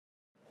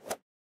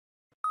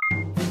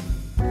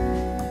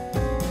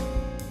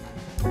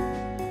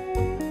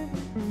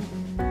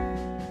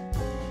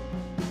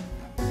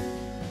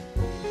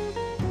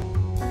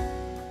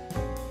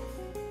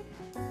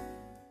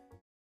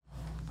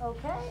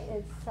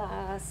It's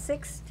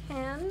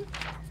 6:10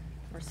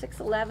 or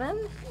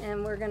 6:11,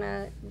 and we're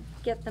gonna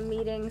get the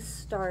meeting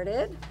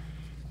started.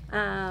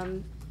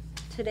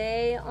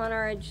 Today on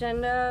our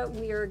agenda,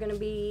 we are gonna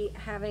be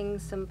having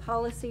some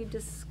policy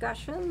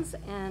discussions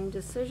and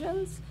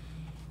decisions,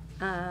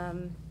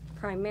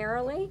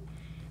 primarily.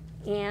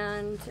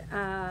 And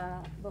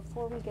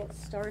before we get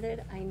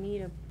started, I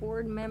need a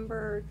board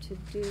member to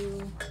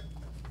do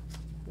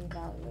the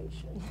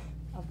evaluation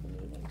of the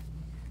meeting.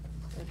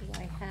 So do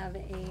I have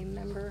a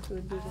member who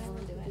would be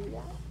willing to do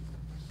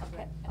that?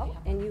 Okay. Oh,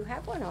 and you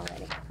have one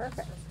already.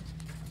 Perfect.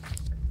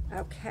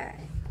 Okay.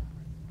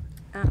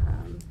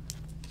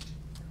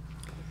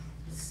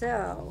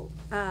 So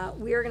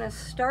we are going to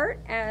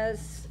start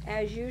as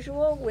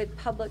usual with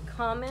public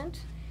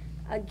comment.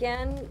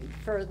 Again,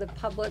 for the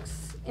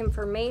public's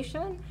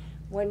information,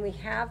 when we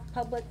have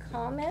public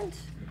comment,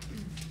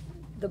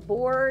 the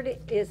board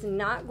is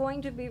not going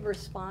to be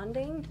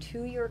responding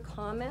to your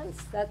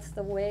comments. That's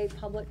the way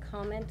public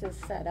comment is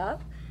set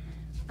up.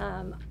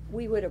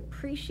 We would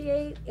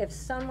appreciate if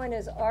someone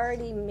has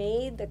already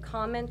made the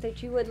comment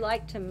that you would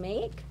like to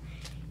make.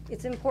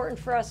 It's important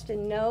for us to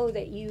know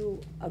that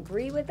you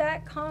agree with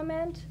that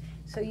comment,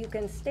 so you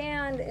can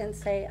stand and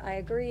say, I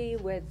agree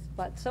with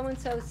what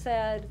so-and-so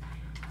said,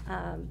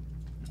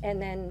 and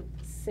then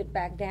sit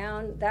back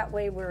down. That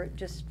way we're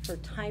just for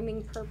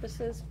timing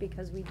purposes,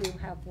 because we do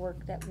have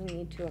work that we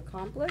need to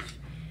accomplish.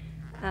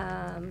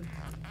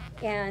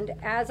 And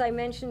as I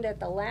mentioned at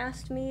the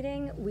last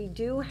meeting, we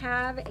do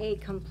have a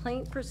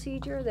complaint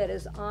procedure that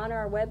is on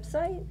our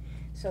website.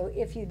 So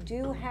if you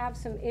do have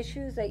some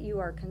issues that you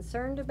are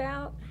concerned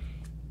about,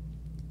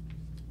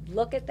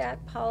 look at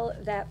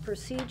that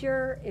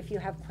procedure. If you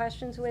have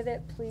questions with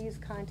it, please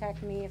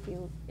contact me if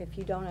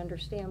you don't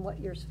understand what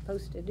you're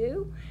supposed to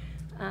do.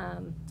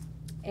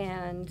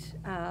 And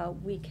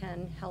we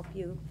can help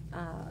you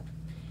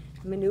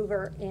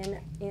maneuver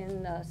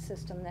in the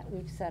system that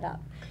we've set up.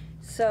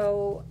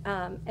 So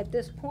at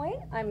this point,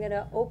 I'm going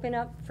to open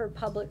up for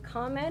public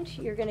comment.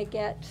 You're going to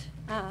get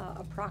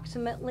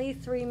approximately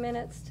 3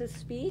 minutes to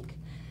speak.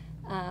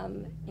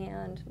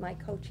 And my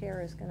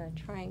co-chair is going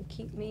to try and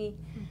keep me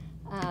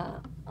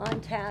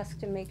on task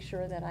to make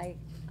sure that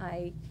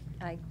I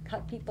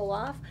cut people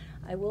off.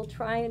 I will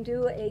try and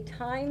do a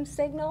time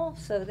signal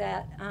so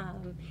that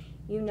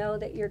you know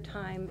that your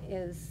time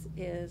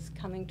is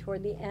coming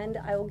toward the end.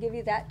 I will give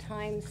you that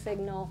time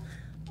signal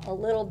a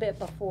little bit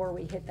before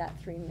we hit that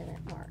 3-minute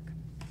mark.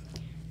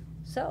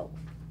 So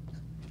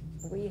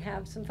we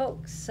have some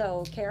folks.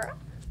 So Kara?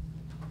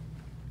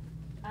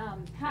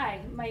 Hi,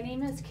 my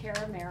name is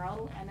Kara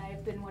Merrill, and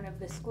I've been one of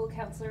the school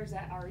counselors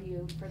at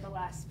RU for the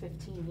last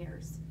 15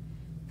 years.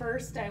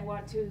 First, I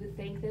want to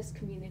thank this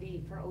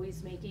community for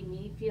always making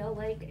me feel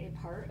like a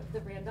part of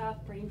the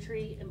Randolph,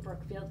 Braintree, and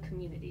Brookfield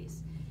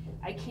communities.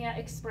 I can't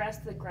express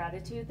the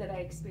gratitude that I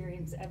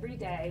experience every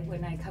day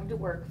when I come to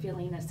work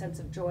feeling a sense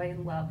of joy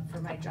and love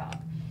for my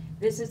job.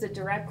 This is a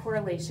direct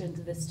correlation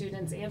to the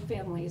students and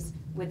families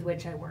with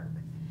which I work.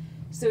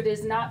 So it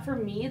is not for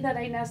me that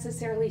I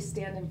necessarily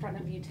stand in front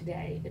of you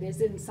today. It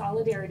is in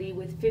solidarity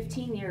with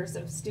 15 years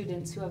of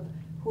students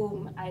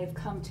whom I have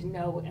come to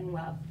know and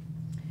love.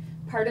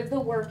 Part of the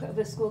work of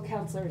a school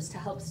counselor is to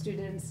help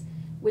students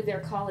with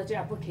their college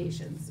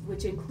applications,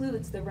 which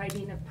includes the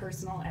writing of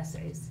personal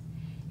essays.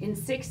 In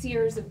 6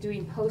 years of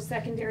doing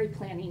post-secondary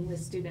planning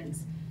with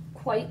students,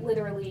 quite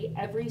literally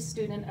every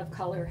student of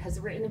color has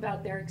written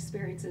about their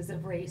experiences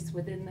of race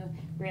within the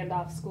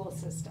Randolph school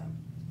system.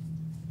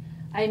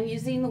 I am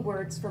using the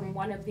words from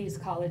one of these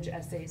college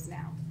essays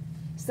now.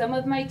 Some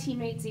of my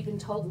teammates even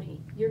told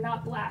me, "You're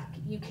not Black,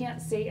 you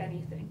can't say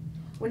anything."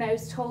 When I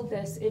was told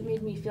this, it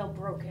made me feel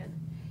broken.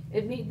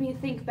 It made me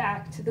think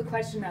back to the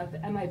question of,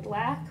 am I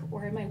Black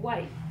or am I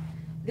white?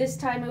 This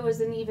time it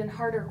was an even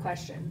harder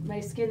question. My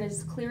skin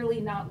is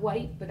clearly not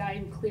white, but I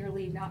am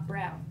clearly not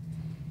brown.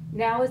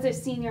 Now as a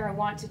senior, I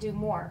want to do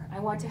more. I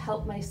want to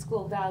help my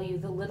school value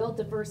the little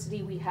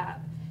diversity we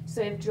have.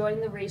 So I've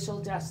joined the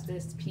Racial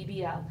Justice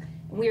PBL,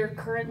 and we are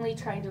currently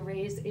trying to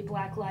raise a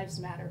Black Lives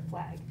Matter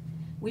flag.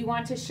 We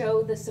want to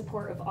show the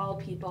support of all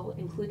people,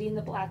 including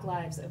the Black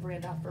lives of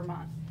Randolph,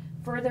 Vermont.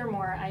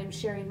 Furthermore, I am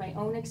sharing my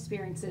own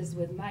experiences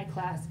with my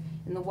class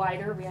in the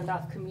wider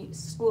Randolph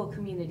school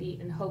community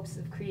in hopes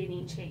of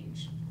creating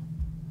change.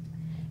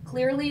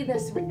 Clearly,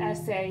 this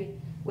essay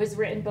was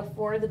written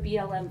before the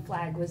BLM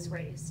flag was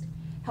raised.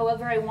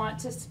 However, I want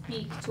to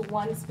speak to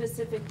one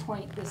specific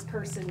point this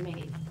person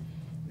made.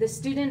 The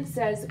student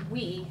says,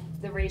 we,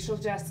 the Racial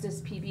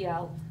Justice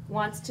PBL,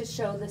 wants to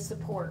show the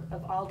support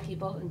of all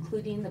people,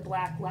 including the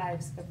Black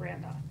lives of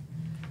Randolph.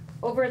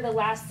 Over the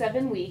last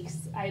 7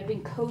 weeks, I have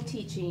been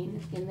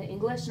co-teaching in the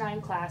English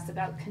 9 class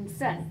about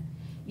consent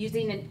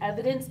using an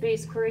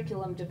evidence-based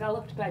curriculum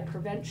developed by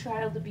Prevent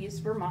Child Abuse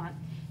Vermont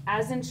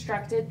as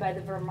instructed by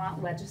the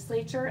Vermont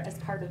legislature as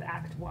part of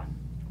Act 1.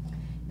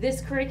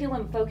 This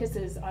curriculum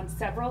focuses on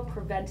several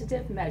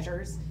preventative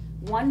measures,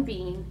 one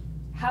being,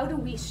 how do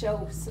we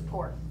show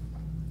support?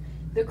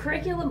 The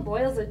curriculum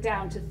boils it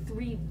down to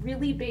 3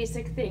 really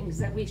basic things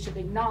that we should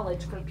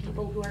acknowledge for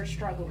people who are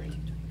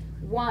struggling.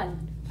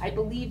 1, I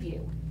believe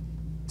you.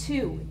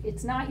 2,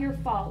 it's not your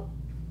fault.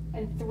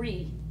 And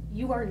 3,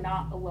 you are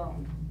not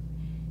alone.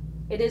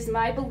 It is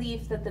my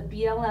belief that the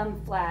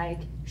BLM flag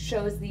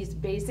shows these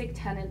basic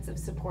tenets of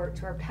support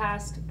to our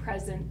past,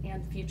 present,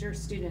 and future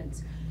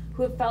students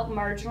who have felt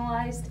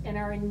marginalized and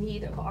are in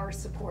need of our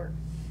support.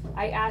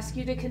 I ask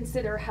you to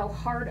consider how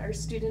hard our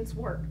students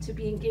work to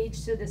be engaged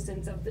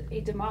citizens of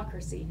a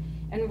democracy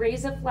and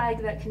raise a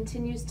flag that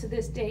continues to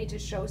this day to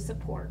show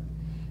support.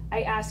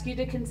 I ask you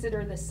to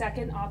consider the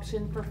second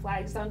option for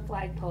flags on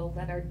flagpole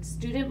that are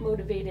student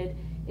motivated,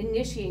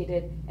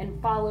 initiated, and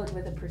followed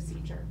with a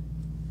procedure.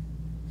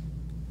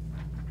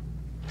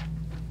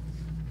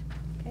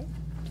 Okay,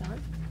 John?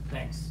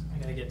 Thanks. I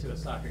gotta get to a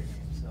soccer game,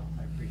 so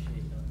I appreciate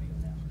you letting me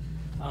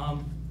go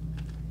now.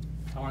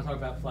 I wanna talk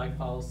about flag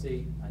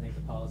policy. I think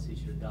the policy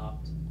should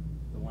adopt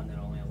the one that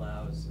only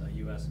allows a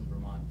US and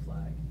Vermont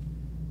flag.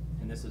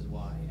 And this is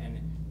why. And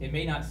it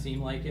may not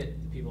seem like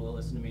it to people that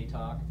listen to me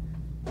talk,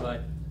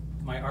 but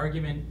my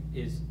argument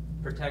is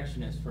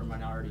protectionist for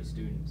minority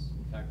students,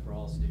 in fact, for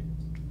all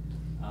students.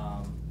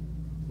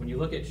 When you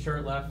look at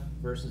Shurtleff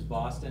versus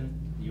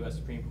Boston, the US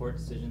Supreme Court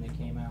decision that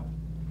came out,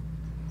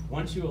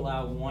 once you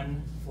allow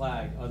one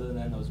flag other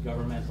than those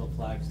governmental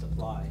flags to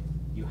fly,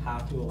 you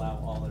have to allow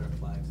all other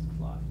flags to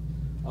fly.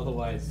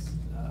 Otherwise,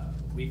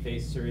 we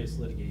face serious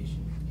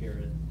litigation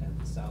here at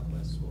the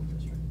Southwest School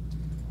District.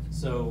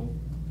 So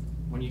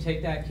when you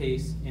take that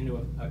case into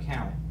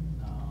account,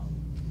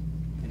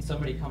 and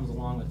somebody comes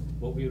along with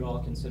what we would all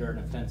consider an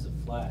offensive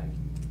flag,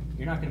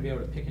 you're not gonna be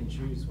able to pick and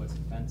choose what's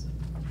offensive.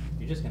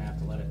 You're just gonna have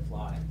to let it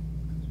fly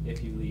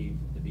if you leave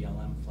the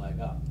BLM flag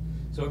up.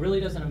 So it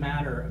really doesn't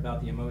matter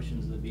about the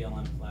emotions of the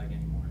BLM flag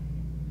anymore,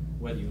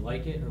 whether you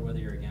like it or whether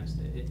you're against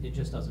it. It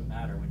just doesn't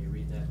matter when you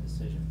read that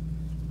decision.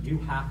 You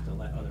have to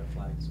let other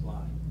flags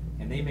fly.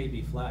 And they may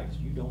be flags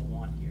you don't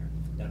want here,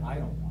 that I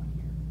don't want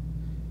here.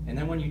 And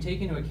then when you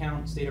take into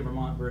account State of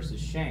Vermont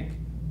versus Schenck,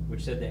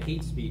 which said that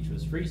hate speech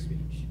was free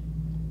speech,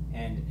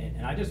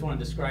 and I just want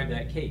to describe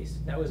that case.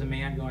 That was a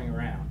man going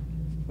around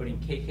putting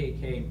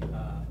KKK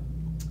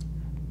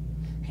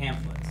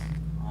pamphlets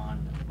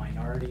on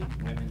minority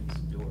women's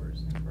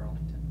doors in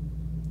Burlington.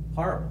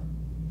 Horrible.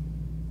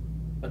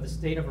 But the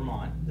state of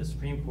Vermont, the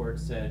Supreme Court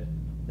said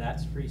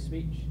that's free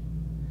speech.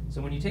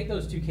 So when you take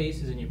those two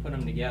cases and you put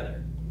them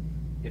together,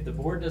 if the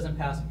board doesn't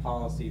pass a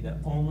policy that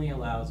only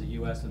allows a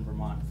US and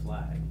Vermont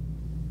flag,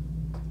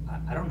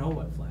 I don't know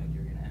what flag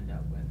you're gonna end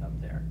up with up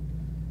there.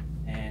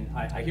 And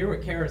I hear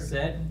what Kara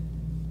said,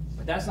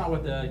 but that's not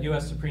what the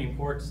US Supreme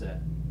Court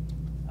said.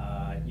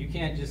 You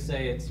can't just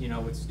say it's,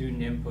 with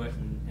student input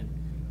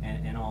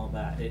and all of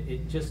that.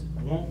 It just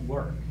won't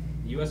work.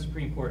 The US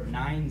Supreme Court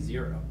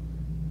 9-0,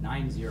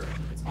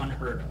 it's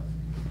unheard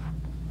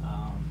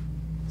of,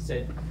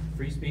 said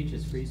free speech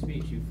is free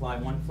speech. You fly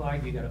one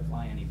flag, you gotta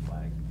fly any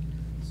flag.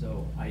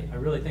 So I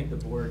really think the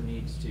board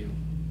needs to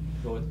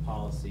go with the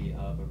policy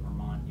of a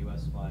Vermont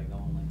US flag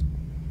only.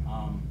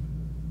 I'll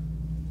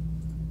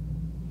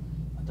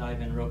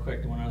dive in real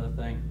quick to one other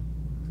thing.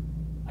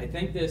 I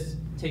think this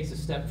takes a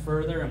step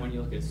further, and when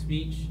you look at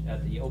speech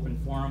at the open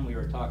forum, we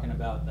were talking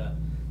about the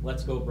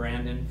 "let's go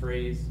Brandon"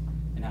 phrase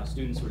and how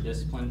students were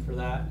disciplined for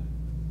that.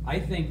 I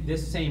think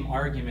this same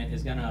argument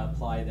is gonna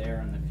apply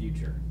there in the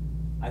future.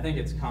 I think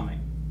it's coming.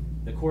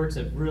 The courts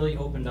have really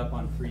opened up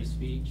on free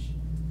speech.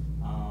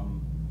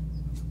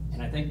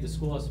 And I think the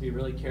school has to be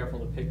really careful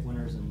to pick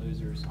winners and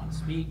losers on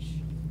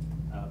speech,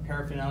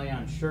 paraphernalia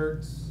on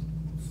shirts,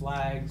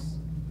 flags.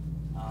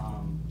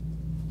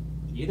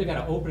 You either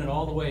gotta open it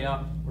all the way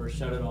up or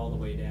shut it all the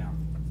way down.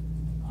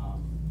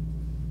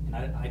 And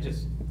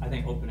I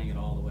think opening it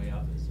all the way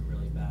up is a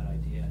really bad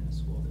idea in the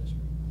school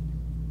district.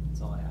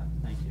 That's all I have.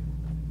 Thank you.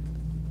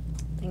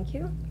 Thank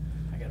you.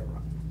 I gotta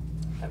run.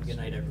 Have a good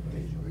night,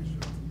 everybody.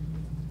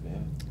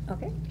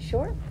 Okay,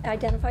 sure.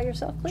 Identify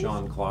yourself, please.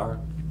 John Clark.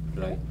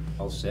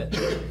 I'll sit.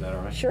 Is that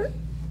all right? Sure.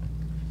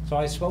 So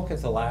I spoke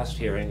at the last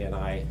hearing and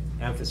I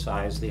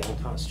emphasized the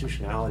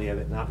unconstitutionality of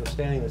it,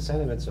 notwithstanding the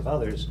sentiments of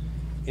others.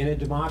 In a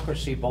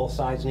democracy, both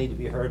sides need to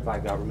be heard by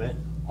government.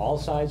 All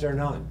sides are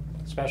none,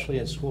 especially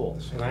in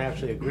schools. And I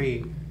actually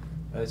agree,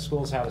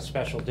 schools have a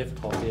special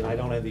difficulty, and I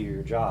don't envy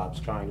your jobs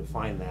trying to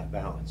find that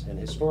balance. And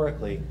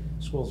historically,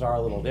 schools are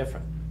a little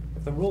different.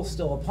 But the rule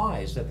still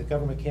applies that the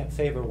government can't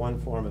favor one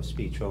form of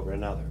speech over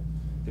another.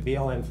 The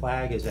BLM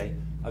flag is a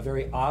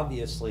very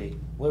obviously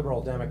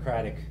liberal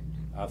democratic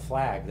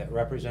flag that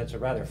represents a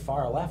rather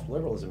far left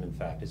liberalism, in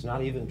fact. It's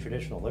not even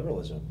traditional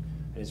liberalism.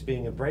 And it's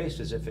being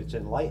embraced as if it's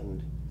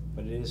enlightened,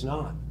 but it is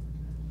not.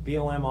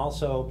 BLM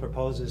also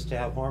proposes to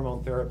have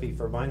hormone therapy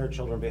for minor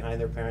children behind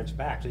their parents'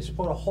 backs. They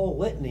support a whole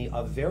litany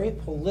of very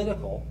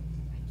political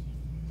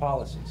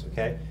policies,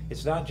 okay?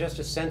 It's not just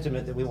a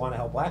sentiment that we want to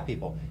help black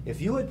people.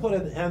 If you had put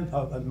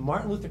a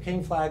Martin Luther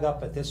King flag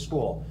up at this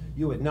school,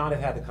 you would not have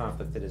had the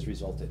conflict that has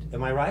resulted.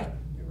 Am I right?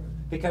 You're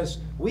right. Because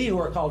we who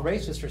are called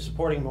racist for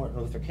supporting Martin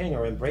Luther King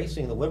are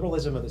embracing the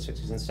liberalism of the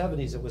 60s and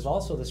 70s. It was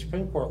also the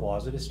Supreme Court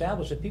laws that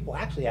established that people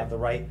actually have the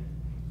right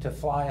to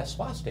fly a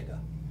swastika,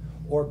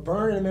 or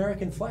burn an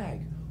American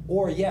flag,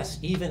 or yes,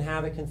 even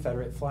have a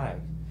Confederate flag.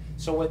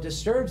 So what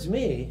disturbs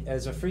me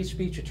as a free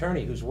speech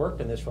attorney who's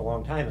worked in this for a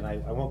long time, and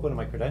I won't go into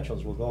my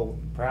credentials,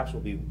 perhaps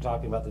we'll be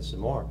talking about this some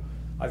more.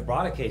 I've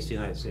brought a case to the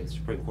United States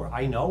Supreme Court.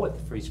 I know what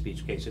the free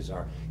speech cases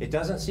are. It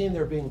doesn't seem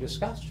they're being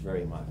discussed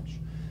very much.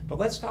 But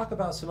let's talk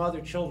about some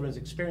other children's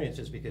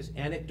experiences, because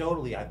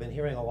anecdotally, I've been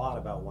hearing a lot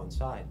about one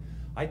side.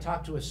 I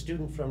talked to a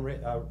student from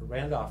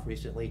Randolph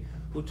recently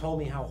who told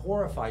me how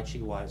horrified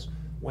she was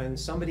when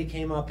somebody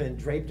came up and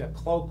draped a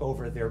cloak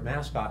over their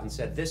mascot and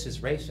said, "This is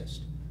racist,"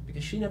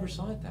 because she never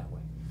saw it that way.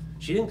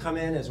 She didn't come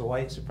in as a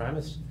white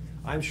supremacist.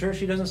 I'm sure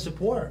she doesn't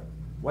support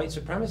white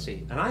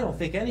supremacy, and I don't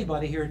think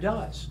anybody here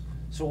does.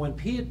 So when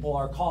people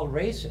are called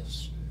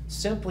racists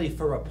simply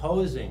for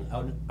opposing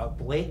a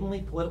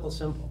blatantly political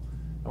symbol,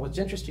 and what's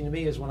interesting to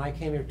me is when I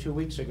came here 2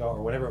 weeks ago,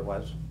 or whatever it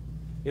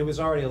was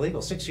already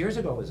illegal. 6 years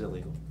ago it was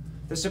illegal.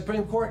 The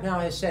Supreme Court now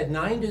has said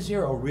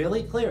 9-0,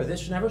 really clear,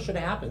 this never should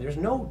have happened. There's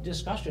no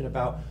discussion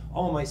about,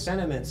 oh, my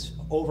sentiments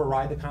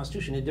override the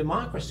Constitution. In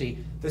democracy,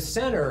 the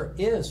center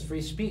is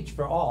free speech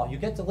for all. You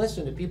get to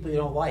listen to people you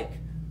don't like,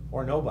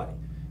 or nobody.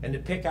 And to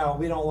pick out,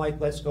 we don't like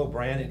Let's Go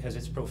Brandon because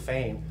it's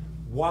profane,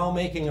 while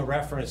making a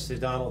reference to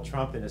Donald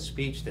Trump in a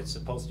speech that's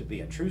supposed to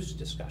be a truce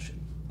discussion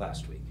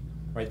last week.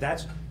 Right?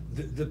 That's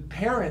the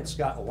parents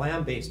got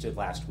lambasted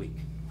last week.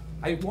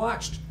 I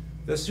watched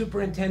the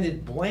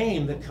superintendent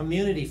blame the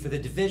community for the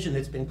division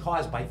that's been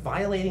caused by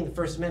violating the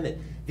First Amendment.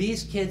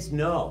 These kids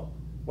know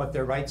what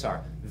their rights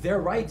are. Their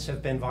rights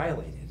have been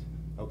violated,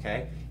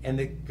 okay? And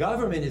the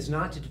government is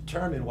not to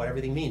determine what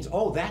everything means.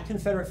 Oh, that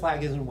Confederate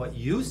flag isn't what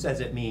you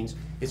says it means,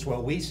 it's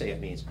what we say it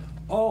means.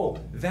 Oh,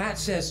 that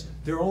says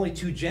there are only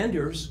two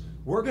genders.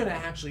 We're gonna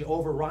actually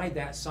override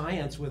that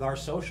science with our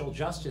social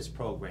justice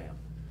program.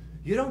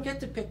 You don't get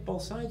to pick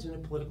both sides in a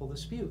political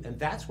dispute. And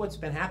that's what's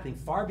been happening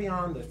far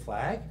beyond the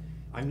flag.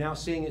 I'm now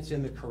seeing it's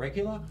in the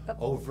curricula,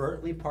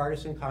 overtly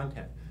partisan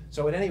content.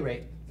 So at any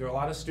rate, there are a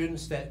lot of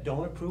students that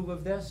don't approve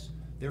of this.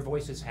 Their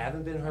voices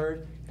haven't been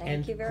heard.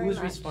 Thank you very who's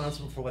much.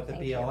 responsible for what the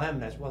BLM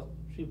message? Well,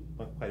 she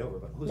went quite over,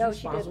 but who's No,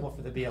 she responsible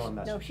didn't. for the BLM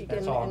message? No, she That's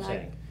didn't, all I'm and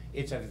saying.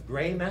 It's a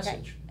gray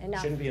message.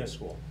 enough. Shouldn't be in a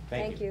school.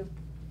 Thank you.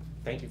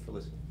 Thank you for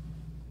listening.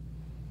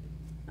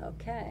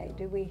 Okay,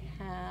 do we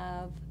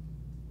have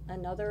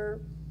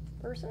another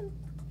person?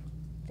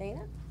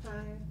 Dana?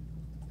 Hi.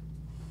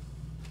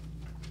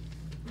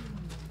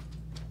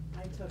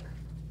 I took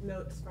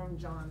notes from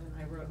John and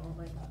I wrote all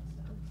my thoughts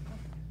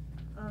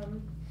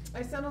down.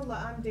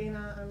 I'm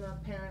Dana, I'm a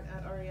parent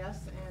at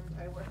RES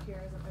and I work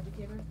here as an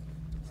educator.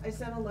 I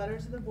sent a letter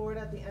to the board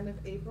at the end of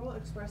April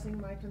expressing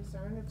my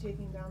concern of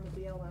taking down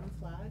the BLM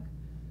flag.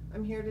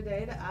 I'm here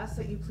today to ask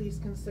that you please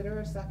consider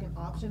a second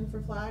option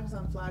for flags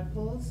on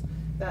flagpoles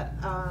that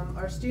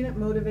are student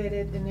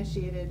motivated,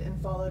 initiated, and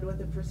followed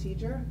with a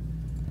procedure.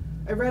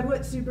 I read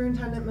what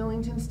Superintendent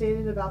Millington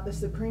stated about the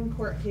Supreme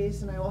Court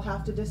case, and I will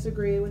have to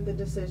disagree with the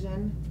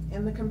decision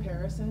and the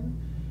comparison.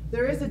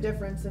 There is a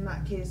difference in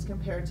that case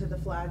compared to the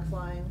flag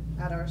flying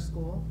at our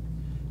school.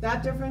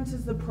 That difference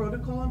is the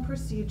protocol and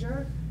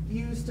procedure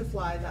used to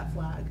fly that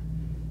flag.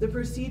 The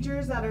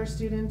procedures that our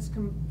students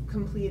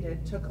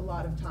completed took a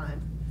lot of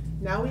time.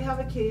 Now we have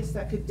a case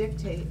that could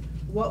dictate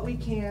what we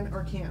can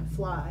or can't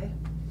fly.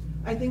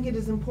 I think it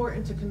is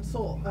important to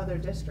consult other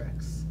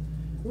districts.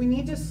 We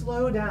need to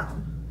slow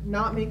down,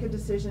 not make a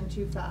decision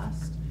too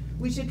fast.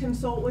 We should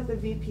consult with the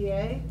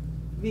VPA,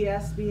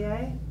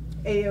 VSBA,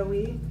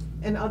 AOE,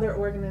 and other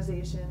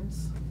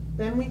organizations.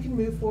 Then we can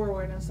move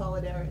forward in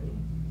solidarity.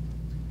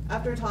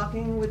 After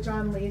talking with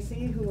John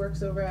Lacey, who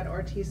works over at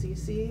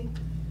RTCC,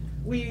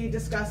 we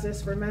discussed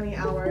this for many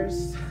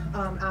hours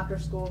after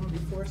school and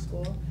before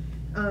school.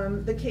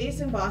 The case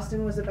in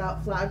Boston was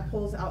about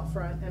flagpoles out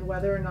front and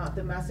whether or not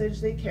the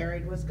message they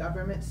carried was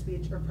government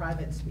speech or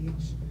private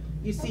speech.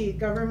 You see,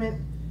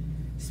 government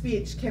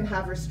speech can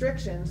have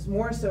restrictions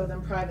more so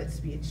than private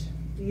speech.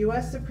 The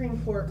US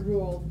Supreme Court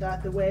ruled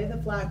that the way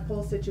the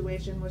flagpole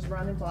situation was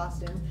run in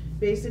Boston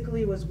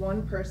basically was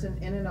one person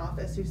in an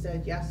office who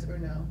said yes or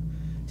no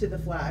to the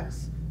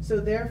flags. So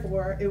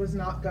therefore, it was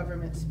not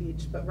government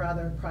speech, but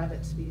rather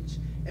private speech.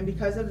 And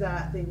because of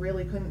that, they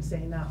really couldn't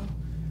say no.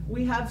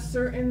 We have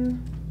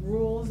certain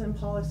rules and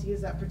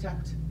policies that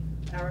protect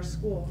our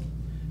school.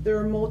 There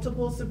are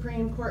multiple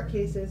Supreme Court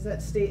cases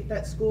that state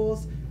that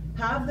schools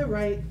have the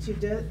right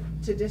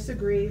to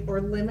disagree or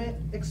limit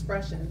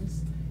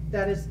expressions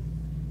that is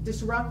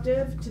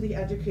disruptive to the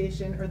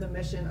education or the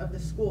mission of the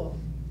school.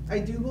 I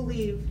do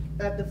believe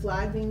that the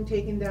flag being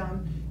taken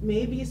down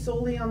may be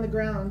solely on the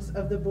grounds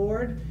of the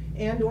board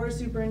and or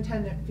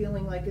superintendent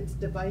feeling like it's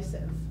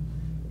divisive.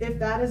 If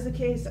that is the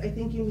case, I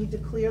think you need to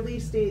clearly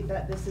state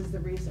that this is the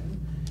reason.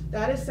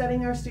 That is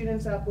setting our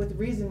students up with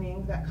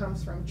reasoning that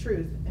comes from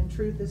truth, and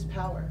truth is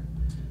power.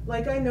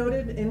 Like I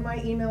noted in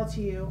my email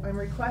to you, I'm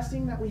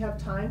requesting that we have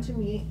time to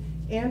meet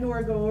and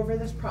or go over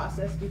this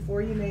process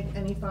before you make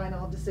any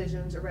final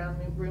decisions around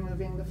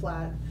removing the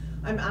flag.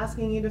 I'm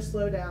asking you to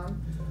slow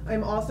down.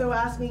 I'm also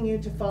asking you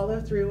to follow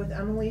through with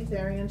Emily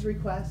Therrien's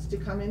request to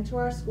come into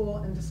our school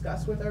and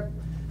discuss with our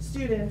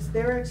students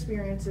their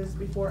experiences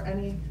before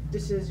any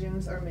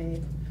decisions are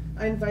made.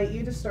 I invite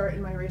you to start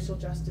in my racial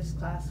justice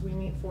class. We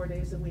meet 4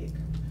 days a week.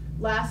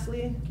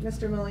 Lastly,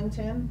 Mr.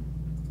 Millington,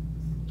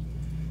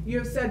 you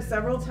have said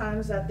several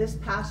times that this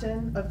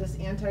passion of this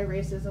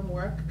anti-racism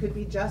work could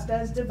be just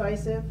as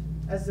divisive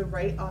as the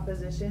right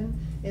opposition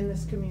in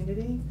this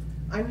community.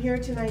 I'm here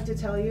tonight to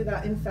tell you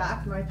that in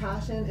fact my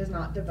passion is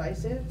not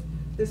divisive.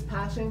 This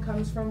passion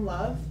comes from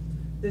love.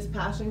 This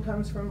passion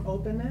comes from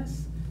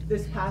openness.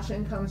 This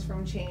passion comes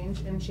from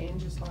change, and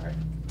change is hard.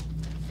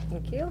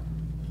 Thank you.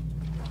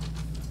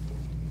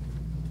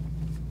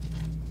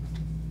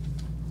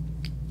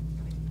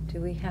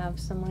 Do we have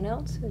someone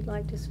else who'd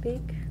like to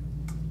speak?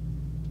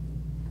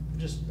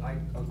 Just a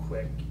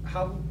quick,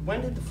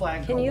 when did the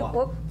flag Can go you,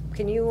 up?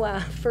 can you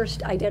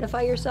first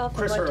identify yourself and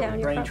Chris what Hurley, town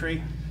you're from?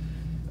 Braintree.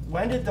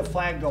 When did the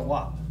flag go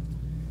up?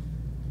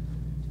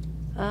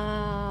 2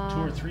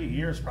 or 3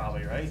 years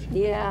probably, right?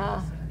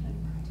 Yeah.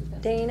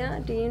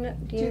 Dana, do you know?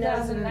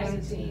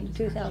 2019.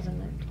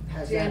 2019.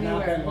 Has that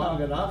not been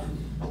long enough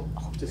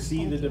to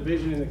see the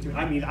division in the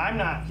community? I mean, I'm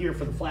not here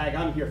for the flag,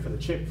 I'm here for the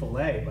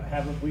Chick-fil-A, but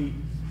haven't we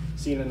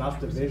seen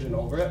enough division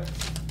over it?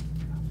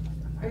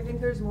 I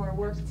think there's more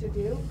work to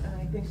do, and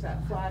I think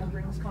that flag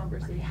brings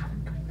conversation.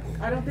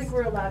 I don't think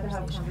we're allowed to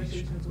have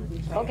conversations with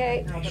each other.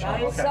 Okay. now, but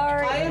Okay.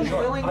 Sorry. I am Sure.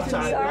 willing to I'm meet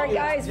sorry. with Sorry, you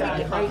guys, we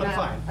right can- now I'm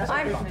fine. at the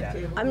I'm- picnic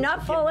table. I'm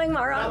not following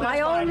my No, my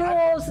that's own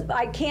fine. rules.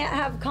 I can't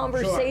have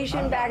conversation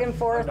I'm back done. and I'm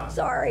forth. done.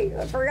 Sorry,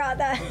 I forgot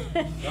that.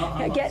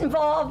 I I'm get done.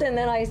 involved and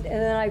then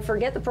I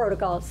forget the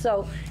protocol.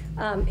 So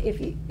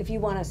if you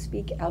want to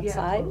speak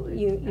outside, totally.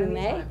 you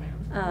may, Anytime,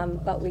 ma'am.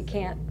 but we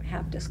can't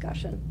have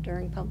discussion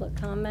during public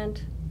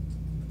comment.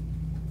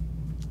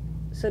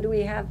 So do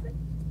we have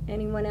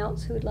anyone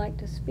else who would like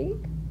to speak?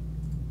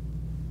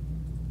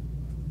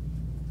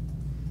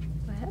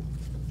 Go ahead.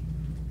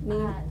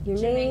 Your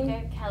name?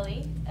 Jamaica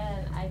Kelly,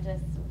 and I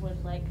just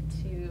would like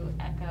to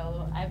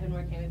echo, I've been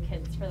working with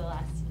kids for the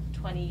last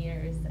 20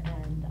 years,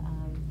 and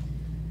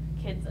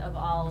kids of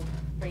all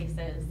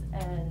races,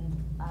 and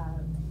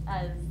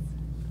as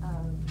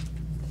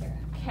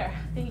Kara,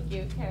 thank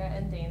you, Kara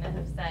and Dana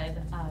have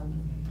said,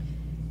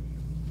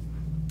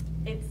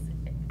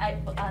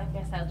 I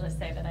guess I'll just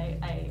say that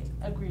I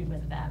agree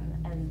with them,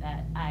 and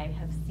that I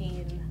have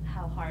seen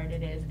how hard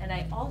it is, and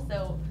I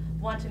also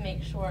want to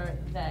make sure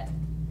that,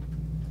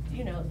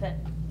 you know, that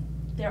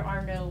there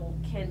are no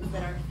kids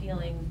that are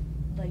feeling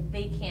like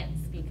they can't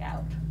speak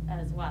out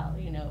as well,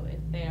 you know, if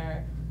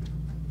they're,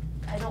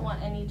 I don't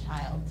want any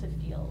child to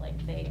feel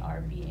like they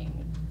are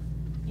being,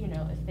 you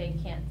know, if they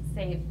can't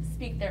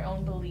speak their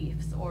own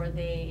beliefs, or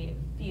they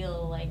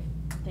feel like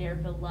their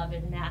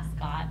beloved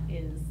mascot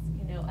is,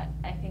 you know,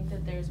 I think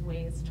that there's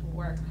ways to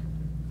work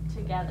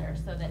together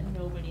so that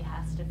nobody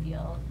has to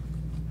feel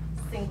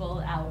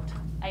singled out,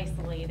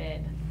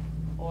 isolated,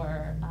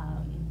 or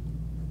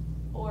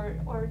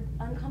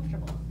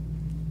uncomfortable.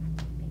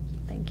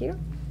 Thank you.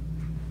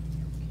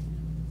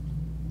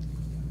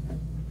 Thank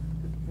you.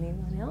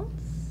 Anyone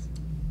else?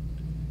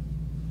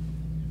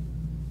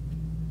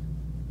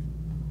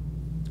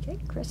 Okay,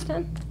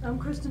 Kristen? I'm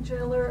Kristen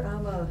Chandler.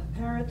 I'm a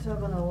parent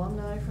of an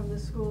alumni from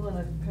this school and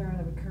a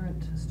parent of a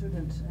current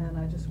student, and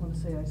I just want to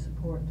say I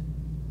support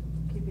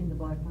keeping the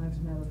Black Lives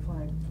Matter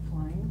flag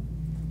flying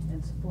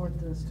and support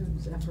the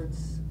students'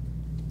 efforts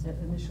at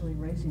initially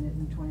raising it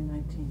in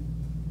 2019.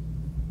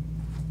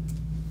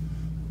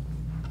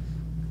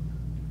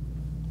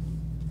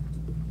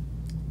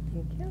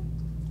 Thank you.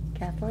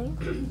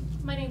 Kathleen?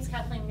 My name's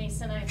Kathleen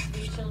Mason. I have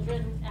 3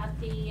 children at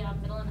the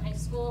middle and high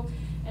school,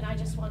 and I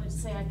just wanted to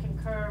say I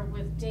concur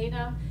with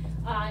Dana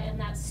in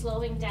that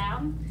slowing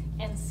down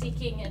and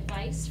seeking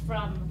advice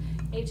from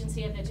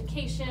Agency of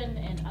Education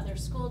and other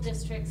school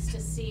districts to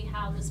see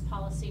how this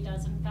policy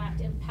does in fact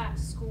impact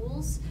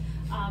schools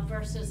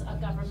versus a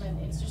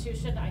government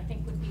institution, I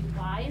think would be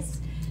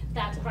wise.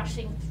 That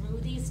rushing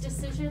through these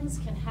decisions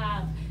can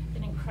have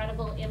an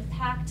incredible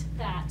impact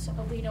that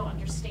we don't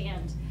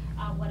understand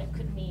what it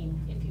could mean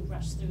if you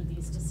rush through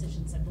these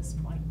decisions at this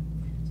point.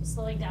 So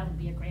slowing down would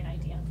be a great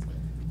idea.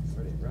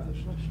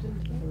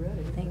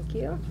 Thank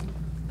you.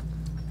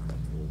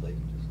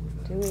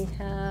 Do we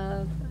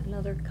have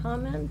another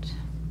comment?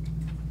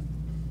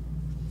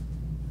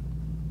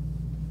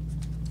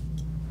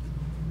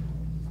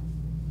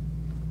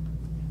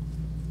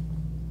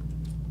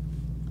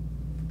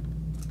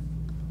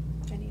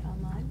 Any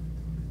online?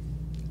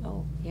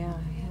 Oh, yeah,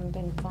 I haven't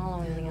been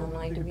following the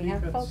online. Do we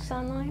have folks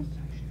online?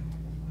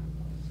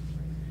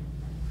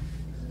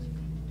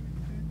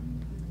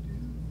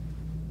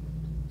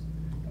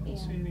 I don't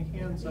see any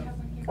hands up.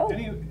 Oh.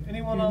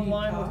 Anyone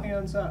online with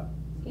hands up?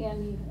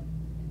 And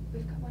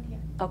we've got one here.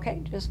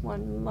 Okay, just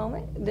one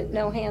moment.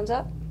 No hands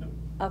up?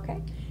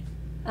 Okay.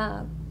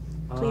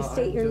 Please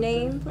state your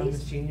name, I'm a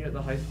please. senior at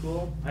the high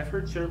school. I've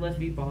heard Sir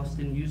Leslie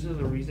Boston use as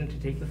a reason to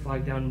take the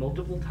flag down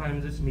multiple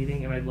times this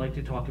meeting, and I'd like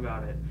to talk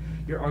about it.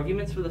 Your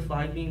arguments for the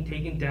flag being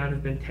taken down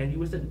have been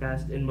tenuous at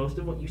best, and most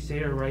of what you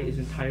say or write is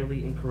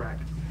entirely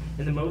incorrect.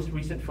 In the most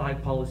recent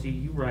flag policy,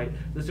 you write,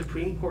 the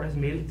Supreme Court has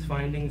made its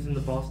findings in the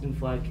Boston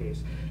flag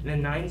case. In a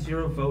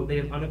 9-0 vote, they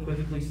have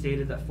unequivocally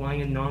stated that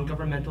flying a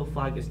non-governmental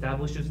flag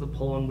establishes the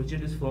pole on which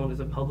it is flown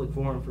as a public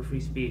forum for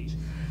free speech.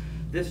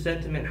 This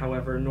sentiment,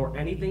 however, nor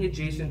anything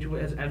adjacent to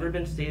it has ever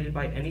been stated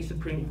by any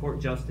Supreme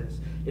Court justice.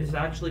 It has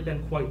actually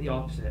been quite the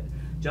opposite.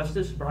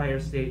 Justice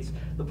Breyer states,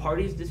 the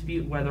parties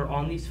dispute whether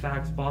on these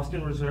facts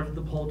Boston reserved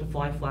the pole to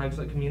fly flags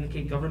that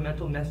communicate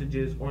governmental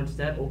messages or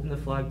instead open the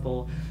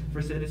flagpole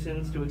for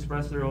citizens to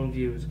express their own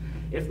views.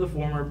 If the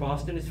former,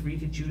 Boston is free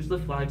to choose the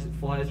flags it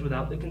flies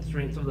without the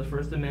constraints of the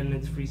First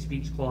Amendment's free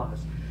speech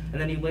clause. And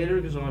then he later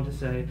goes on to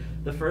say,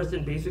 the first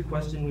and basic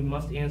question we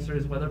must answer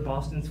is whether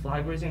Boston's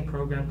flag-raising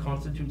program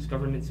constitutes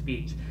government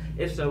speech.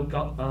 If so,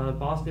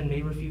 Boston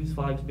may refuse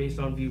flags based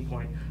on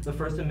viewpoint. The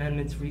First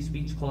Amendment's free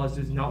speech clause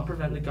does not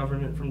prevent the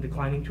government from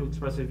declining to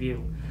express a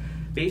view.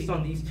 Based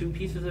on these two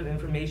pieces of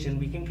information,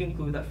 we can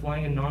conclude that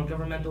flying a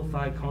non-governmental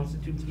flag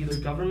constitutes either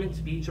government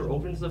speech or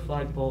opens the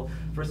flagpole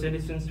for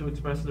citizens to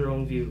express their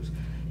own views.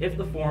 If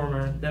the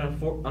former, then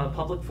a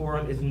public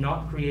forum is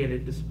not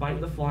created despite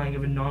the flying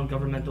of a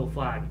non-governmental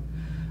flag.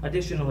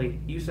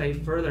 Additionally, you say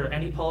further,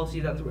 any policy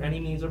that through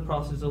any means or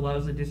process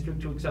allows the district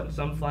to accept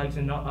some flags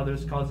and not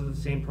others causes the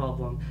same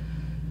problem.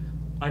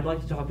 I'd like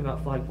to talk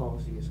about flag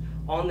policies.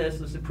 On this,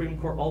 the Supreme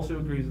Court also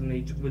agrees with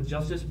me, with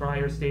Justice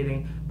Breyer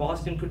stating,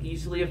 Boston could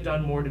easily have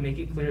done more to make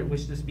it clear it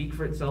wished to speak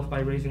for itself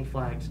by raising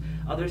flags.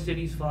 Other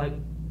cities' flag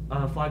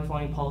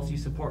flying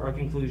policies support our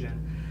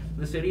conclusion.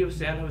 The city of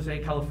San Jose,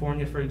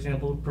 California, for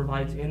example,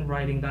 provides in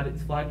writing that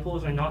its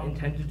flagpoles are not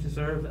intended to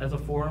serve as a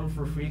forum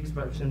for free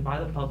expression by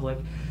the public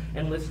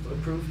and lists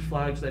approved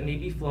flags that may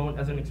be flown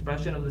as an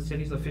expression of the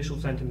city's official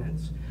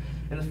sentiments.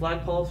 In the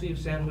flag policy of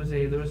San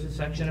Jose, there is a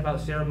section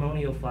about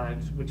ceremonial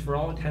flags, which for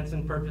all intents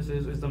and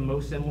purposes is the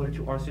most similar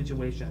to our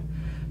situation.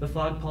 The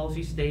flag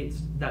policy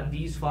states that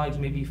these flags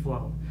may be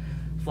flown.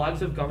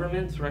 Flags of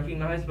governments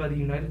recognized by the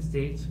United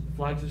States,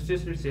 flags of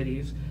sister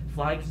cities,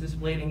 flags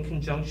displayed in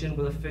conjunction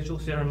with official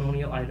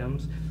ceremonial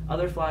items.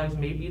 Other flags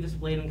may be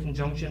displayed in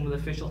conjunction with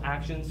official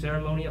actions,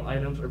 ceremonial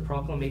items, or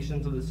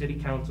proclamations of the City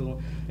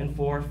Council. And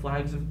 4,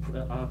 flags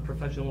of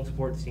professional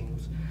sports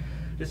teams.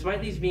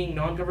 Despite these being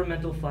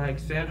non-governmental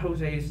flags, San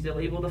Jose is still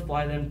able to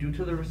fly them due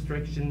to the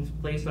restrictions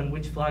placed on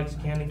which flags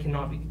can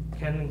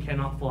and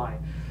cannot fly.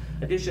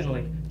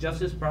 Additionally,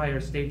 Justice Breyer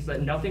states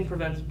that nothing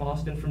prevents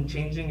Boston from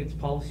changing its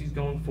policies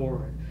going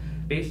forward.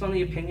 Based on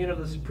the opinion of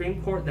the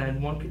Supreme Court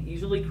then, one could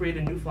easily create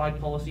a new flag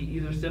policy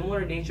either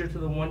similar in nature to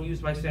the one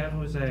used by San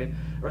Jose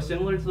or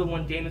similar to the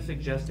one Dana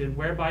suggested,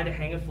 whereby to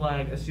hang a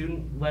flag, a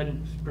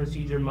student-led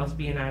procedure must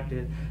be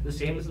enacted, the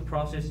same as the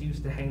process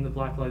used to hang the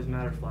Black Lives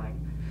Matter flag.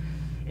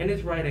 In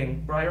his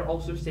writing, Breyer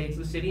also states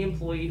the city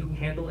employee who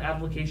handled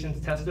applications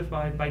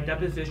testified by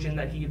deposition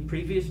that he had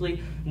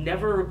previously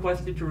never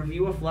requested to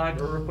review a flag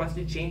or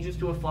requested changes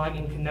to a flag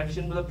in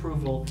connection with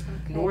approval,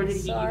 Okay, nor did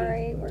he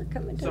sorry, we're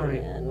coming to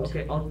the end.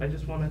 Okay, I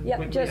just want to Yep,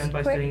 quickly just end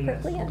by saying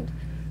this. quickly end.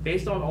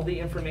 Based on all the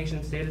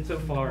information stated so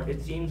far,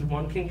 it seems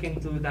one can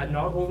conclude that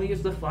not only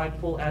is the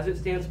flagpole as it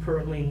stands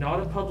currently not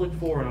a public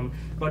forum,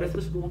 but if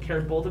the school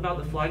cared both about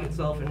the flag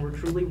itself and were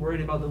truly worried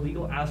about the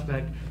legal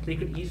aspect, they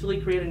could easily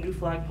create a new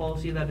flag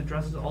policy that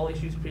addresses all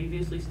issues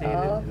previously stated.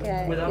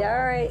 Okay, without yeah,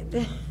 all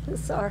right.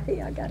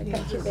 Sorry, I gotta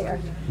cut you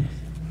there.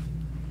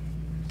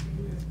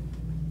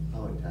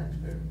 I'm a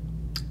taxpayer.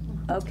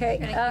 Okay,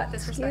 Gonna keep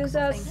this excuse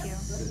respectful,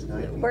 us.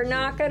 thank you. We're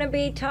not gonna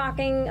be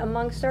talking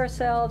amongst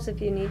ourselves.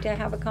 If you need to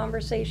have a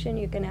conversation,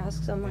 you can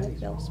ask someone,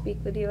 they'll speak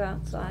with you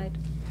outside.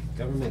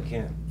 Government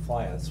can't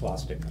fly a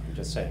swastika, I'm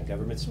just saying,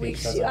 government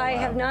speech doesn't allow. I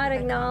have not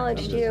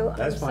acknowledged you, I'm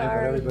That's fine, but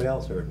sorry. everybody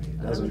else heard me,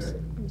 it doesn't,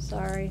 I'm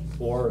sorry.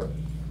 or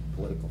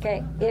political.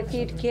 Okay, if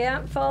you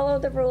can't follow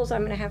the rules,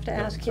 I'm gonna have to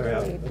ask you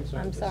to Sorry, leave.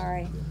 I'm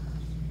sorry.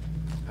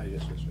 I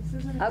just was. This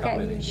isn't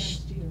Okay.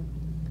 against you.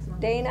 It's not-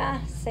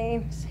 Dana,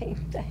 same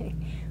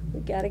thing. We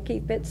gotta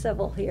keep it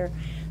civil here.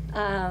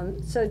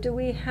 So do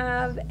we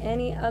have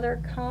any other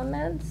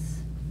comments?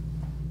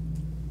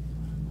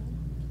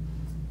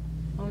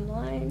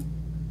 Online?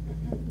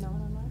 No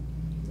one online?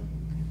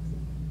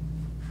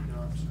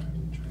 No, I'm sorry,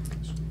 I'm trying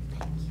this week.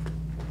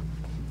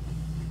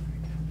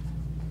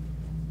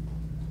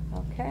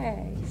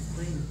 Okay.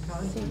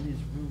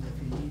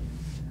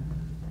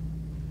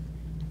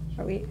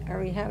 Are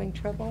we having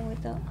trouble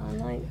with the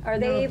online? Are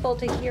No. they able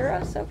to hear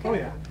us? Okay. Oh,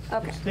 yeah.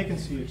 Okay. They can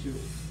see you too.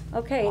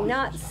 Okay,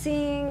 not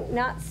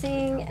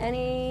seeing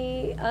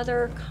any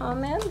other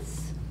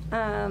comments.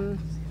 I'm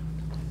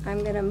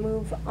gonna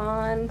move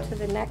on to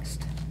the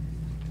next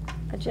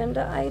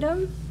agenda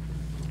item,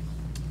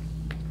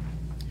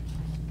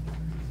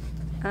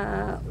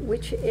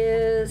 which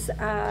is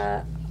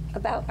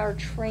about our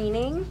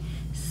training.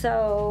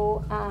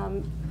 So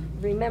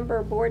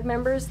remember, board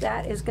members,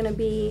 that is gonna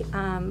be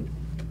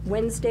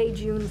Wednesday,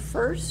 June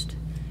 1st,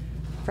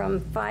 from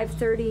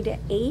 5:30 to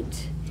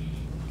 8.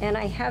 And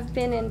I have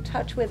been in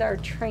touch with our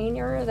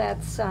trainer,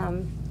 that's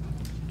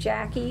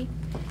Jackie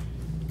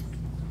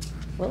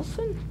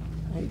Wilson?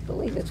 I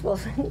believe it's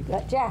Wilson,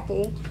 but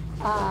Jackie.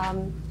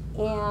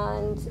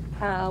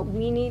 And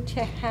we need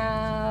to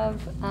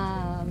have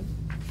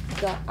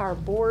our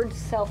board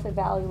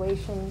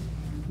self-evaluation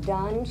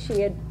done.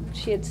 She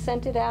had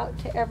sent it out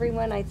to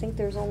everyone. I think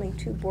there's only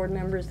 2 board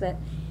members that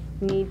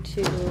need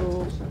to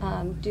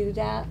do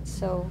that.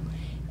 So,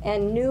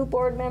 and new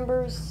board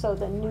members, so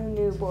the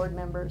new board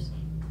members,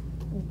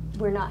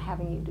 we're not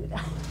having you do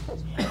that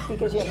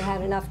because you haven't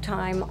had enough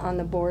time on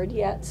the board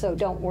yet. So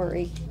don't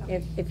worry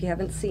if you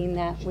haven't seen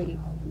that,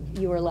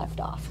 you were left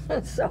off.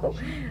 So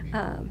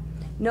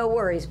no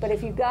worries. But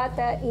if you got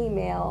that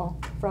email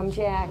from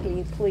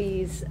Jackie,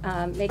 please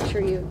make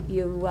sure you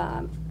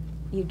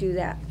do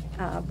that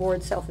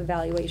board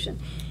self-evaluation.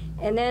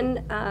 And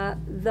then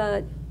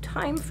the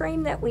time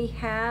frame that we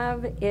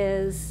have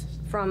is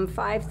from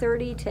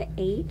 5:30 to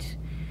 8.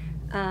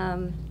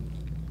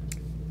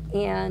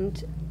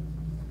 And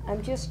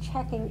I'm just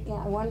checking,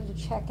 I wanted to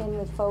check in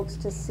with folks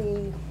to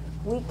see,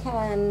 we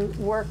can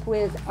work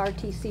with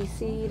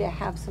RTCC to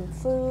have some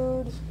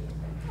food.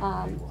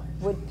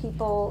 Would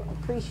people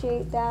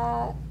appreciate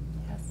that?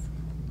 Yes.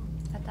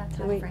 At that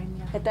time frame,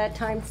 yeah. At that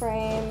time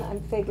frame,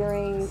 I'm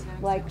figuring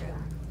like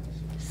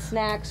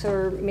snacks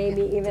or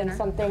maybe even Dinner.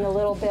 something a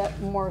little bit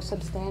more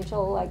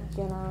substantial like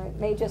dinner. It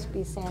may just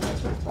be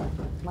sandwiches, but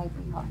it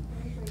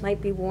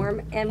might be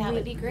warm. And That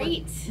would be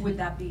great. Would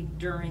that be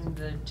during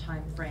the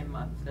time frame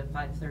of the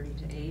 5:30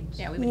 to 8?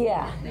 Yeah, we would.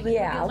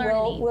 Yeah,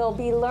 we'll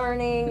be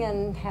learning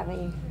and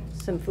having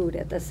some food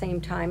at the same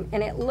time.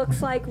 And it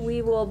looks like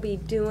we will be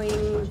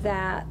doing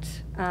that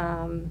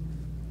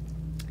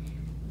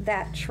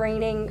that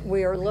training.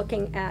 We are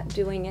looking at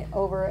doing it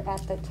over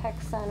at the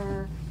tech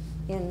center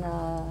in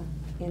the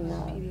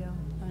PBO.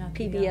 Oh, not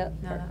PBO.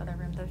 No, the other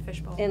room, the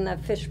fishbowl. In the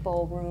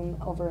fishbowl room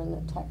over in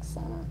the tech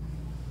center.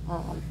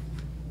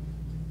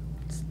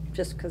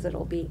 Just because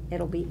it'll be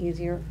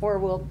easier,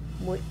 or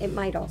it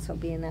might also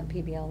be in that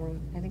PBL room.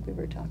 I think we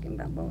were talking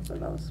about both of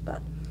those,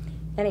 but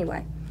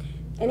anyway.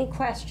 Any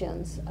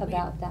questions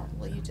about that?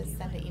 Will you just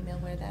send an email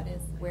where that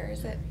is? Where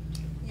is it?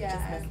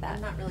 Yeah,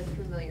 I'm not really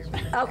familiar with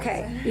it.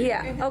 Okay,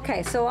 yeah,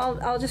 okay, so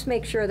I'll just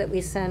make sure that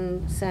we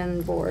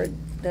send board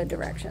the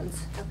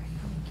directions. Okay.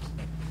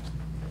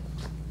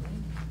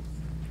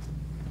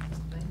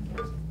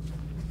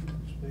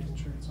 Just making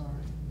sure it's all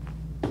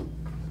right.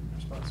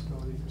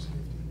 Responsibility for safety.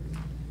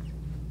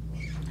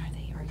 Are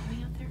they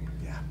arguing out there?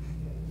 Yeah.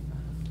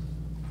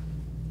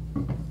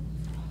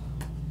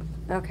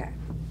 Okay.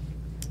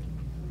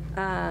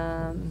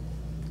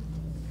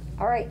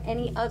 All right,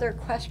 any other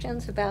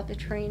questions about the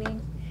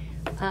training?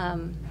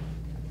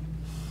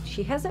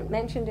 She hasn't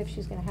mentioned if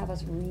she's gonna have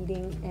us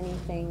reading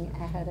anything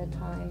ahead of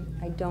time.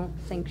 I don't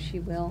think she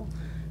will.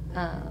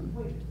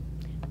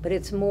 But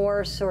it's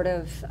more sort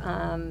of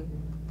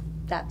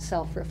that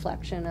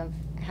self-reflection of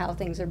how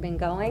things have been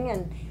going.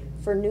 And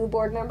for new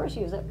board members,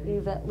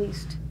 you've at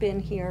least been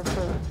here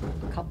for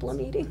a couple of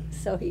meetings,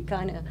 so you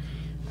kind of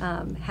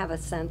have a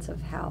sense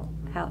of how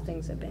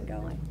things have been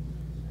going.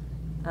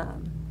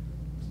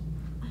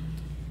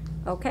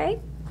 Okay.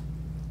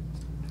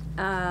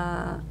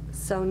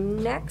 So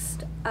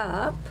next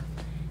up,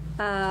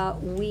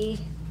 we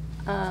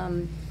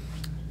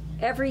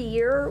every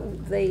year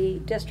the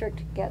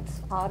district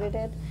gets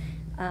audited,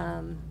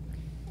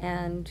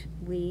 and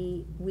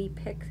we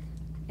pick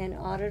an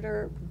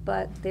auditor,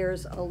 but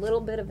there's a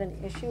little bit of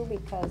an issue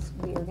because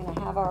we are going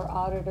to have our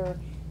auditor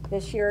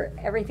this year.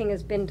 Everything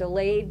has been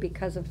delayed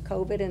because of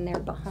COVID and they're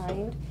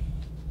behind.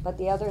 But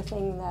the other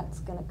thing that's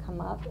going to come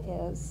up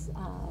is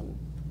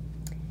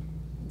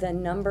the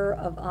number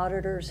of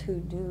auditors who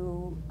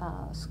do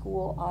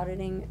school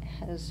auditing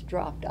has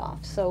dropped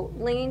off. So,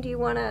 Lane, do you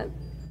want to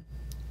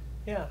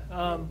Yeah.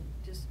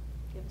 just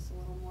give us a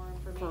little more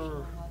information For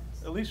on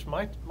what's... at least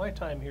my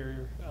time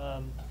here,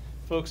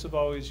 folks have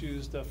always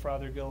used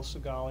Fothergill,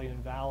 Segali,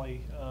 and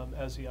Valley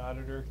as the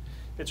auditor.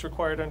 It's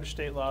required under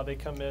state law. They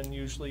come in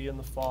usually in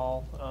the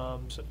fall,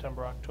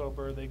 September,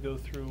 October. They go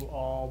through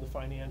all the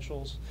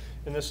financials.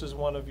 And this is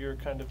one of your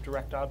kind of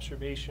direct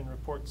observation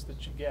reports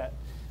that you get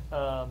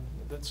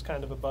that's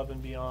kind of above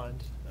and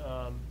beyond.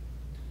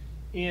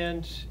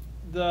 And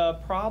the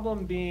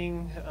problem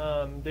being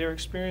they're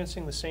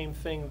experiencing the same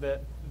thing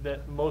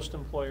that most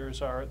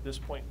employers are at this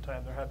point in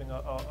time. They're having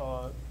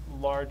a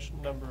large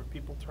number of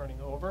people turning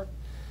over.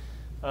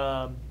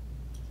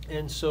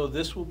 And so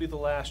this will be the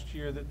last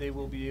year that they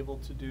will be able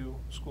to do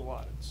school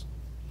audits.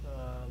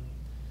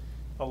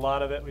 A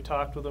lot of it, we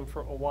talked with them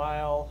for a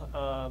while.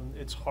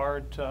 It's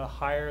hard to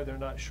hire. They're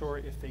not sure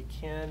if they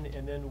can.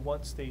 And then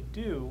once they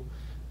do,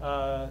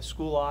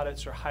 school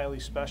audits are highly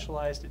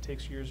specialized. It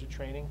takes years of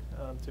training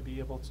to be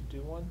able to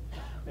do one.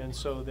 And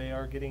so they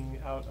are getting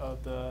out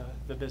of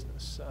the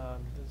business.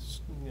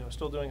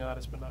 Still doing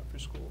audits, but not for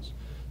schools.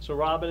 So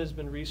Robin has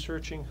been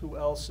researching who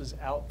else is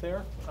out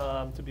there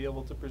to be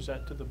able to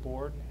present to the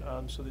board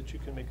so that you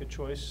can make a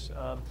choice.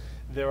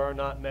 There are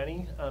not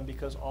many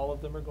because all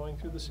of them are going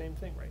through the same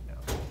thing right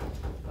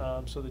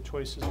now. So the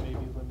choices may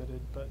be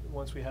limited, but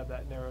once we have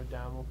that narrowed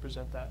down, we'll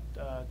present that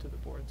to the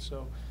board.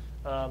 So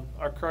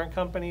our current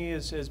company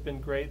has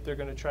been great. They're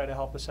going to try to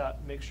help us out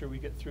and make sure we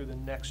get through the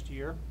next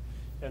year.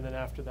 And then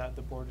after that,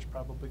 the board is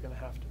probably going to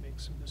have to make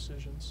some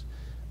decisions.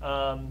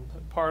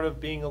 Part of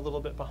being a little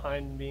bit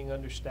behind and being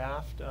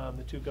understaffed,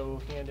 the two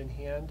go hand in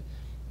hand.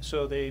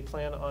 So they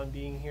plan on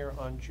being here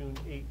on June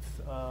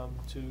 8th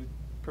to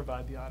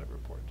provide the audit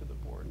report to the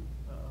board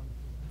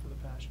for the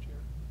past year.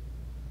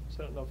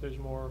 So I don't know if there's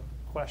more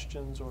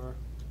questions or.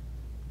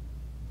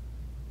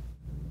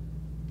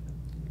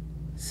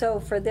 So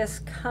for this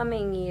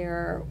coming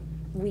year,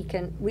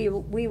 we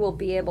will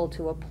be able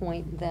to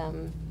appoint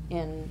them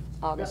in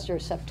August or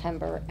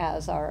September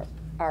as our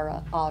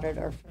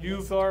auditor.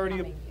 You've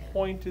already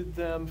appointed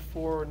them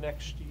for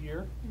next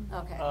year.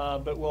 Okay.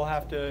 But we'll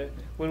have to,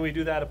 when we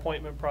do that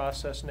appointment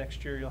process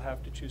next year, you'll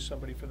have to choose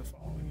somebody for the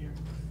following year.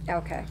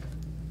 Okay.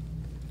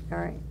 All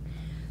right.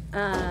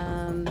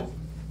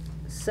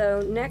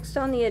 So next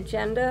on the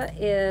agenda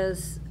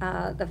is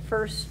the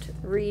first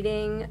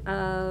reading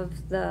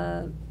of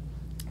the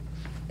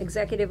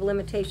Executive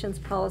Limitations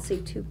Policy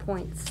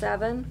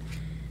 2.7.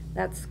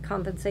 That's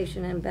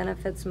compensation and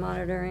benefits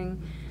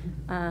monitoring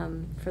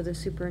for the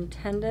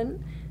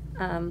superintendent.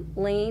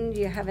 Lane, do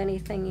you have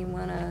anything you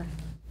want to?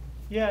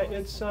 Yeah,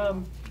 it's,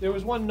 there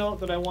was one note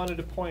that I wanted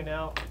to point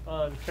out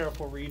on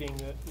careful reading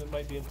that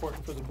might be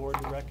important for the board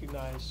to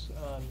recognize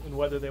and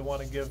whether they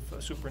want to give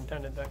a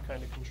superintendent that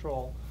kind of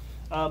control.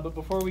 But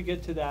before we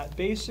get to that,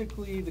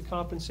 basically the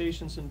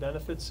compensations and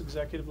benefits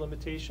executive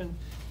limitation,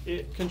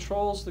 it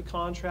controls the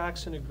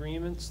contracts and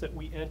agreements that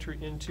we enter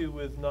into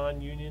with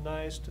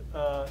non-unionized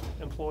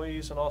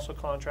employees and also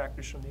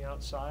contractors from the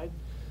outside.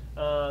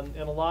 And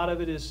a lot of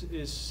it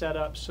is set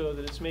up so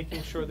that it's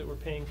making sure that we're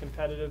paying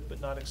competitive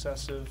but not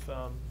excessive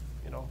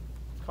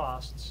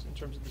costs in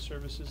terms of the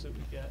services that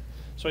we get.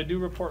 So I do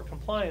report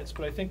compliance,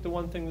 but I think the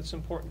one thing that's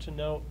important to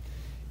note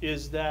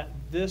is that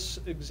this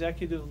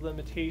executive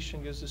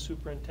limitation gives the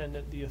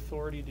superintendent the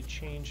authority to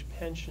change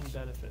pension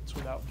benefits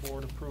without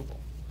board approval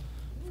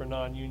for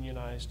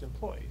non-unionized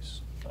employees.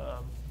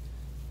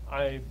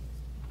 I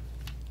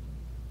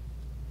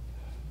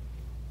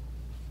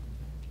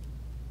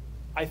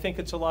think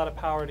it's a lot of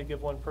power to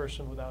give one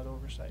person without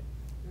oversight.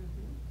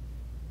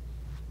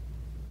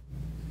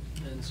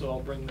 And so I'll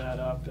bring that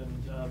up,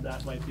 and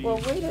that might be.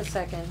 Well, wait a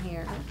second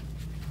here.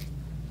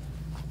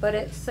 But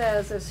it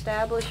says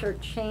establish or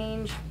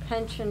change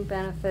pension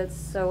benefits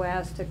so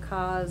as to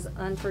cause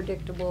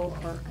unpredictable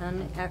or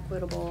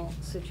unequitable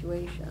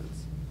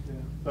situations.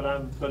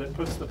 Yeah, but it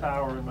puts the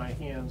power in my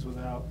hands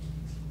without.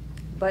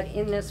 But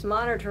in this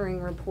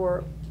monitoring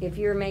report, if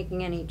you're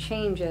making any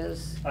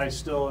changes, I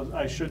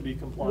should be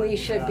compliant. We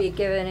should be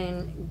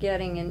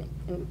getting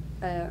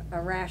a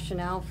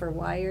rationale for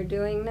why you're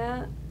doing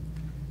that.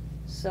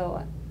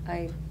 So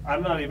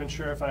I'm not even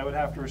sure if I would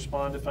have to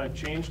respond if I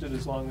changed it,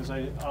 as long as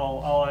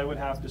all I would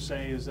have to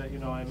say is that,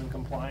 I'm in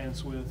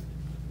compliance with.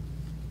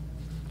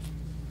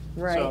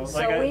 Right,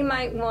 so we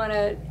might want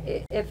to,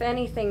 if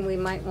anything, we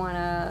might want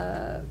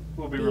to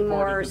be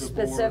more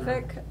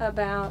specific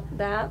about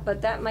that,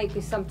 but that might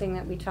be something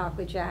that we talk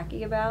with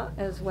Jackie about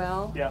as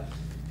well. Yeah.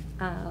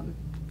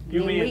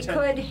 We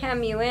could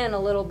hem you in a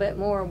little bit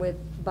more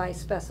by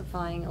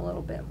specifying a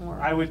little bit more.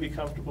 I would be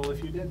comfortable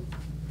if you did.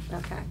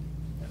 Okay.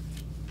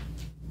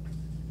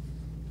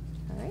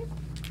 All right.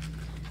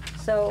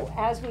 So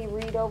as we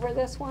read over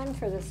this one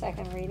for the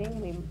second reading,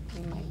 we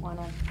might want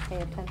to pay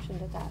attention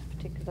to that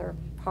particular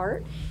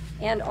part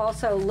and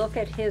also look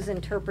at his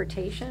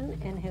interpretation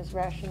and his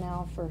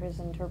rationale for his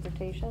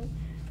interpretation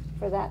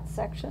for that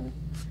section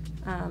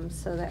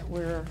so that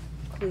we're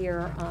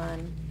clear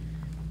on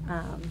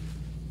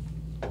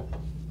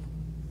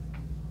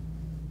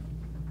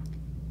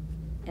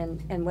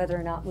and whether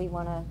or not we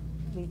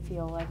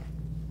feel like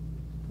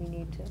we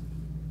need to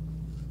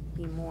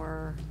be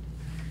more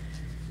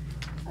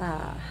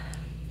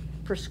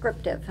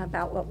prescriptive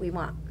about what we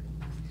want.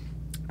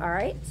 All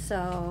right,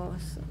 so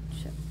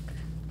check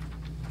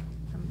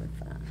number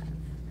 5.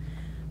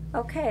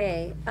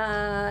 Okay,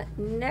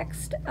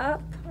 next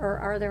up, or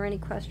are there any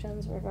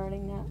questions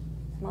regarding that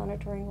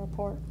monitoring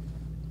report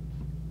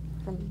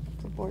from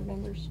board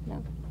members?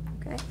 No?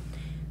 Okay.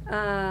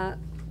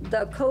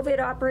 The COVID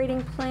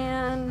operating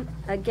plan,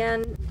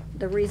 again,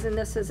 the reason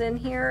this is in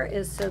here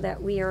is so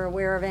that we are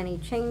aware of any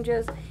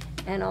changes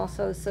and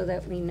also so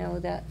that we know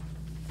that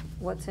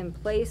what's in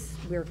place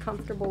we're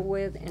comfortable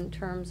with in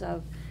terms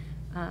of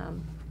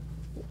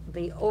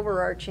the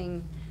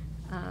overarching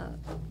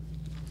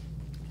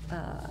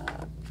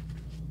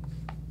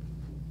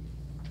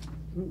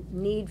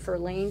need for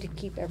Lane to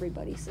keep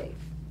everybody safe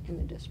in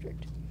the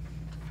district.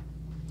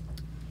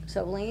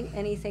 So Lane,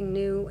 anything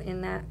new in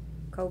that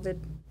COVID?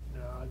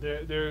 No,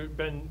 there have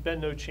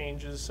been no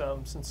changes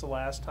since the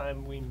last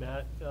time we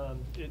met.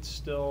 It's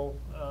still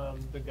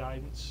the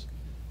guidance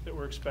that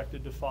we're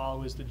expected to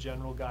follow is the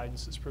general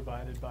guidance that's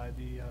provided by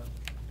the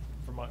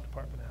Vermont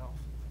Department of Health,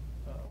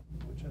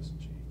 which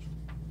hasn't changed.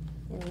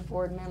 Any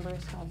board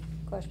members have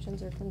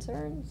questions or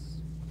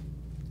concerns?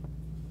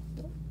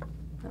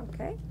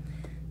 Okay,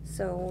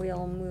 so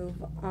we'll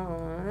move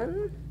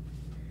on.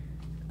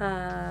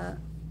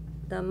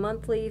 The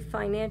monthly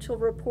financial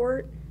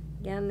report,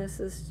 again, this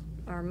is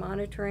our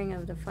monitoring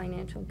of the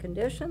financial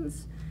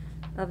conditions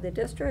of the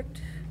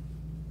district.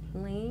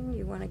 Lane,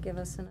 you want to give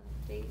us an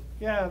update?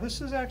 Yeah, this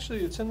is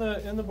actually, it's in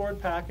the board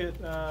packet,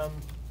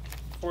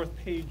 fourth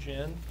page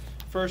in.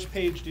 First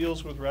page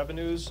deals with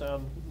revenues,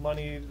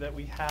 money that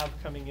we have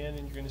coming in, and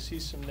you're going to see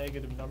some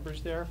negative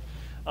numbers there.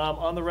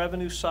 On the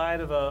revenue side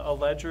of a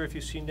ledger, if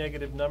you see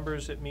negative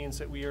numbers, it means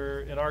that we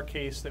are, in our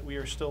case, that we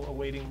are still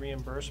awaiting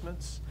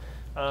reimbursements.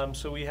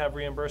 So we have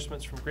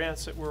reimbursements from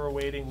grants that we're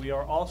awaiting. We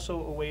are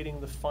also awaiting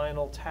the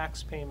final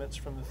tax payments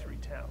from the 3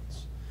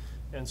 towns.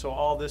 And so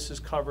all this is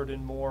covered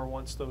and more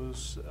once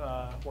those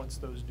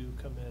do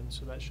come in.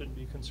 So that shouldn't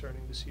be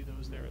concerning to see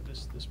those there at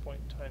this point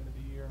in time of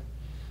the year.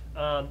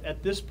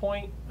 At this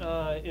point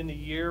in the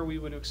year, we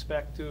would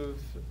expect to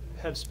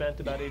have spent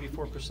about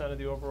 84% of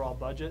the overall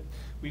budget.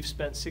 We've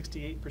spent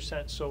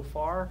 68% so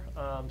far,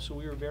 so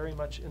we are very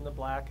much in the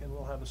black, and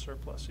we'll have a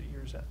surplus at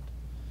year's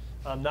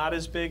end. Not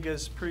as big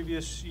as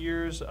previous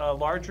years,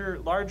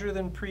 larger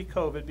than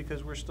pre-COVID,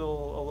 because we're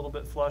still a little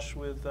bit flush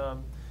with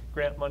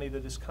grant money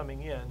that is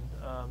coming in,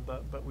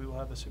 but we will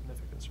have a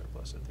significant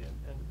surplus at the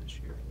end of this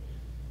year.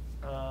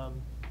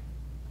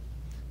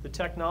 The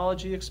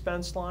technology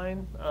expense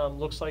line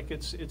looks like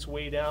it's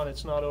way down.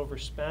 It's not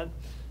overspent.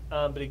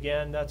 But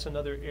again, that's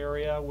another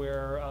area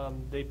where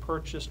they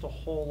purchased a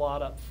whole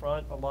lot up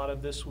front. A lot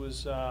of this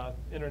was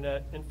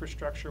internet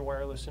infrastructure,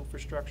 wireless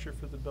infrastructure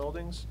for the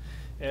buildings,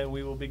 and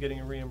we will be getting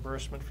a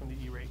reimbursement from the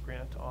E-rate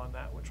grant on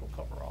that, which will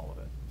cover all of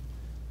it.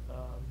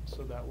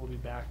 So that will be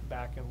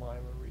back in line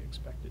where we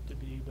expect it to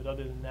be. But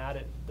other than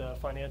that, the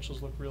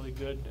financials look really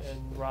good,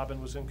 and Robin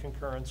was in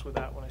concurrence with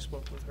that when I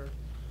spoke with her.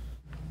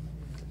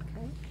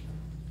 Okay.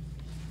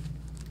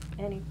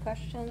 Any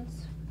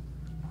questions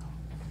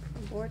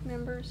from board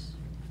members?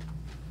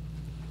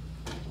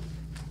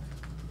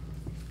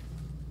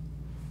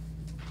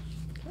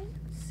 Okay,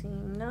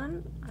 seeing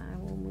none, I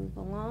will move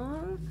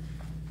along.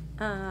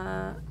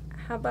 How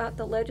about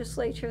the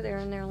legislature? They're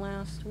in their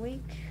last week.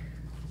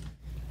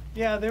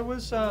 Yeah, there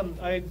was,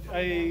 I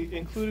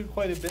included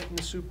quite a bit in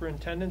the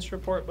superintendent's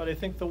report, but I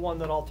think the one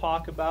that I'll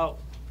talk about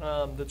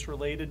that's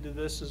related to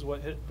this is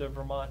what hit the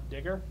Vermont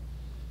Digger.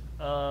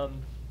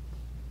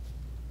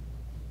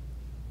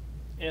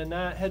 And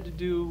that had to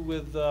do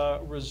with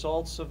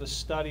results of a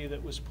study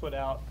that was put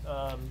out,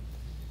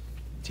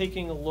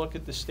 taking a look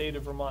at the state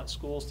of Vermont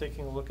schools,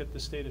 taking a look at the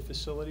state of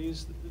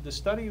facilities. The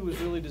study was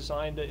really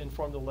designed to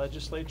inform the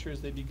legislature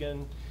as they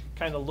begin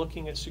kind of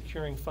looking at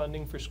securing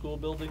funding for school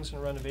buildings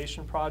and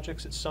renovation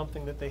projects. It's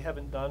something that they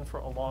haven't done for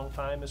a long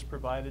time, has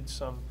provided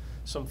some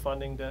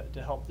funding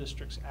to help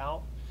districts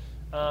out.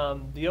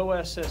 The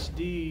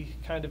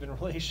OSSD, kind of in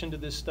relation to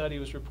this study,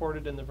 was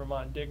reported in the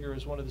Vermont Digger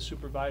as one of the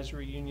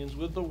supervisory unions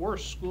with the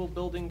worst school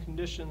building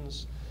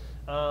conditions,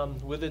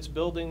 with its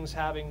buildings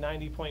having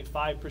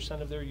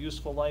 90.5% of their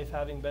useful life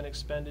having been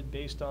expended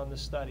based on the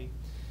study.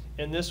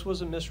 And this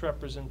was a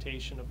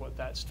misrepresentation of what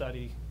that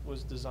study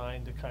was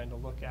designed to kind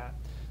of look at.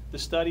 The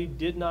study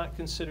did not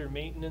consider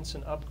maintenance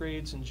and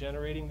upgrades in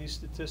generating these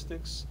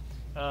statistics.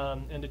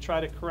 And to try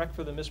to correct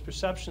for the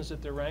misperceptions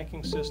that their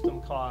ranking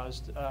system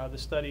caused, the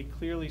study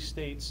clearly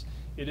states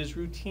it is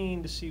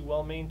routine to see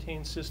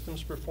well-maintained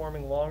systems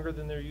performing longer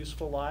than their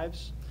useful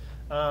lives.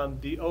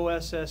 The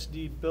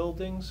OSSD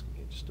buildings,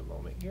 just a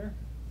moment here,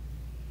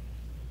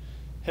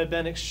 have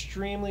been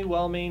extremely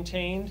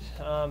well-maintained.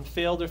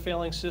 Failed or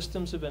failing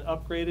systems have been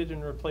upgraded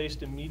and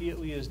replaced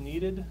immediately as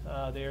needed.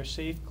 They are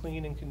safe,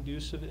 clean, and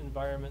conducive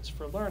environments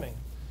for learning.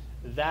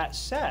 That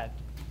said,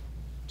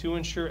 to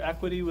ensure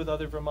equity with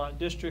other Vermont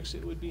districts,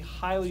 it would be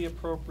highly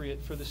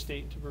appropriate for the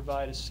state to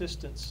provide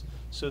assistance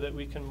so that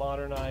we can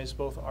modernize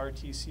both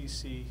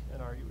RTCC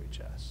and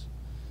RUHS.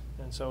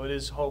 And so it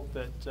is hoped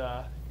that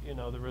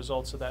the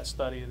results of that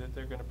study, that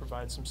they're going to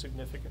provide some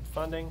significant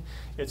funding.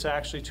 It's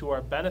actually to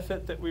our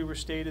benefit that we were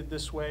stated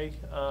this way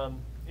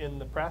in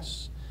the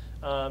press,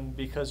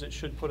 because it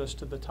should put us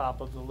to the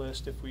top of the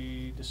list if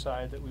we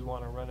decide that we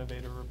want to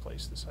renovate or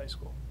replace this high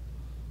school.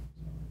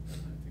 So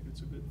I think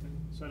it's a good thing.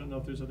 So I don't know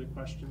if there's other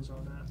questions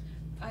on that.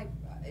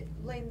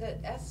 Lane, the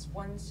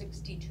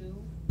S-162,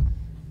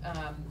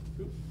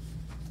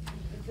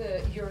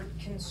 your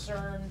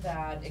concern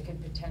that it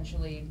could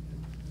potentially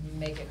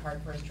make it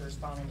hard for us to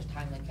respond in a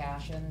timely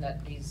fashion,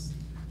 that these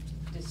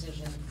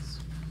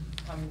decisions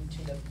come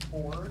to the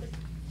board.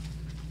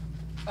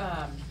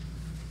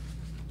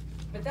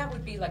 But that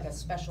would be like a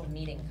special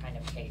meeting kind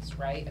of case,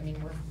 right? I mean,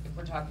 if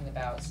we're talking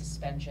about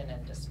suspension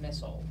and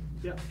dismissal,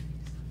 yeah,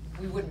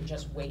 we wouldn't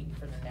just wait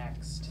for the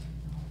next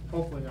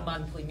hopefully not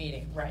monthly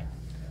meeting, right?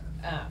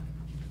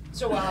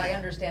 So while I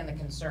understand the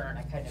concern,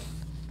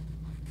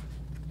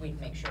 we'd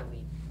make sure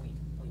we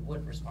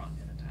would respond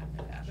in a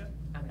timely fashion.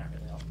 I'm not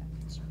really all that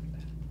concerned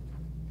about it.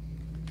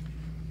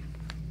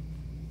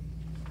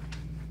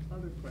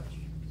 Other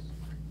questions?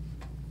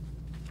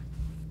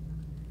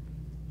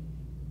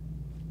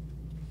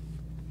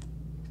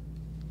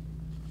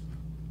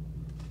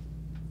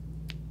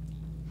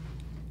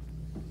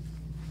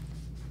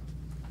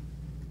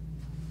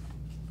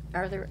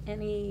 Are there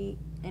any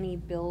any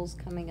bills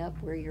coming up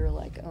where you're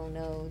like, oh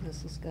no,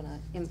 this is gonna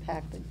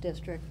impact the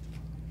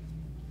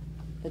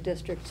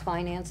district's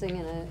financing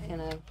in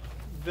a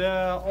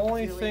The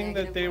only really thing that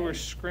negative they way? were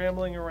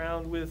scrambling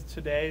around with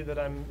today that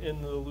I'm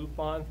in the loop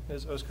on,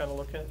 as I was kind of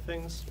looking at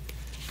things,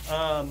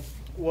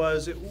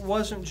 was it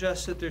wasn't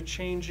just that they're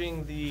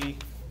changing the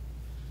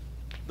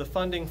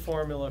funding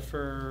formula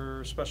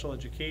for special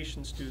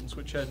education students,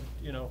 which had,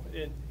 you know,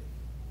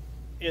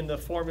 in the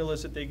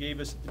formulas that they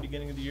gave us at the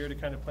beginning of the year to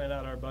kind of plan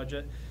out our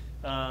budget,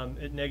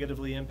 it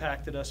negatively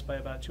impacted us by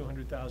about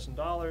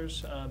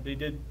 $200,000. They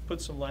did put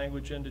some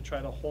language in to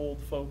try to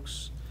hold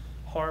folks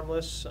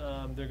harmless.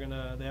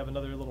 They have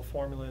another little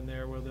formula in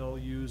there where they'll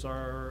use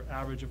our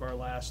average of our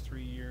last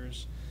 3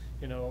 years,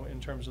 you know, in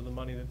terms of the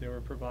money that they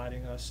were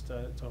providing us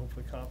to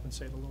hopefully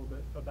compensate a little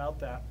bit about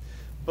that.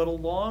 But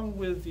along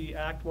with the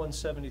Act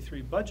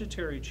 173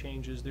 budgetary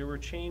changes, there were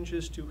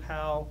changes to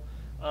how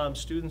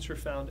students are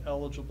found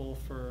eligible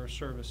for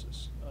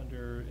services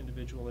under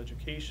individual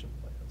education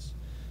plans.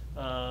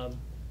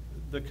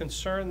 The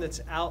concern that's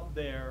out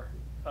there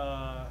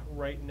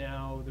right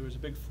now, there was a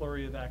big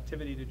flurry of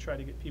activity to try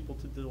to get people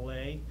to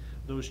delay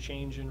those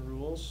change in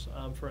rules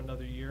for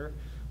another year,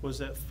 was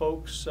that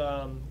folks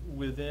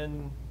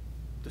within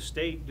the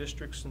state,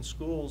 districts and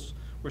schools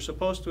were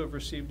supposed to have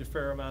received a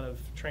fair amount of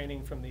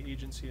training from the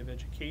Agency of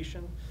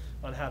Education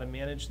on how to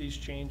manage these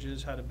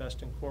changes, how to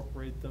best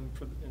incorporate them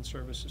in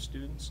service of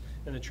students,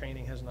 and the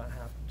training has not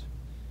happened.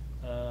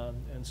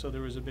 And so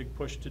there was a big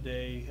push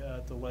today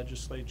at the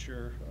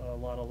legislature, a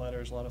lot of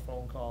letters, a lot of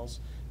phone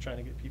calls, trying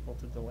to get people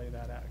to delay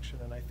that action,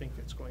 and I think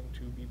it's going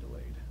to be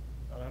delayed,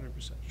 not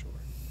 100% sure.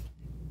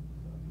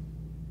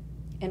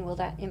 And will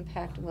that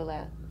impact,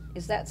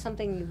 is that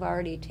something you've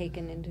already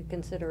taken into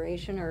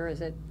consideration, or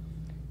is it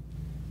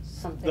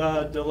something?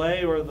 The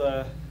delay or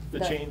the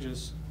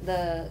changes?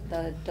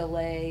 The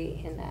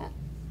delay in that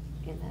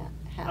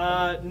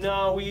happening?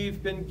 No,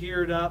 we've been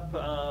geared up.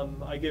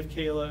 I give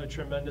Kayla a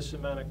tremendous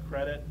amount of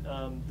credit.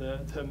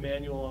 The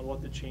manual on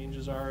what the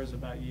changes are is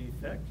about yay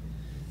thick.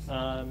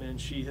 And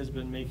she has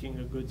been making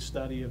a good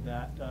study of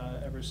that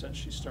ever since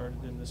she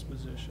started in this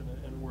position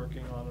and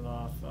working on and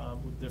off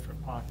with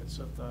different pockets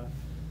of the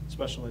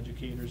special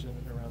educators in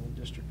and around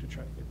the district to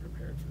try to get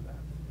prepared for that.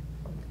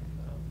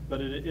 But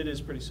it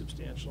is pretty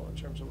substantial in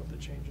terms of what the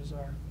changes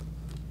are.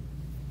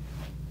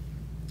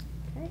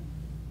 Okay.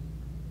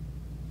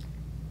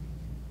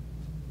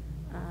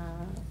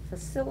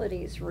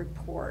 Facilities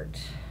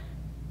report.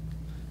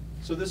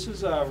 So this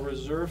is a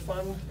reserve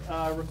fund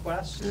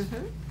request.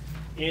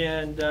 Mm-hmm.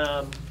 And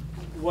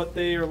what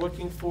they are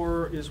looking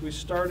for is we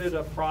started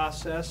a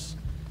process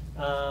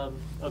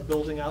of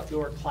building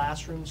outdoor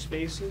classroom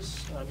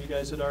spaces. You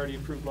guys had already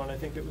approved one, I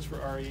think it was for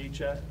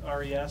RES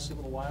a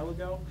little while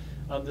ago.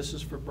 This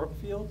is for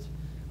Brookfield.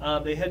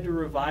 They had to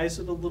revise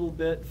it a little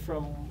bit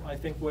from, I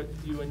think, what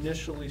you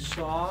initially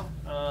saw,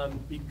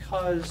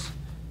 because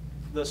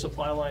the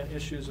supply line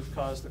issues have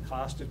caused the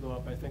cost to go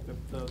up. I think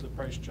that the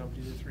price jumped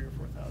either $3,000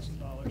 or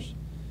 $4,000.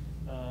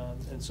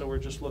 And so we're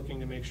just looking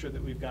to make sure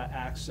that we've got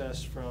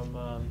access from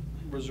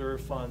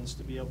reserve funds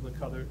to be able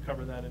to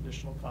cover that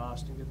additional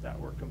cost and get that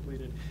work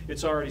completed.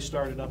 It's already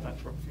started up at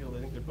Brookfield.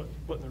 I think they're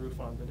putting the roof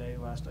on today,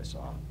 last I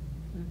saw.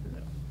 Mm-hmm.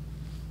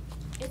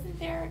 Yeah. Isn't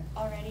there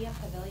already a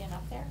pavilion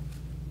up there?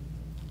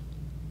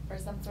 Or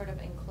some sort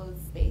of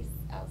enclosed space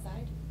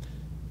outside?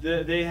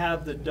 They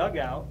have the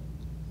dugout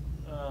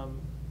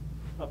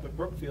up at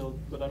Brookfield,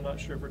 but I'm not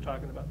sure if we're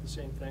talking about the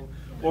same thing.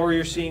 Or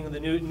you're seeing the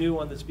new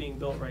one that's being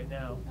built right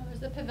now. Oh,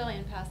 there's a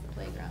pavilion past the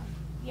playground.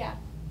 Yeah.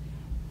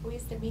 We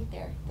used to meet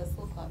there, the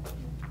school club.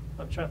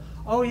 I'm trying.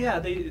 Oh yeah,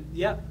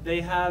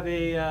 they have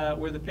a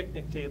where the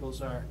picnic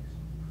tables are.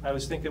 I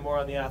was thinking more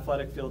on the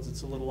athletic fields.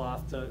 It's a little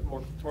off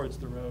more towards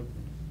the road.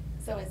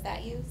 So is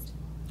that used?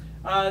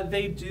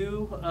 They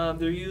do.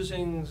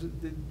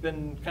 They've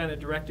been kind of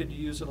directed to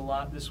use it a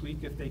lot this week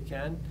if they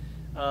can,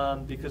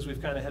 because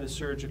we've kind of had a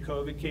surge of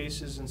COVID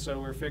cases, and so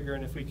we're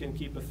figuring if we can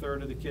keep a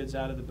third of the kids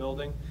out of the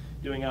building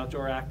doing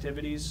outdoor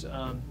activities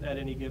at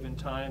any given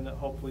time, that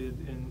hopefully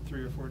in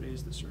 3 or 4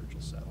 days the surge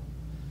will settle.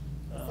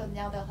 So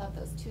now they'll have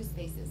those 2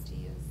 spaces to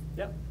use.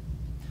 Yep.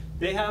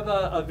 They have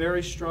a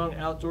very strong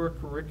outdoor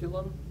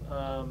curriculum.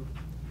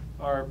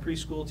 Our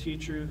preschool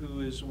teacher,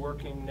 who is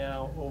working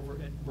now over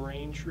at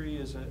Braintree,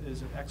 is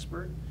an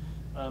expert.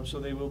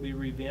 So they will be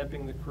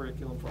revamping the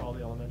curriculum for all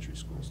the elementary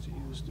schools to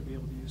be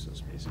able to use those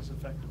spaces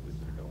effectively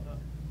that are going up.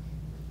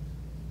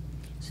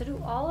 So do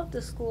all of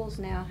the schools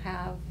now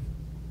have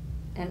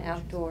an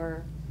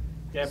outdoor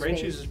Yeah,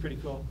 Braintree's space? is pretty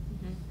cool.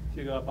 Mm-hmm. If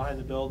you go up behind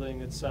the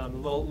building, it's a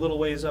little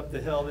ways up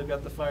the hill. They've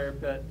got the fire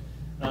pit.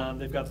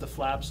 They've got the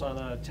flaps on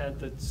a tent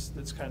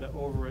that's kind of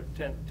over it,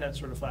 tent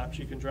sort of flaps.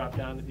 You can drop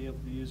down to be able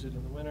to use it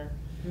in the winter.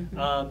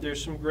 Mm-hmm.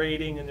 There's some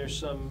grading and there's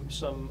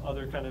some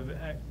other kind of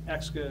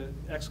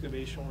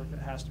excavation work that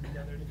has to be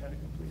done there to kind of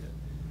complete it.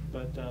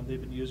 But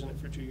they've been using it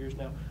for 2 years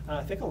now.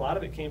 I think a lot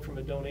of it came from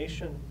a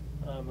donation,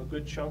 a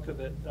good chunk of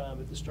it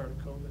at the start of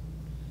COVID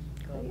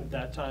at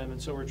that time.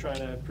 And so we're trying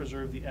to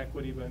preserve the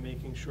equity by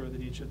making sure that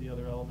each of the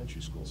other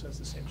elementary schools has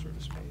the same sort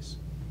of space.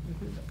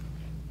 Mm-hmm.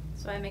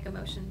 So I make a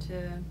motion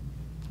to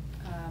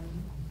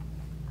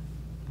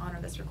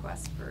honor this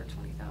request for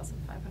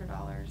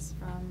 $20,500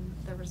 from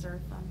the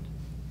reserve fund.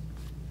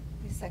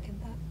 We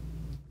second that.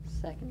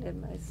 Seconded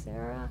by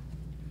Sarah.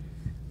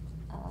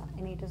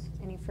 Any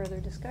further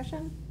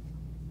discussion?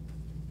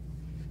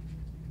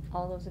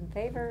 All those in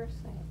favor,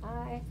 say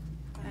aye.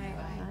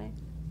 Aye.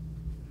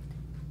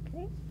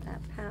 Okay, that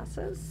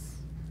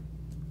passes.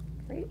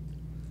 Great.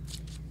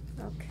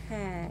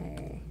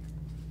 Okay.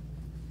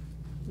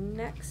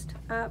 Next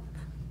up,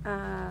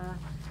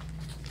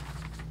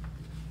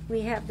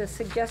 we have the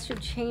suggested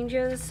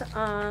changes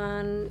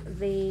on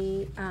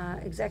the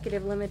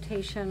executive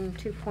limitation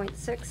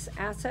 2.6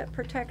 asset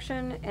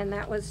protection, and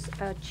that was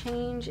a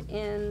change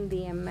in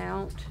the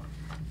amount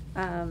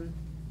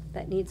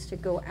that needs to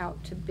go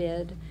out to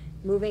bid,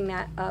 moving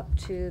that up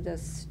to the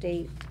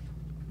state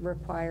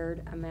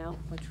required amount,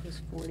 which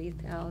was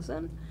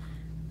 $40,000.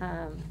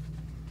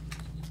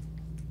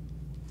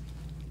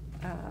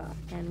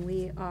 And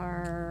we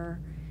are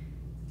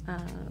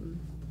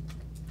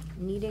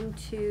needing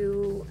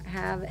to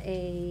have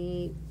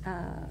a,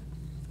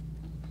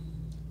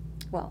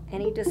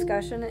 any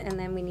discussion, and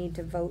then we need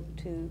to vote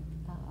to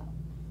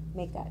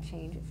make that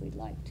change if we'd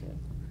like to.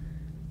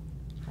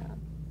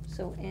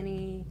 So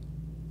any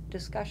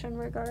discussion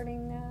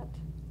regarding that?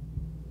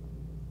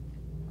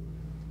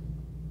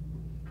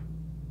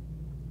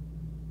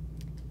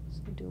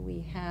 So do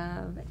we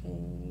have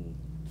a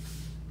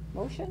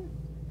motion?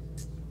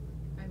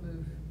 I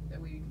move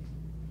that we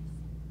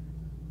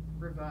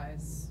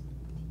revise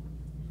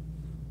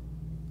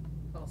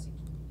policy,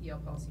 EL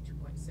policy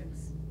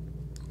 2.6.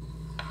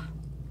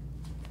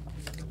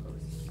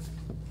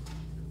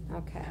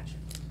 Okay.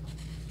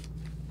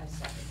 I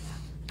second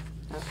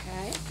that.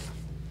 Okay.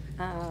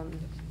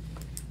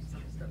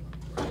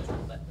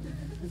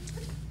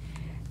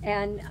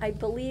 And I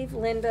believe,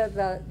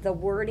 Linda, the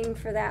wording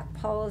for that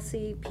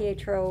policy,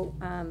 Pietro,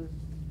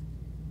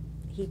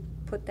 he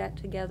put that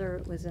together.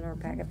 It was in our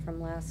packet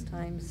from last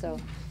time, so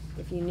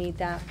if you need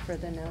that for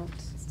the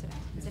notes. It's today.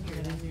 It's in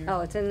here today. Oh,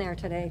 it's in there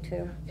today,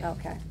 too?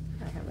 Okay.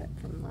 I have it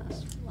from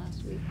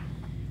last week,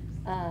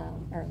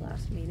 or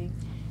last meeting.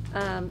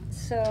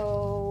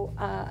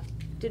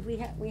 Did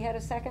we had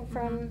a second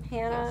from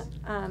Hannah?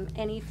 Yes.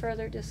 Any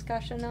further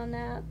discussion on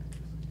that?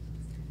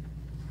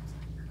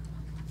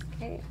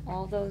 Okay,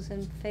 all those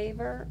in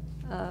favor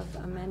of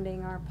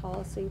amending our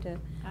policy to?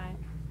 Aye.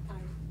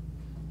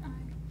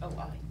 Oh,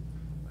 aye.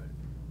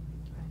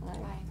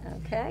 Aye.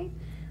 Okay,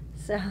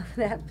 so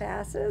that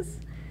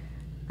passes.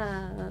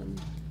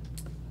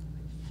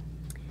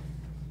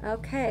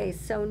 Okay,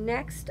 so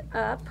next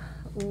up,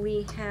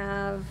 we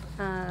have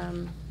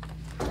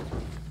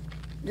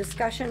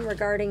discussion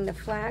regarding the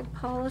flag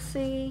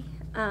policy.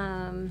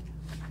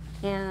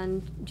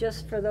 And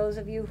just for those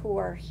of you who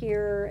are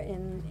here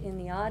in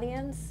the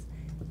audience,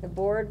 the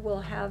board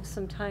will have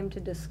some time to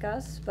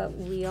discuss, but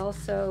we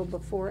also,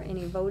 before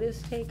any vote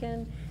is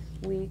taken,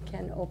 we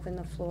can open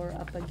the floor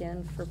up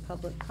again for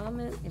public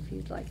comment if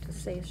you'd like to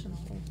say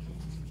something.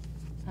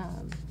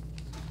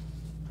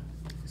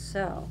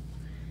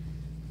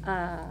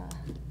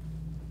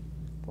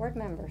 Board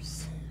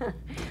members,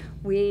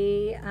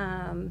 we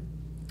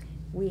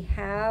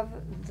have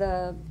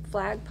the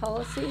flag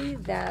policy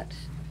that,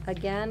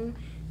 again,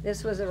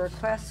 this was a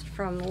request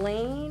from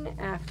Lane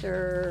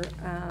after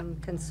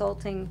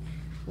consulting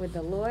with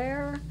the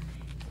lawyer,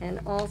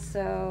 and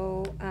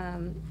also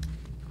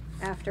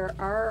after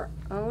our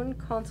own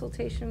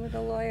consultation with the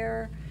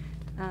lawyer,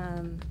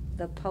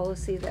 the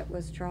policy that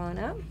was drawn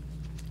up.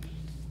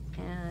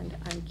 And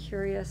I'm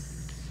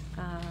curious,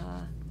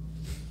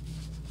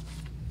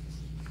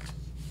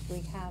 if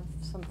we have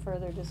some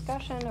further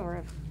discussion, or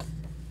if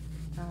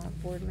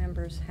board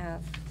members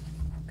have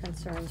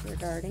concerns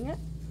regarding it.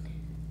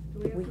 Do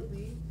we have to leave?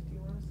 Do you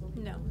want us to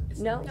leave?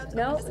 No.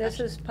 No, this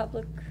is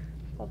public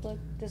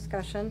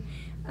discussion.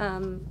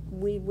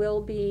 We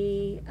will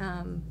be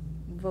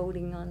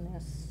voting on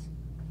this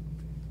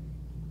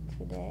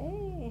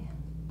today.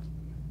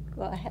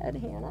 Go ahead,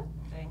 Hannah.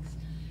 Thanks.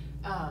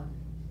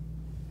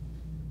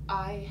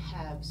 I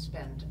have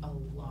spent a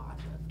lot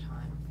of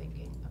time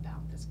thinking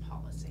about this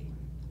policy.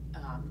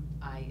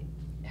 I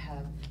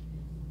have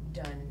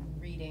done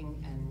reading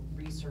and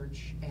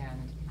research,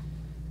 and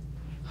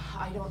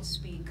I don't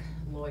speak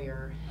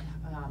lawyer,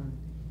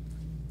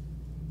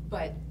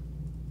 but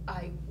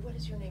what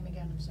is your name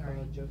again? I'm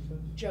sorry. Joseph.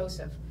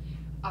 Joseph.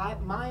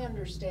 My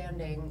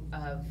understanding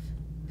of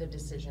the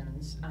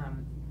decisions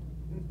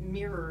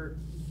mirror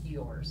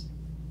yours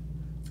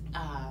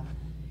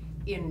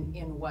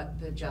in what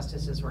the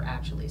justices were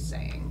actually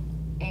saying,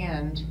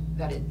 and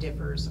that it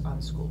differs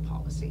on school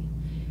policy.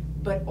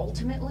 But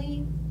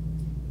ultimately,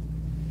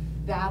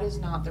 that is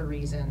not the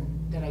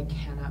reason that I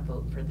cannot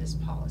vote for this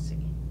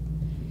policy.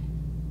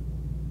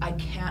 I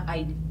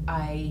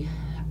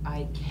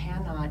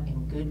cannot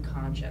in good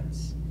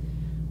conscience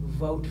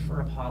vote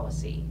for a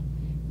policy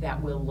that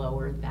will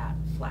lower that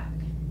flag.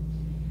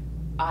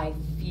 I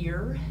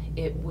fear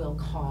it will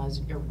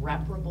cause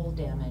irreparable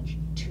damage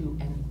to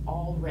an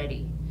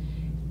already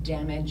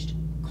damaged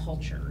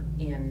culture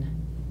in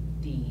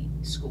the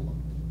school.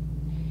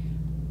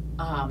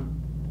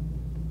 I'm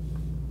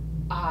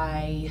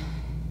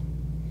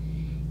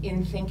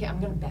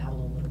gonna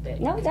babble a little bit.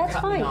 You No, can that's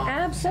cut me fine, off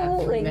at 3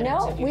 absolutely.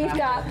 minutes No, if you we've have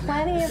got to.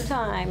 plenty of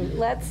time.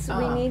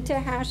 We need to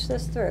hash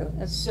this through.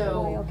 That's So-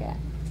 totally okay.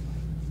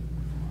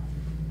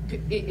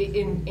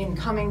 In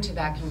coming to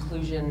that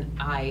conclusion,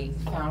 I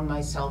found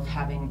myself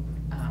having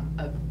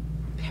a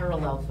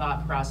parallel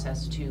thought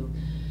process to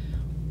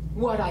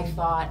what I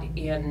thought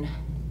in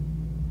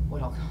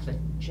what I'll call the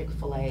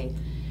Chick-fil-A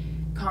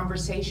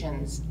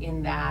conversations,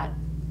 in that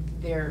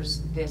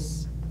there's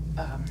this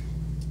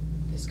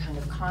kind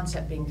of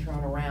concept being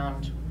thrown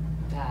around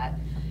that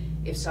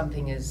if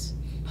something is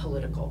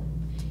political,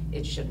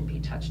 it shouldn't be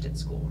touched at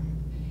school.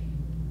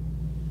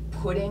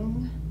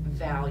 Putting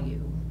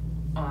value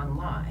on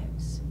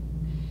lives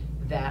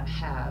that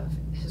have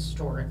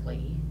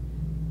historically,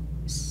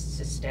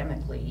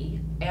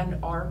 systemically, and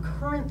are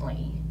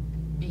currently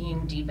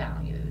being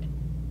devalued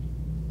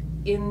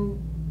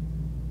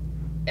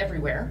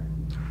everywhere,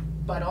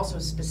 but also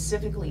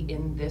specifically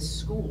in this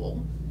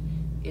school,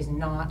 is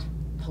not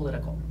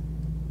political.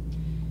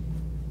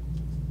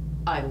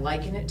 I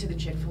liken it to the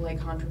Chick-fil-A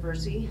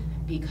controversy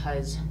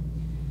because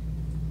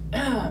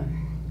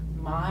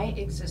my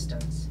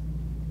existence,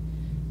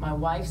 my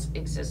wife's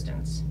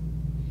existence,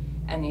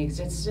 and the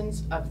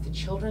existence of the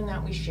children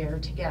that we share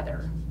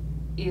together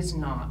is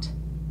not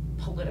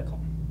political.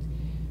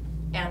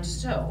 And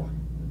so,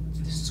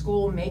 the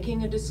school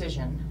making a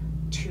decision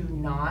to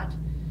not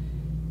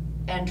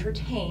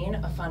entertain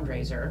a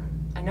fundraiser,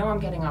 I know I'm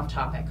getting off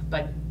topic,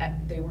 but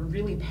they were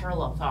really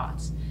parallel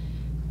thoughts,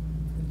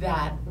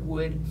 that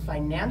would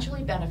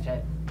financially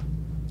benefit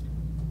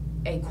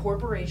a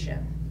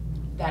corporation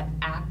that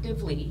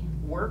actively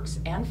works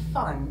and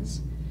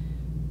funds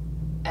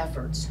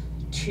efforts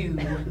to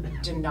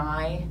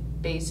deny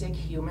basic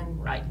human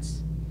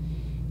rights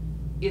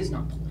is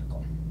not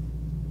political.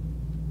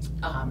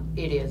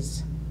 It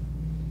is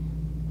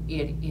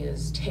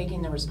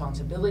taking the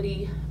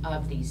responsibility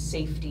of the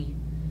safety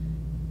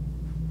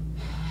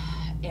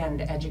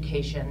and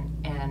education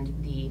and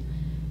the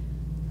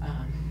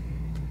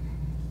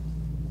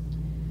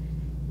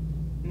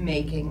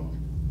making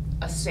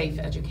a safe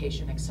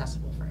education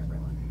accessible for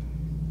everyone.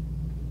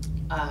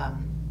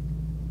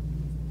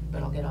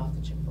 But I'll get off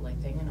the Chick-fil-A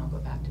thing and I'll go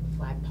back to the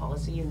flag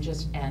policy and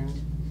just end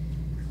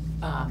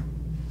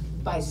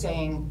by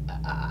saying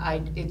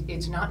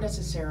it's not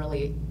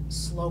necessarily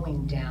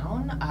slowing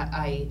down.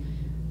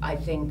 I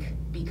think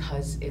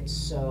because it's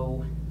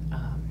so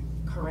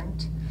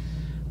current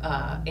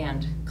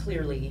and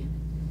clearly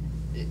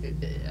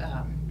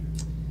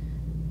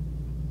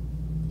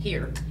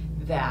here,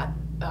 that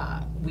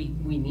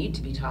we need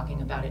to be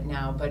talking about it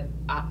now, but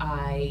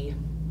I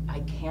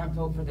can't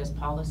vote for this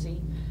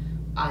policy.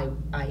 I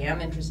am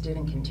interested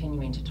in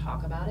continuing to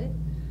talk about it,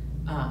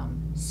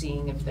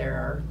 seeing if there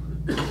are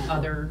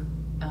other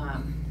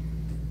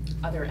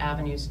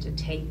avenues to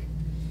take,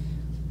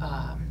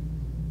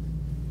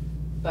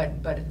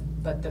 but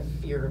the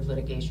fear of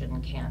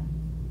litigation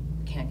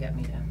can't get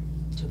me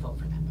to vote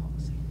for that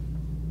policy.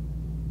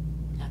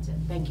 That's it.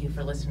 Thank you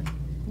for listening.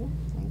 Yeah,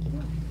 thank you.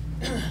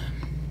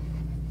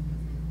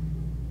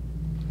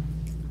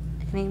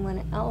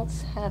 Anyone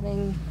else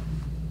having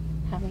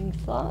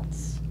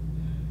thoughts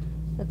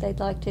that they'd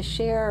like to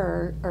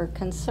share, or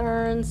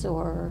concerns,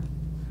 or?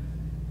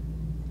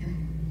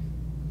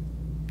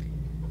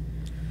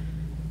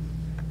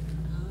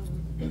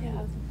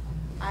 Yeah,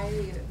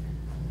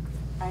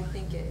 I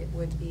think it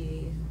would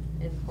be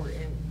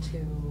important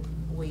to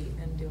wait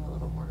and do a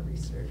little more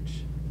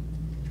research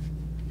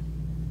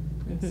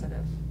instead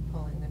of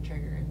pulling the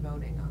trigger and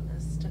voting on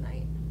this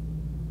tonight.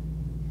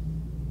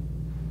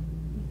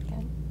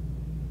 Okay.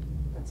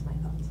 That's my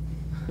thoughts.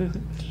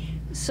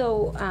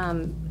 So,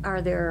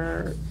 are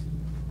there,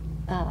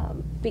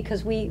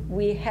 because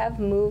we have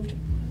moved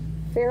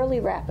fairly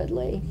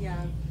rapidly.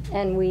 Yeah.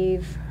 And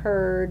we've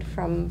heard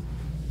from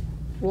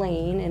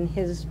Lane and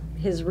his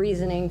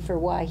reasoning for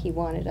why he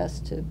wanted us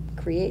to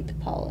create the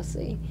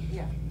policy.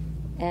 Yeah.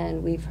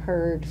 And we've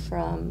heard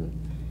from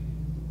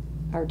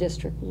our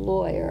district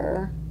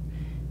lawyer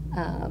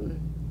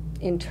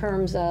in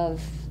terms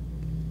of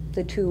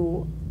the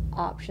two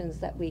options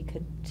that we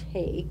could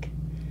take.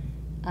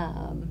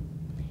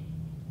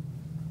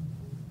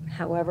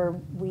 However,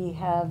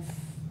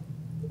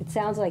 it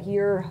sounds like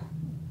you're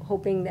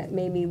hoping that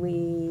maybe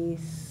we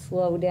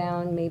slow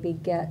down, maybe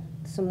get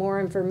some more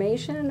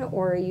information,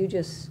 or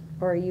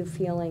are you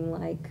feeling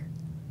like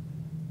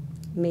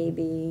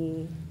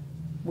maybe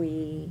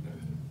we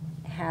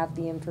have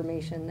the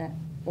information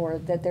or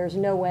that there's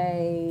no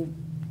way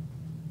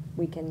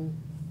we can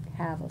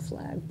have a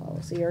flag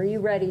policy? Are you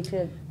ready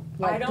to,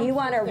 do you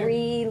want to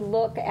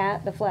re-look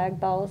at the flag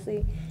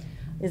policy?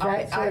 Is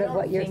that sort of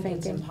what you're thinking? I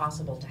don't think it's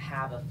impossible to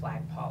have a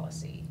flag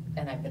policy,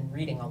 and I've been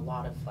reading a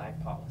lot of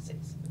flag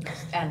policies,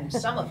 and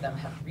some of them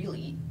have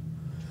really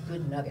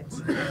good nuggets.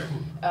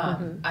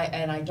 And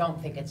I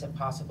don't think it's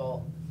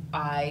impossible.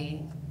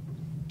 I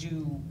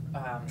do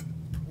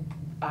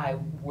I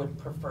would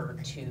prefer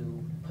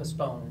to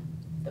postpone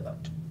the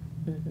vote.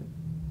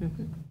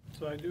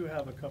 So I do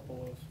have a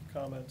couple of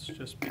comments,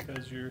 just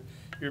because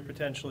you're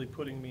potentially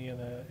putting me in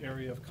an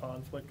area of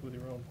conflict with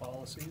your own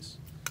policies.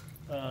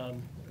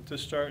 To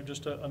start,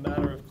 just a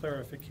matter of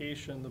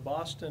clarification, the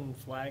Boston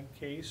flag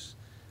case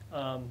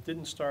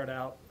didn't start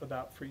out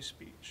about free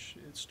speech.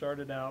 It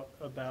started out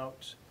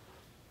about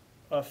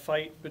a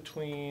fight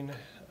between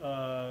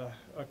a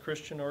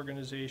Christian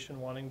organization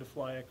wanting to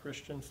fly a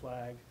Christian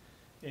flag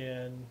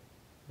in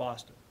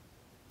Boston.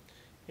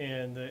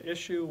 And the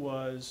issue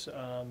was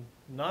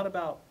not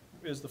about,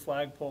 is the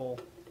flagpole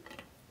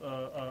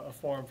a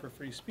forum for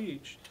free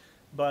speech,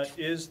 but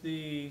is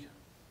the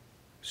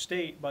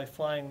state, by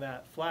flying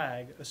that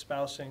flag,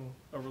 espousing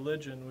a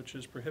religion which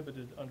is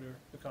prohibited under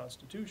the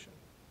Constitution.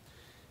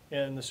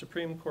 And the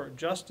Supreme Court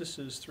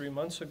justices 3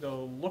 months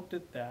ago looked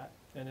at that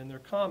and in their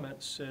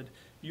comments said,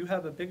 you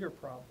have a bigger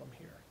problem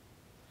here.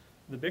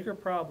 The bigger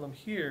problem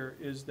here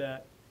is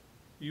that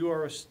you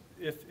are,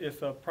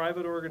 if a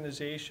private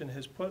organization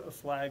has put a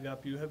flag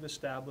up, you have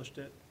established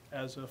it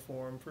as a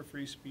forum for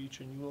free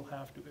speech, and you will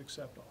have to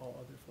accept all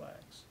other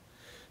flags.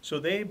 So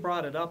they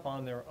brought it up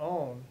on their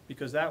own,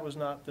 because that was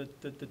not the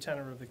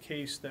tenor of the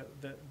case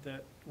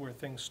that where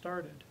things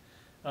started.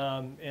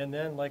 And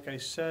then, like I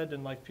said,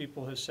 and like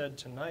people have said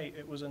tonight,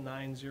 it was a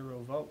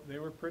 9-0 vote. They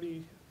were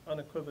pretty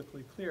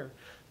unequivocally clear.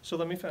 So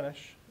let me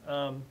finish.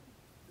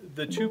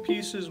 The two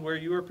pieces where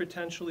you are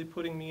potentially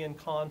putting me in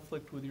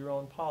conflict with your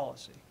own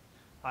policy.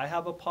 I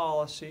have a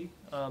policy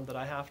that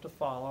I have to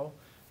follow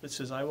that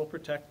says I will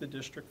protect the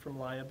district from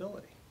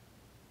liability.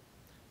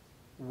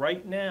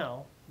 Right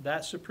now,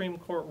 that Supreme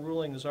Court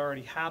ruling has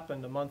already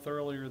happened a month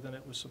earlier than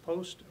it was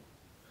supposed to.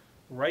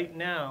 Right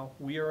now,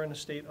 we are in a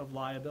state of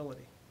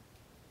liability.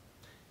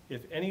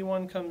 If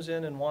anyone comes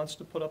in and wants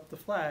to put up the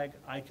flag,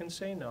 I can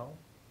say no,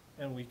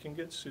 and we can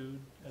get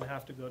sued and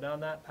have to go down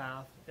that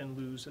path and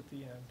lose at the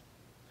end.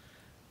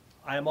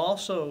 I am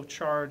also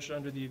charged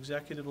under the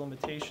executive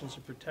limitations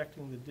of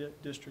protecting the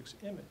district's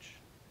image.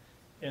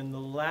 And the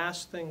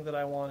last thing that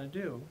I want to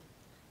do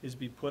is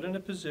be put in a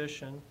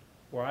position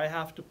where I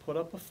have to put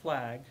up a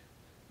flag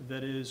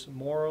that is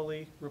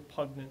morally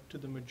repugnant to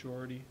the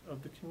majority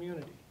of the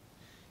community.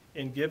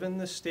 And given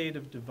the state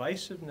of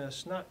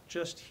divisiveness, not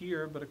just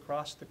here, but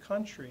across the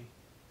country,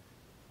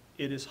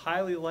 it is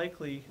highly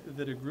likely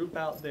that a group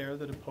out there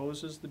that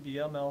opposes the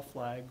BML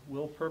flag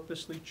will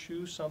purposely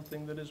choose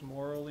something that is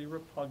morally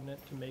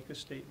repugnant to make a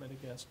statement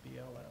against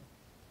BLM.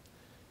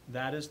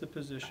 That is the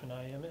position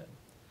I am in.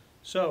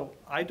 So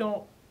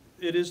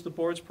it is the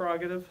board's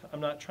prerogative.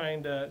 I'm not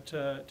trying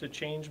to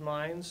change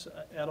minds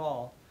at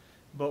all.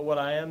 But what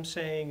I am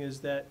saying is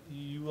that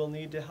you will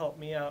need to help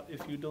me out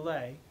if you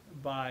delay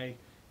by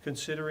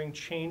considering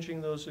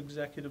changing those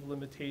executive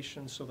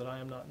limitations so that I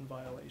am not in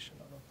violation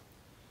of them.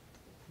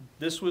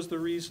 This was the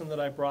reason that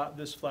I brought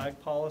this flag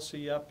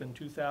policy up in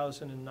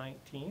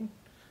 2019,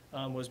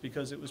 was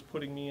because it was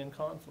putting me in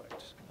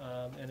conflict,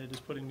 and it is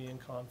putting me in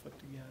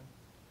conflict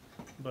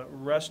again. But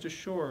rest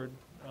assured,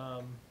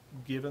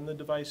 given the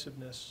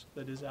divisiveness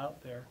that is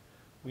out there,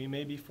 we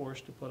may be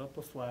forced to put up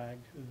a flag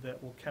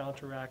that will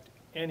counteract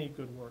any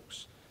good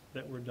works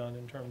that were done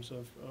in terms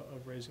of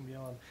raising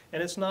BLM.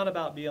 And it's not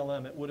about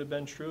BLM. It would have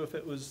been true if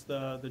it was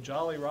the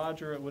Jolly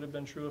Roger. It would have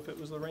been true if it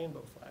was the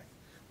rainbow flag.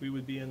 We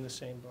would be in the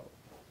same boat.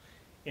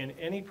 In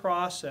any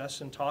process,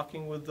 in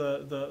talking with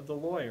the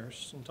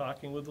lawyers and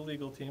talking with the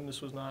legal team,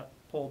 this was not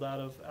pulled out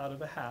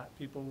of a hat.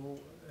 People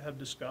have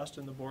discussed,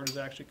 and the board has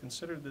actually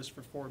considered this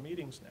for 4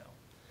 meetings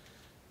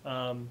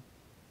now.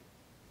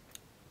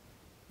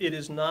 It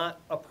is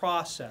not a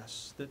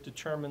process that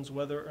determines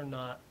whether or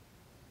not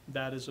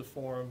that is a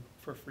forum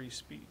for free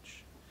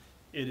speech.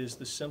 It is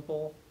the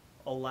simple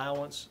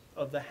allowance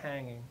of the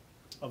hanging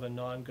of a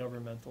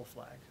non-governmental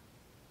flag.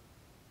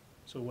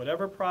 So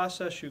whatever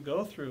process you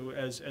go through,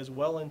 as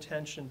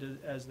well-intentioned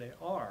as they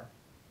are,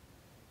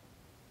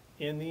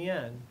 in the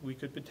end, we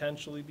could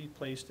potentially be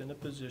placed in a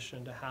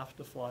position to have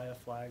to fly a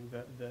flag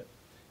that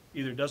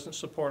either doesn't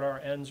support our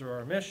ends or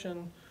our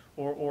mission,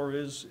 or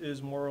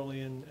is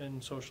morally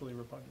and socially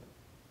repugnant.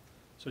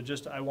 So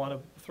just, I want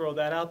to throw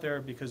that out there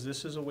because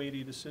this is a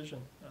weighty decision.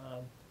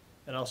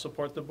 And I'll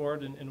support the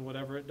board in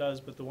whatever it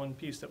does, but the one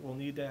piece that will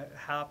need to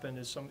happen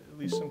is at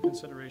least some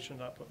consideration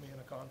not put me in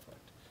a conflict.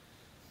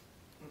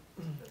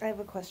 I have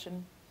a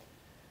question.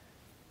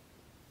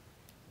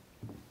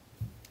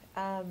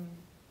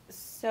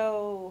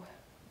 So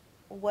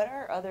what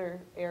are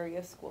other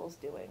area schools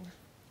doing?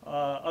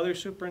 Other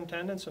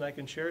superintendents, and I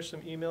can share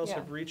some emails, Yeah.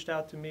 have reached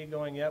out to me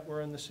going, yep,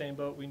 we're in the same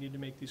boat, we need to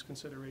make these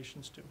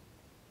considerations too.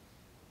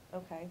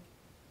 Okay.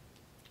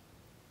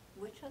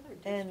 Which other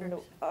And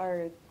districts?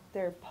 are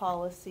there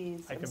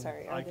policies, I I'm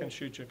sorry. can, I can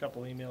shoot you a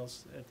couple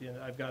emails at the end,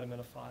 I've got them in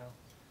a file.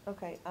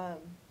 Okay,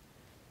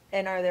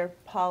 and are there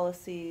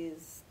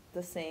policies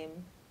the same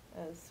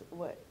as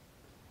what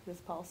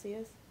this policy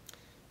is?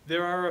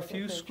 There are a If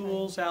few they're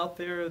schools out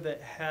there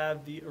that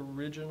have the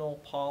original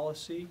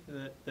policy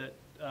that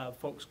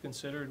folks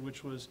considered,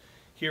 which was,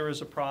 here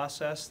is a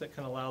process that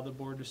can allow the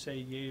board to say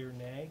yay or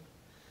nay.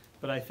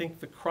 But I think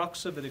the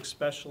crux of it,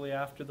 especially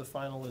after the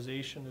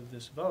finalization of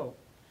this vote,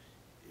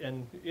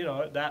 and, you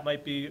know, that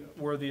might be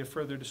worthy of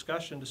further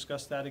discussion,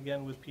 discuss that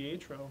again with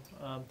Pietro,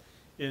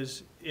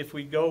 is if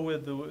we go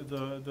with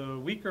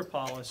the weaker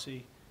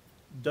policy,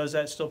 does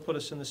that still put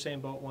us in the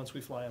same boat once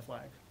we fly a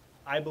flag?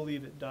 I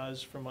believe it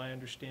does, from my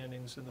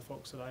understandings and the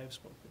folks that I have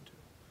spoken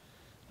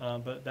to.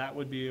 But that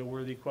would be a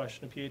worthy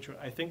question of Pietro.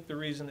 I think the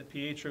reason that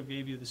Pietro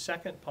gave you the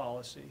second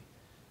policy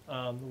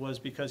was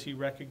because he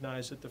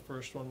recognized that the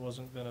first one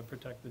wasn't going to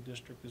protect the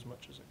district as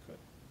much as it could.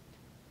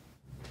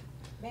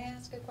 May I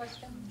ask a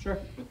question? Sure.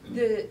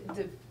 The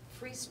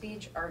free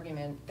speech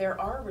argument, there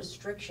are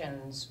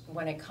restrictions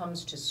when it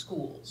comes to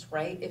schools,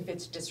 right? If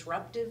it's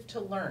disruptive to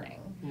learning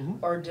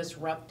or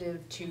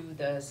disruptive to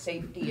the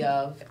safety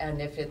of,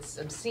 and if it's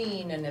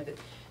obscene, and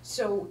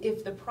so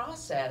if the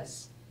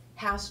process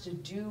has to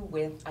do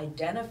with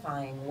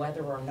identifying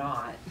whether or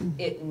not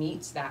it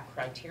meets that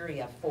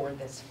criteria for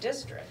this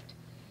district,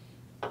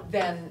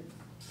 then,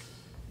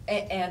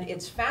 and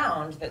it's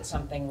found that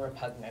something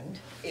repugnant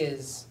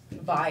is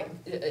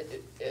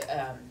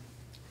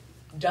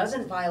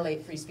doesn't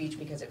violate free speech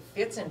because it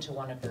fits into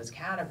one of those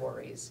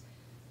categories,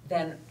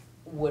 then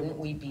wouldn't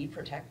we be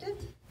protected?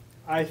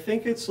 I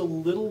think it's a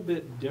little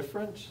bit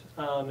different,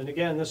 and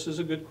again, this is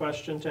a good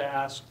question to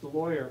ask the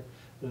lawyer.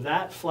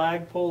 That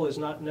flagpole is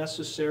not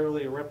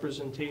necessarily a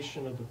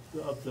representation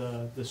of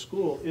the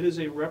school. It is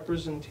a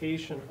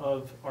representation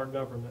of our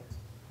government.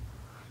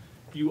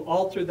 You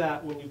alter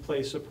that when you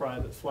place a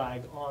private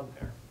flag on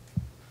there.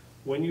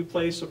 When you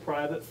place a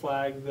private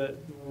flag, that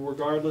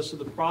regardless of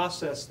the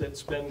process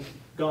that's been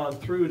gone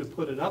through to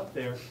put it up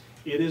there,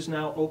 it is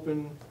now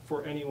open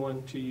for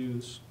anyone to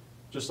use,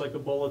 just like a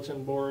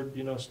bulletin board,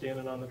 you know,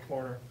 standing on the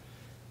corner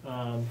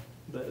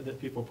that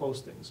people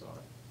post things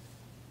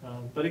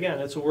on. But again,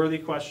 it's a worthy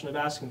question of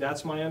asking.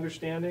 That's my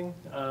understanding,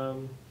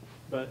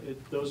 but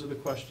those are the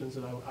questions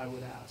that I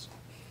would ask.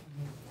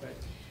 Right.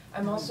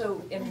 I'm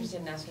also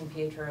interested in asking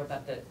Pietro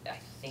about I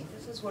think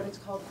this is what it's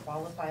called,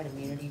 qualified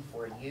immunity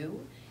for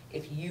you.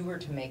 If you were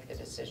to make the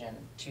decision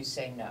to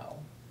say no.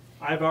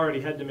 I've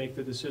already had to make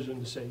the decision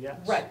to say yes.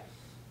 Right.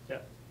 Yeah.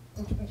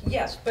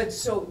 Yes, but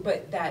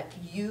that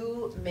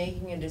you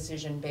making a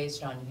decision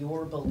based on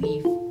your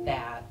belief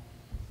that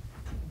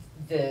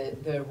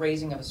the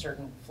raising of a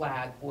certain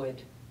flag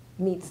would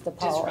meets the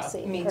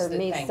policy, meets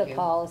the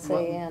policy,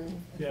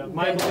 and yeah,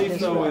 my belief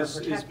though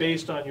is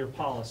based on your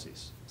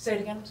policies. Say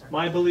it again. I'm sorry.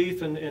 My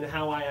belief in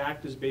how I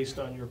act is based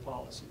on your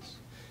policies.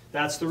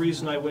 That's the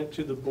reason I went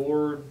to the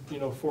board, you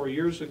know, 4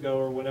 years ago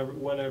or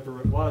whenever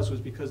it was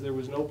because there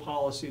was no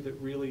policy that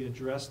really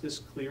addressed this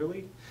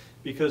clearly.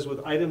 Because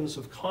with items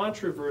of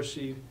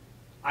controversy,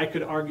 I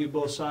could argue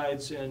both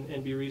sides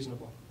and be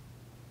reasonable,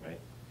 right?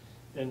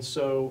 And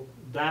so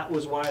that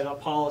was why that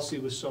policy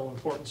was so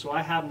important. So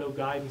I have no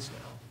guidance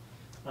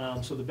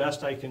now. So the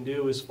best I can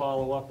do is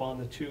follow up on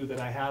the two that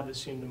I have that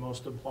seem to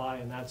most apply,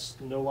 and that's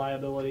no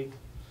liability,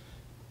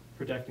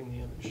 protecting the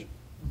image.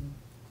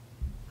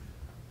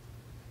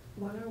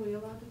 When are we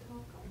allowed to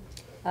talk?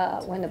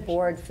 when the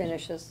board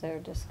finishes their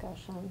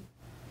discussion.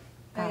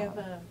 I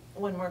have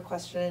one more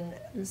question.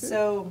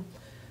 So,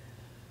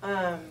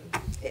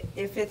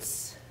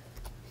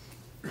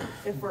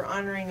 if we're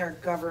honoring our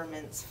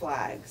government's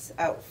flags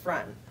out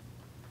front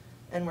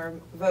and we're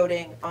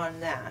voting on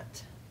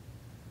that,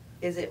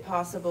 is it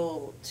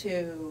possible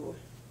to,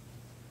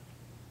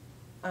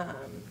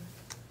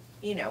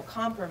 you know,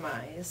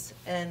 compromise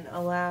and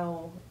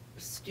allow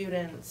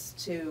students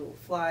to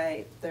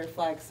fly their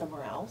flag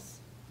somewhere else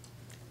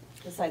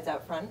besides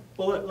out front?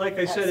 Well, like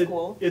I said,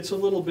 it's a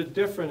little bit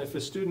different. If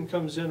a student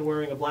comes in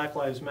wearing a Black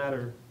Lives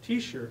Matter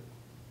t-shirt,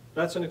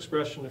 that's an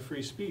expression of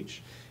free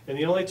speech. And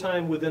the only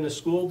time within a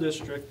school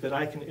district that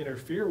I can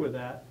interfere with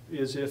that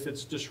is if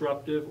it's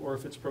disruptive or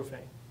if it's profane.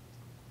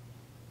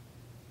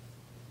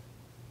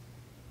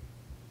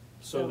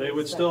 So they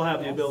would still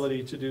have the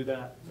ability to do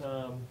that.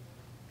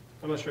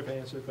 I'm not sure if I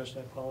answered the question.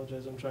 I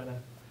apologize. I'm trying to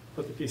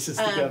put the pieces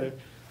together.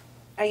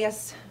 I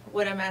guess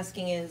what I'm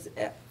asking is,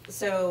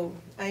 so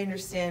I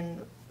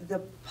understand the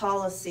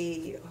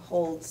policy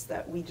holds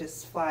that we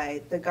just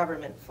fly the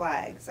government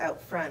flags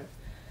out front,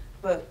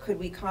 but could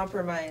we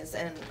compromise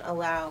and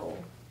allow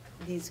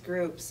these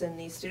groups and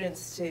these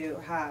students to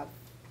have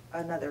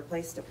another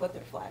place to put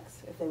their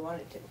flags if they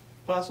wanted to?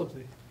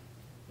 Possibly.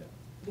 Yeah.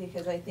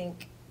 Because I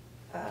think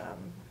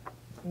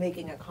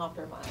making a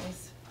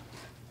compromise.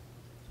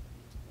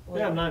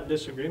 Yeah, I'm not in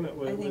disagreement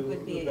with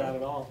that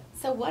at all.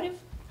 So what if,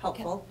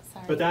 helpful.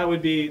 Sorry. But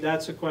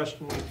that's a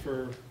question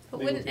for.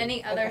 But wouldn't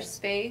any other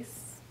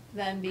space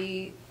then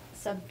be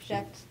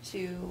subject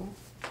to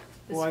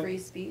this free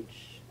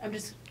speech? I'm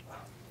just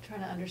trying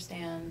to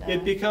understand.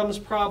 It becomes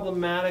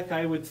problematic,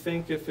 I would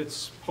think, if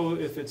it's flown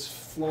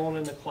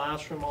in the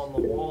classroom on the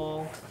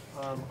wall.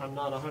 I'm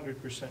not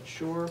 100%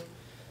 sure.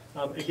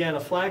 Again, a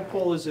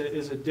flagpole is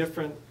a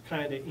different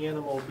kind of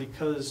animal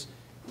because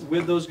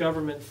with those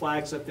government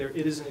flags up there,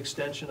 it is an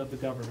extension of the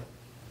government,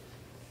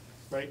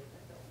 right?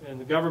 And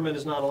the government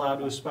is not allowed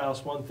to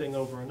espouse one thing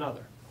over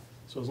another.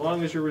 So as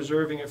long as you're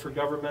reserving it for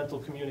governmental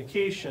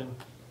communication,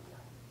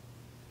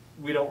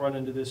 we don't run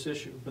into this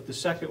issue. But the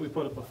second we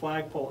put up a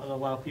flagpole and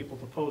allow people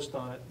to post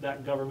on it,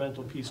 that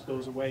governmental piece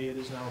goes away. It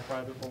is now a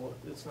private bullet.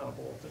 It's not a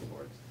bulletin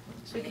board.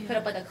 So we can put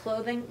up like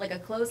a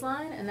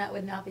clothesline, and that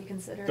would not be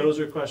considered? Those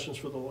are questions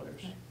for the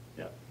lawyers.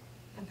 Yeah.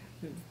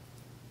 Okay.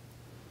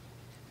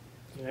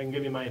 I can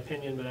give you my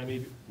opinion, but I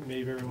may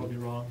very well be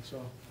wrong,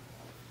 so.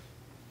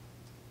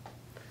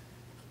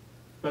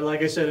 But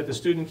like I said, if a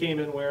student came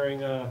in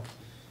wearing a,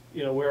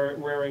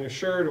 wearing a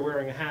shirt or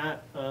wearing a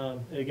hat,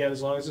 again,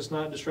 as long as it's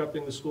not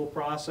disrupting the school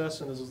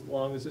process and as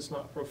long as it's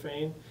not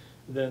profane,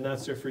 then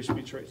that's their free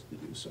speech rights to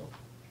do so.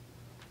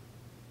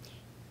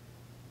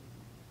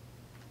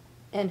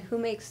 And who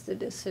makes the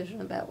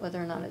decision about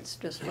whether or not it's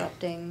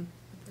disrupting?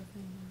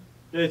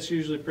 It's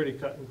usually pretty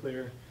cut and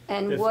clear.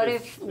 And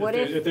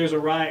if there's a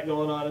riot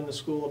going on in the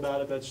school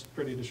about it, that's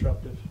pretty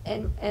disruptive.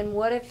 And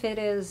what if it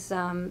is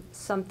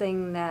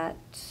something that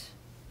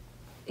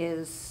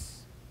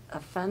is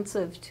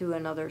offensive to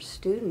another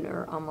student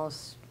or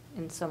almost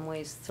in some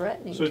ways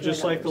threatening to So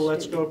just like the another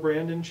Let's Go student?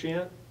 Brandon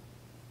chant,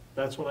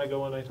 that's when I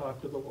go and I talk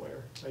to the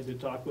lawyer. I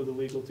did talk with the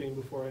legal team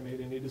before I made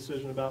any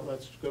decision about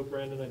Let's Go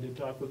Brandon. I did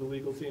talk with the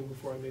legal team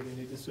before I made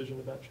any decision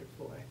about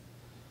Chick-fil-A.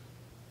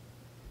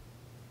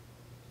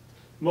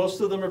 Most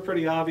of them are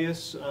pretty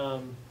obvious.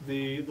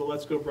 The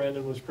Let's Go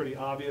Brandon was pretty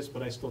obvious,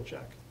 but I still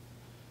check.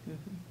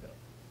 Mm-hmm.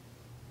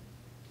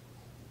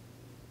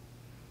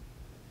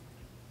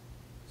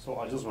 So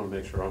I just want to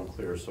make sure I'm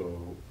clear.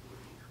 So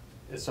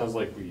it sounds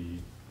like we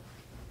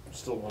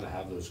still want to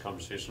have those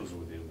conversations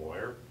with the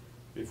lawyer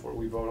before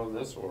we vote on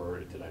this,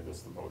 or did I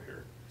miss the vote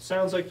here?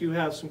 Sounds like you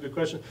have some good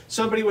questions.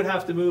 Somebody would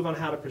have to move on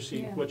how to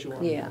proceed, Yeah. what you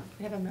want to do. Yeah.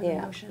 We have a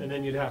Yeah. motion. And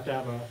then you'd have to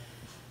have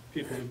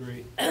people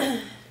agree.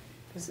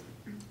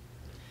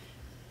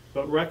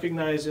 But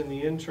recognize in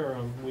the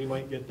interim, we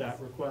might get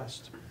that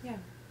request. Yeah.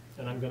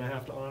 And I'm gonna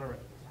have to honor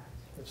it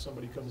if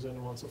somebody comes in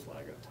and wants a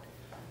flag up.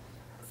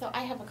 So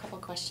I have a couple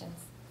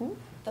questions.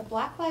 The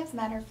Black Lives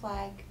Matter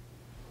flag,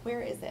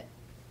 where is it?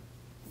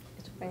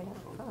 It's right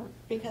up front.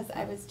 Because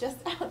I was just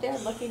out there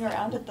looking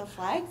around at the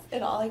flags,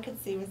 and all I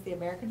could see was the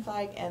American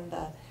flag and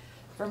the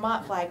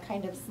Vermont flag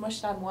kind of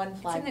smushed on one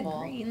It's flagpole. in the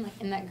green,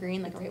 like in that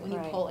green, like right when you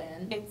Right. pull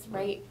in. It's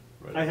right.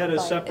 I had a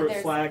But separate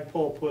there's-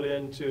 flagpole put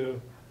in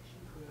to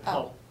Oh.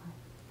 help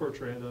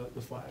portray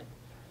the flag.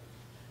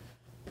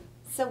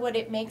 So would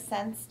it make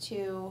sense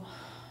to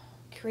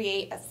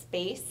create a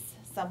space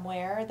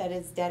somewhere that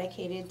is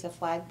dedicated to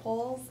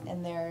flagpoles,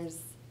 and there's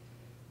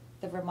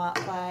the Vermont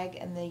flag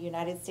and the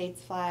United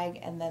States flag,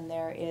 and then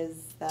there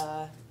is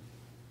the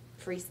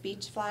free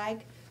speech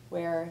flag,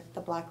 where the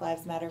Black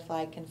Lives Matter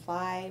flag can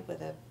fly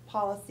with a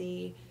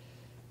policy,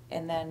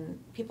 and then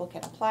people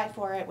can apply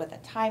for it with a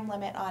time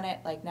limit on it?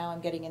 Like, now I'm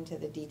getting into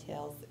the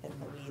details in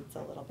the weeds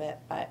a little bit,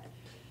 but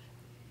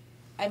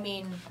I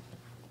mean,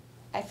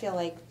 I feel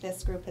like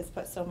this group has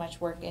put so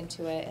much work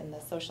into it in the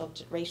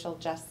racial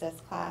justice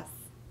class,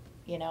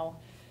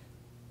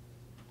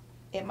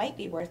 it might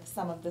be worth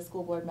some of the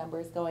school board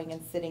members going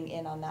and sitting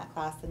in on that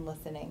class and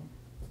listening.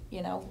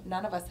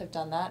 None of us have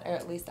done that, or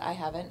at least I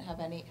haven't.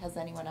 Has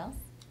anyone else?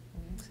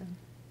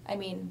 I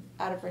mean,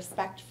 out of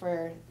respect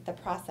for the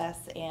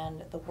process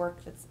and the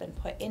work that's been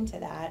put into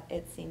that,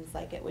 it seems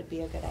like it would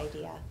be a good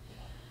idea.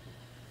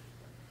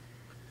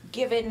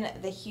 Given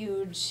the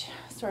huge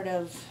sort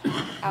of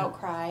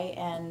outcry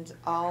and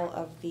all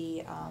of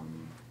the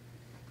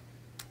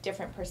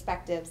different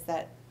perspectives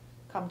that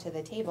come to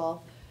the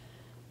table,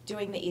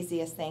 doing the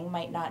easiest thing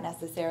might not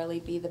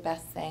necessarily be the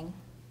best thing,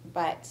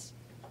 but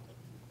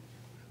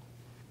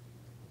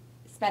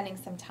spending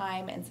some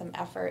time and some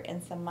effort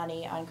and some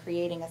money on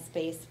creating a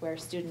space where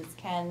students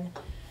can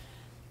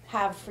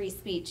have free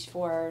speech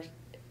for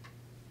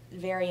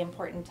very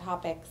important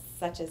topics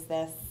such as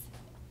this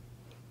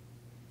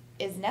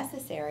is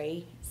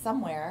necessary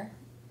somewhere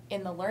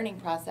in the learning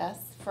process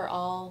for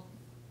all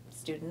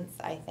students,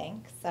 I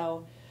think.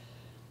 So,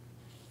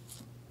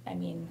 I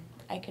mean,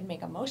 I could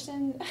make a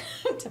motion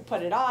to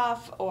put it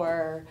off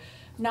or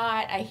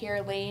not. I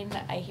hear Lane,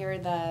 I hear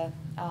the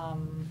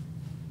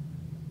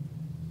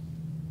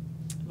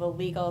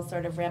legal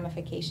sort of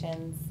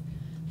ramifications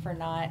for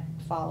not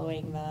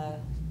following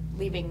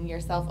leaving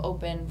yourself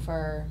open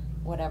for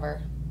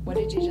whatever. What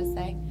did you just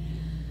say?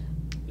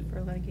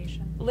 For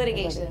litigation.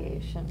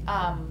 Litigation.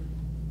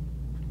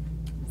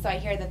 So I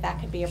hear that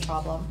could be a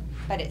problem,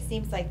 but it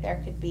seems like there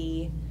could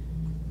be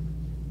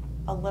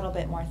a little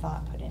bit more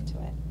thought put into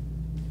it,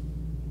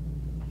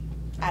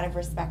 out of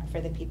respect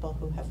for the people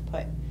who have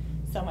put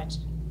so much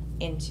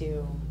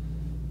into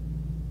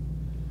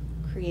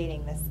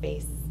creating this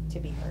space to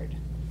be heard.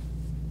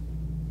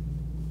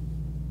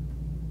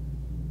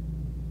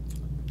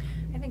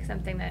 I think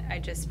something that I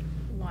just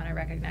want to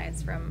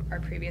recognize from our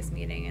previous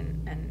meeting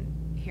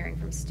and hearing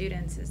from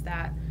students is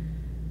that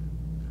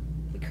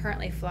we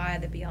currently fly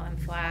the BLM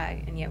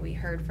flag, and yet we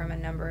heard from a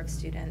number of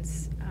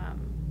students,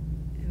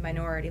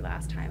 minority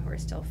last time, who are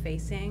still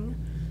facing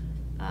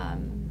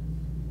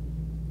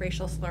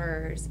racial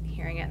slurs,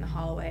 hearing it in the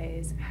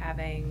hallways,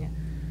 having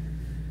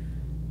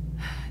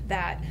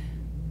that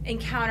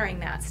encountering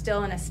that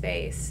still in a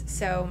space.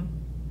 So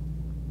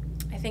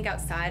I think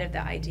outside of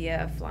the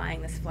idea of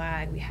flying this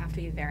flag, we have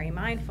to be very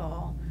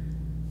mindful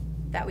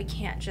that we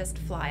can't just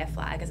fly a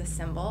flag as a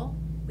symbol.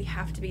 We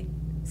have to be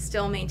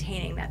still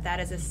maintaining that that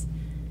is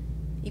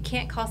you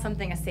can't call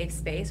something a safe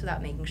space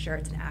without making sure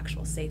it's an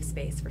actual safe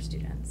space for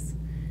students.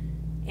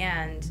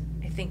 And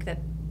I think that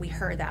we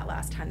heard that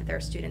last time, that there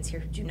are students here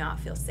who do not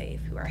feel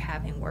safe, who are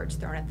having words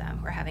thrown at them,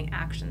 who are having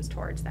actions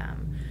towards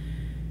them.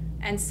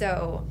 And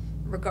so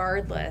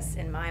regardless,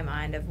 in my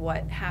mind, of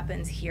what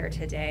happens here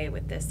today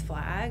with this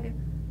flag,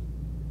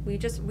 we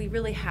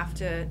really have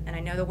to, and I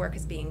know the work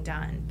is being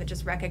done, but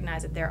just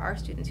recognize that there are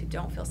students who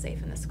don't feel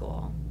safe in the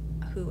school,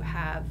 who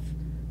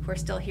are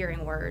still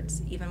hearing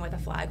words, even with a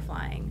flag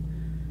flying.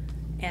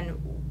 And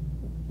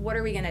what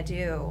are we gonna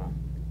do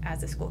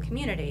as a school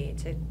community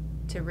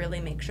to really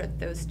make sure that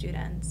those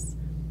students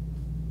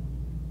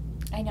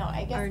I know,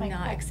 I guess are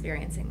not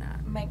experiencing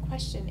that? My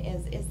question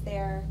is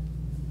there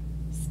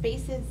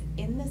spaces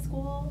in the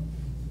school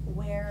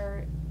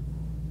where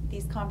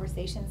these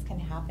conversations can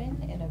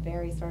happen in a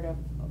very sort of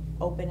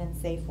open and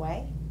safe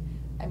way?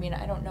 I mean,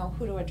 I don't know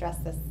who to address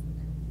this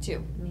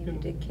to. Maybe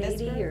to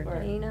Katie or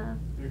Dana.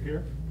 You're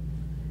here?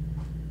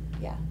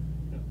 Yeah.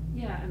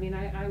 Yeah, I mean,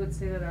 I would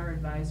say that our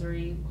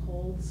advisory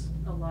holds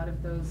a lot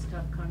of those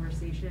tough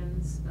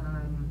conversations.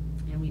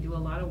 And we do a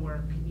lot of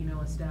work, you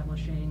know,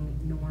 establishing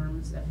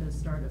norms at the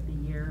start of the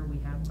year. We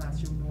have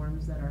classroom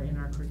norms that are in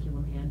our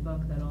curriculum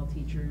handbook that all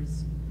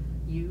teachers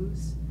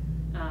use.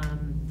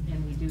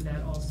 And we do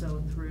that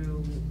also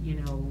through, you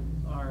know,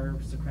 our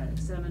Socratic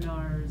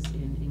seminars,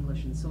 in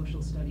English and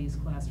social studies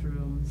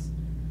classrooms.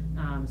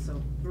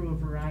 So through a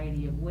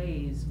variety of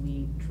ways,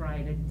 we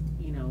try to,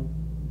 you know,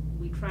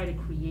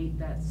 create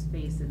that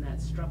space and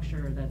that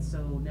structure that's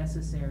so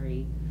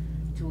necessary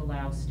to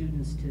allow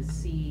students to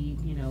see,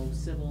 you know,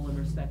 civil and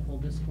respectful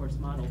discourse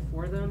model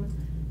for them,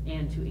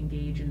 and to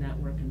engage in that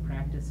work and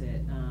practice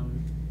it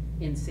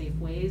in safe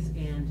ways,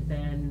 and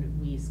then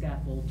we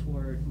scaffold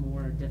toward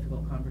more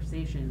difficult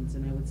conversations.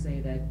 And I would say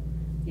that,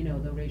 you know,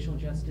 the Racial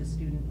Justice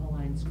Student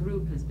Alliance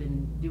group has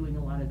been doing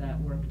a lot of that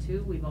work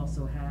too. We've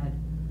also had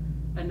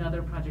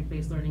another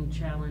project-based learning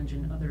challenge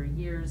in other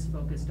years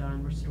focused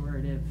on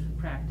restorative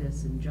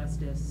practice and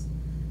justice.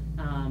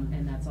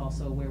 And that's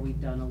also where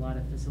we've done a lot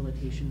of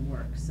facilitation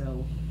work.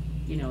 So,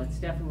 you know, it's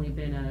definitely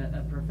been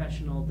a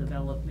professional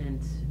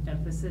development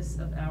emphasis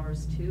of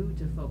ours too,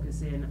 to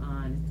focus in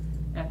on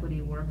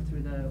equity work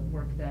through the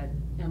work that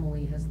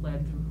Emily has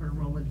led through her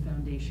Rowland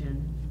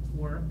Foundation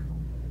work,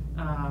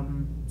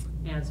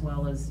 as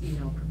well as, you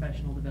know,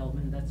 professional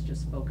development that's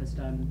just focused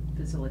on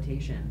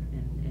facilitation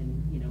and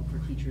you know, for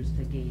teachers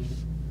to gain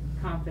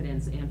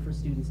confidence and for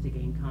students to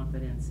gain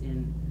confidence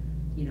in,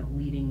 you know,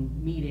 leading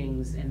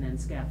meetings and then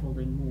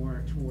scaffolding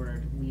more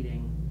toward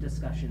leading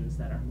discussions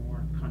that are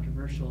more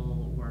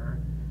controversial or,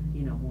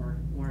 you know,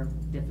 more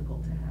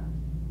difficult to have.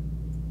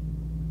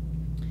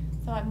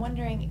 So I'm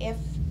wondering if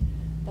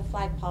the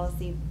flag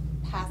policy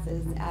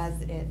passes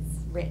as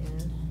it's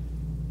written,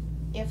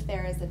 if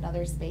there is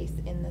another space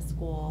in the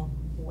school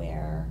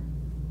where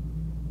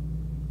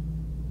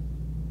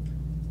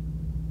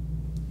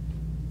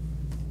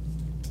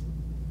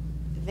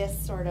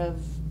this sort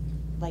of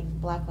like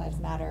Black Lives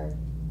Matter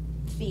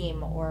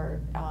theme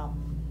or,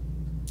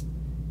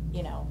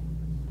 you know,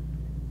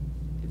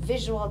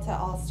 visual to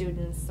all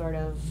students sort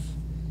of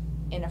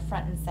in a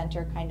front and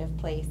center kind of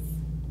place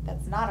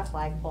that's not a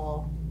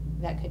flagpole,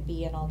 that could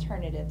be an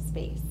alternative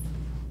space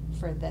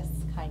for this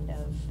kind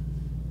of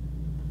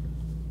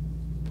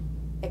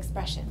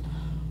expression.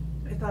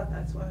 I thought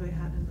that's why we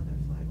had another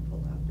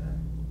flagpole out there.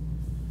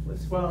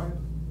 Was Well, for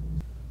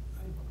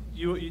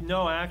you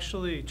know,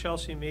 actually,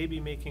 Chelsea may be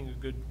making a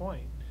good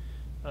point.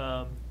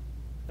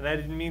 And I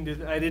didn't mean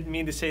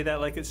to say that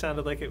like it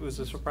sounded like it was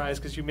a surprise,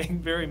 because you make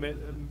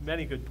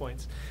many good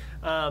points.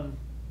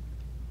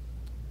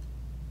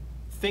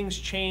 Things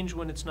change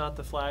when it's not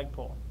the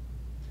flagpole.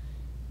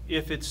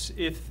 If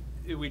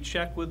we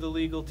check with the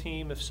legal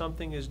team, if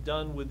something is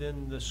done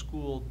within the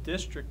school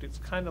district, it's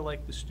kind of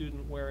like the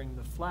student wearing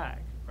the flag,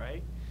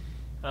 right?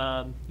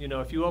 You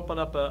know, if you open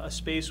up a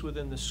space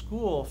within the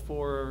school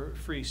for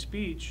free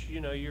speech,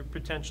 you know, you're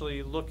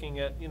potentially looking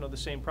at, you know, the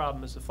same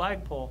problem as the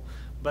flagpole.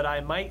 But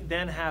I might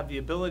then have the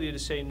ability to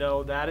say,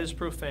 no, that is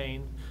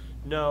profane.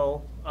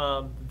 No,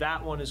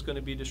 that one is going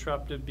to be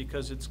disruptive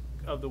because it's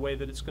of the way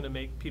that it's going to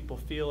make people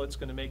feel. It's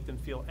going to make them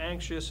feel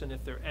anxious, and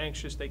if they're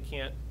anxious, they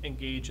can't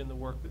engage in the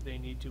work that they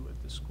need to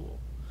at the school.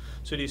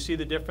 So do you see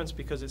the difference?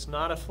 Because it's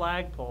not a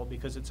flagpole,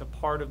 because it's a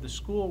part of the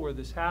school where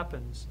this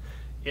happens.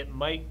 It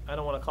might, I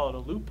don't want to call it a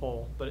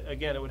loophole, but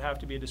again, it would have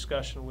to be a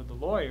discussion with the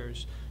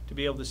lawyers to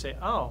be able to say,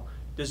 oh,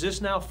 does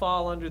this now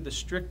fall under the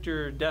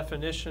stricter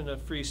definition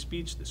of free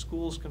speech that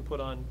schools couldn't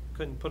put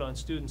on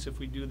students if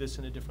we do this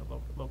in a different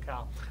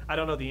locale? I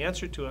don't know the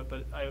answer to it,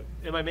 but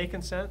am I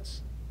making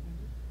sense?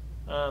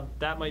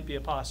 That might be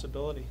a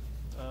possibility.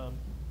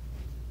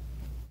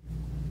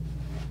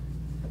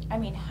 I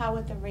mean, how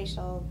would the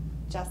racial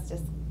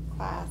justice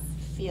class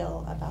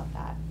feel about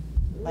that?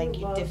 Like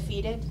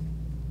defeated?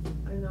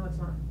 I know it's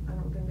not, I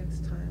don't think it's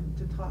time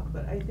to talk,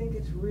 but I think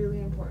it's really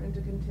important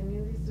to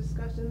continue these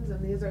discussions,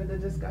 and these are the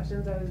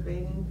discussions I was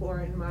begging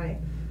for in my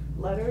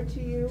letter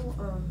to you.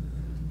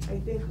 I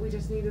think we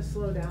just need to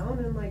slow down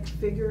and like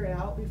figure it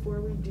out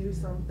before we do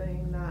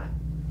something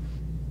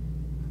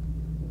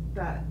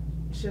that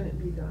shouldn't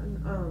be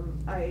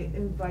done. I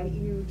invite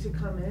you to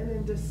come in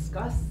and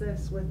discuss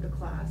this with the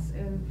class,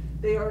 and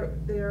they are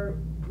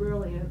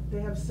brilliant.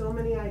 They have so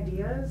many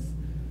ideas.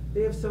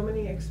 They have so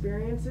many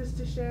experiences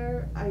to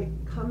share. I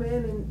come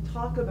in and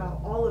talk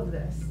about all of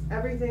this,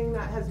 everything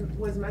that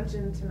was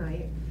mentioned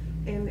tonight,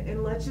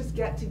 and let's just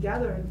get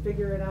together and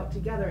figure it out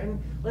together. And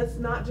let's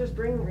not just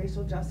bring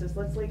racial justice.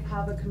 Let's like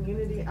have a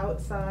community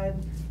outside,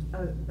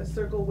 a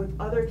circle with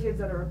other kids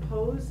that are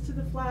opposed to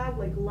the flag.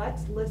 Like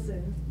let's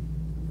listen.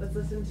 Let's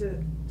listen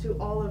to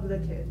all of the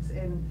kids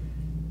and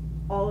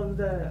all of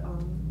the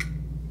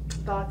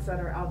thoughts that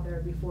are out there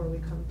before we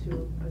come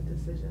to a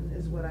decision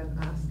is what I'm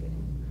asking.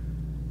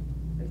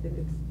 I think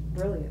it's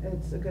brilliant.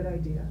 It's a good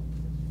idea.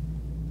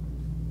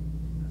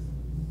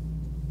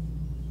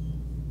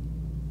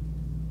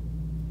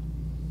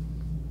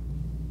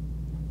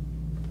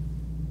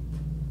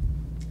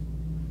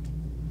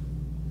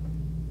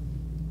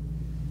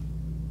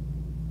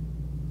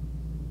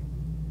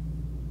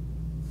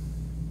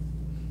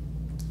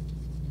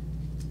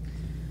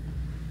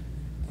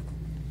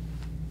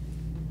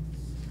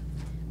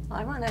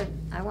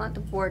 I want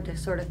the board to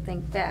sort of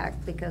think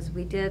back, because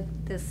we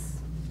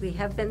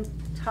have been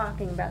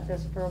talking about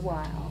this for a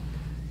while.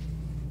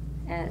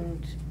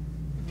 And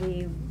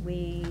we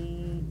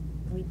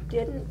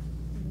didn't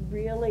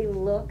really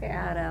look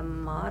at a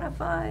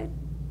modified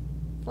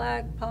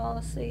flag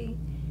policy.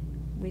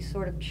 We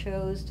sort of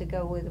chose to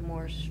go with a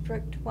more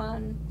strict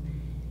one.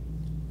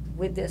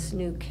 With this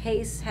new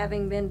case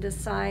having been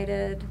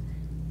decided,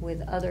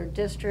 with other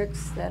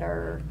districts that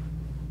are,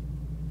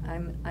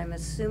 I'm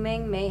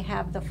assuming may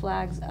have the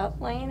flags up,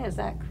 Lane, is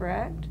that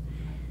correct?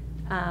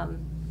 I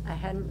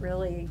hadn't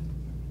really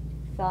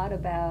thought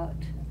about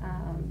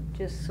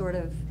just sort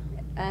of,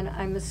 and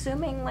I'm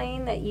assuming,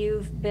 Lane, that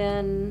you've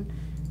been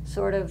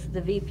sort of,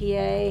 the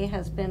VPA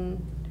has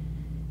been,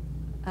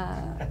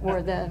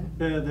 or the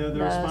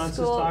response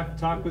is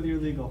talk with your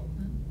legal.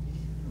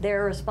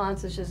 Their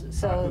response is just,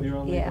 so, Talk with your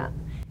own legal. yeah.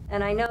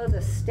 And I know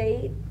the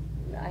state,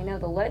 I know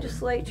the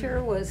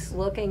legislature was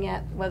looking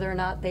at whether or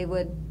not they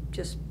would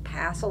just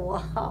pass a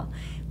law,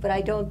 but I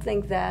don't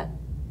think that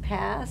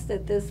passed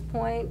at this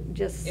point,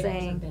 just saying.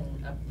 It hasn't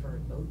been up for a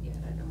vote yet,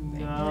 I don't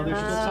think. No, they're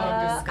still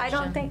talking. I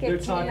don't think it They're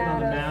came talking on out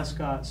the of.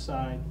 mascot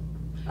side.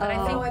 But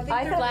I think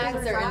I thought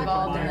flags are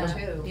involved in flags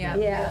it. too.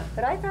 Yeah,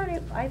 but I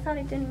thought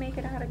it didn't make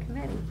it out of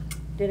committee.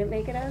 Did it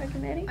make it out of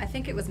committee? I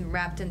think it was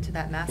wrapped into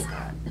that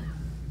mascot.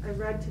 I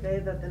read today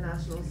that the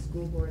National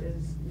School Board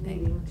is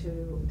needing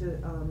to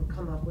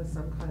come up with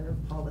some kind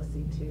of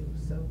policy too,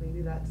 so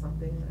maybe that's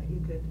something that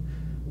you could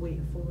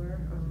wait for.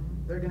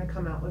 They're gonna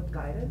come out with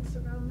guidance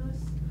around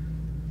this.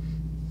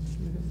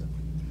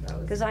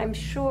 Because I'm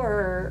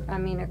sure, I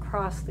mean,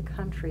 across the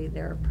country,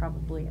 there are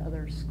probably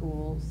other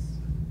schools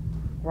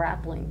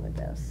grappling with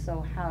this.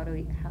 So how do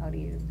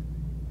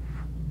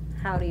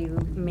you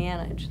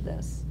manage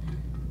this?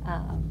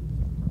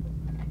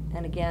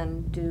 And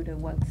again, due to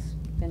what's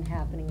been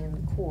happening in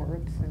the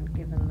courts, and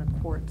given the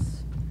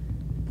courts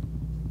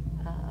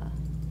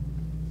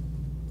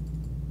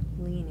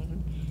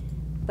leaning.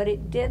 But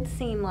it did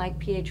seem like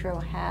Pietro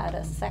had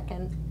a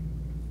second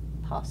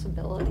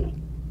possibility,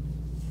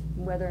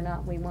 whether or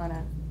not we want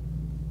to,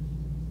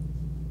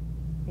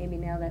 maybe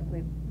now that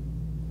we've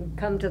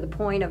come to the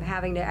point of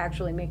having to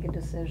actually make a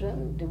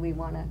decision, do we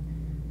want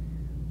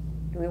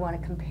to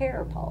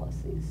compare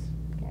policies?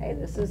 Okay,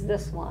 this is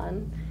this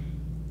one.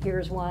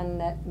 Here's one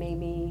that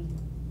maybe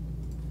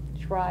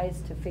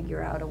tries to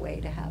figure out a way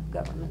to have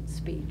government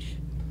speech.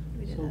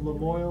 So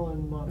Lamoille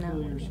and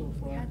Montpelier so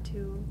far. We had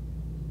to.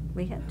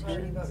 We had to.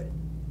 Already voted.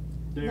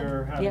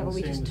 They're having Yeah, but the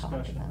we same just talked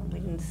discussion. about it. We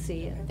didn't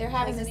see it. They're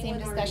having Has the same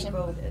anyone already discussion.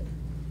 voted?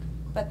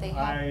 But they have.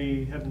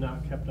 I have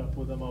not kept up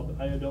with them.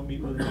 I don't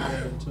meet with them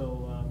again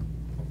until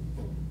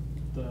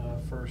the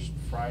first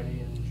Friday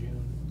in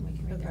June. We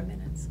can read their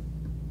minutes.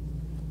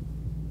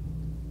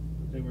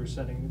 They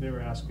were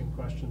asking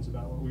questions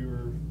about what we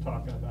were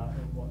talking about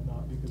and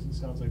whatnot, because it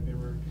sounds like they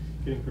were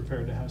getting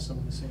prepared to have some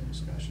of the same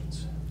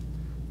discussions.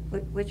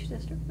 Which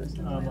district was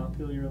that?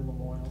 Montpelier and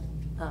Lamoille.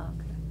 Oh,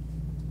 okay.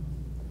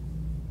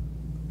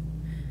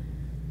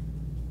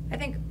 I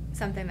think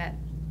something that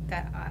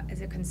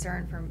is a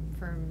concern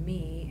for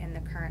me in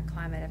the current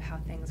climate of how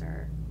things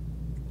are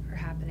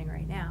happening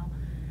right now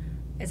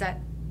is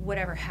that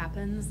whatever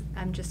happens,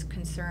 I'm just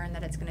concerned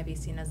that it's going to be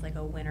seen as like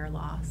a win or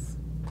loss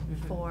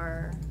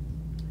for,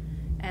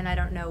 and I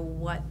don't know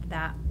what the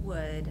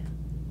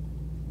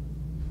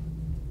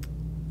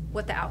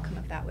outcome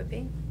of that would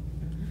be.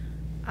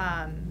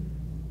 And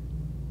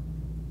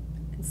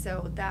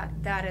so that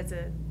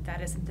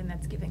is something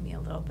that's giving me a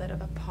little bit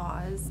of a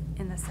pause,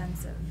 in the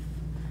sense of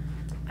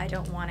I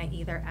don't want to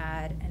either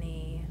add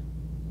any,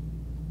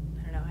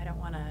 I don't know, I don't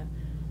want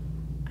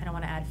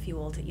to add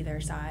fuel to either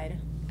side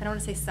I don't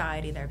want to say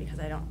side either, because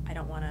I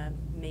don't want to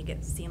make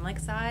it seem like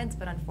sides,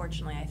 but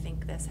unfortunately, I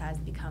think this has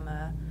become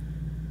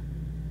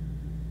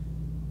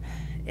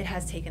it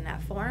has taken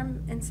that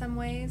form in some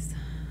ways.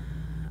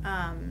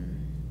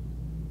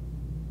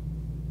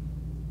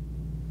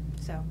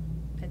 So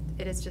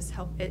it is just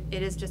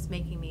it is just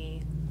making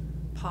me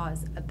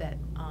pause a bit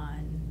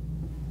on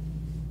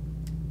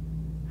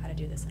how to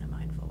do this in a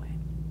mindful way.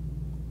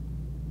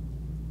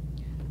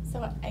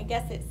 So I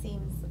guess it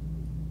seems,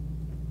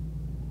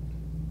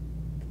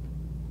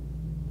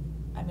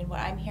 I mean, what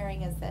I'm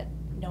hearing is that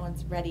no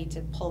one's ready to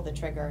pull the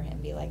trigger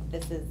and be like,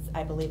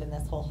 I believe in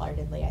this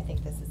wholeheartedly, I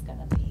think this is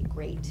gonna be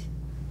great.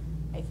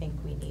 I think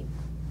we need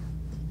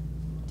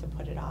to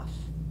put it off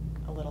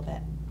a little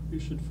bit. You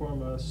should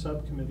form a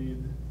subcommittee.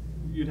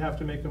 You'd have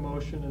to make a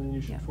motion, and then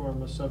you should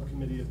form a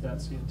subcommittee if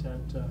that's the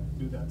intent to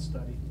do that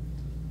study.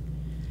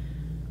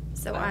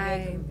 So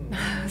I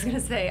was gonna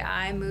say,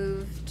 I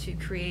move to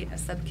create a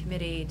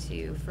subcommittee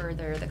to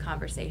further the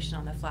conversation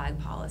on the flag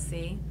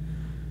policy,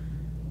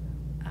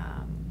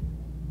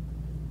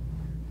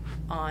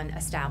 on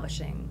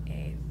establishing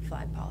a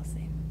flag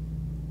policy.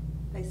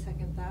 I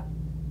second that.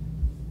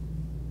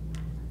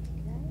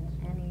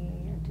 Okay,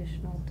 any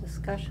additional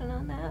discussion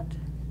on that?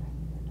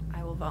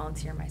 I will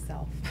volunteer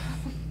myself,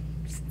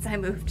 since I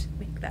moved to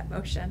make that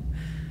motion,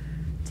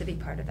 to be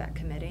part of that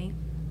committee.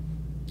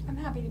 I'm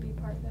happy to be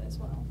part of it as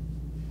well.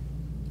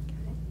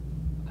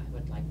 I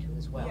would like to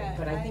as well, Yeah,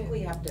 but I think we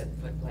have to,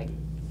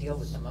 deal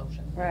with the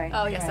motion. Right.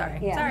 Oh, yeah, sorry,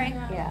 Yeah. sorry.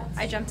 Yeah.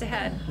 I jumped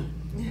ahead.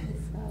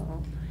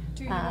 So,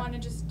 Do you want to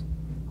just,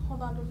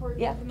 hold on before you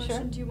yeah, do the sure.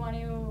 motion, do you want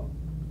to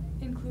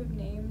include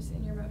names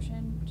in your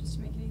motion, just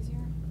to make it easier?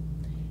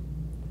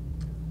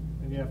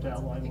 And you have to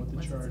outline what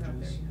the charge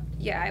is.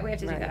 Yeah, we have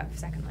to do Right. that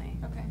secondly.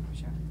 Okay,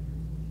 sure.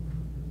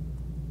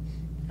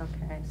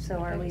 Okay, so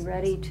are we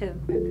ready to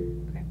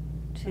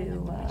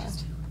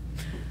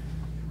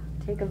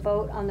take a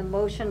vote on the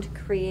motion to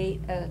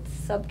create a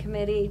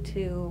subcommittee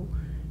to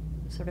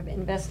sort of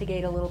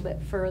investigate a little bit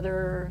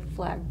further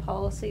flag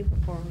policy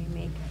before we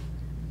make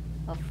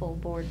a full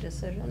board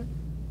decision?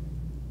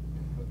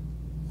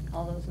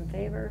 All those in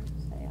favor,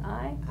 say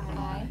aye.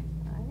 Aye.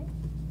 Aye.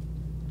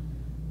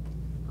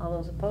 All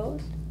those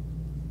opposed?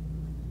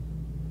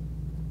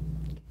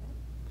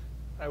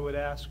 I would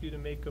ask you to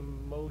make a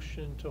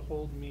motion to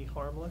hold me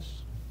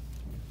harmless.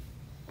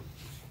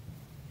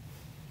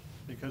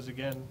 Because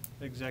again,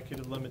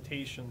 executive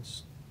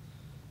limitations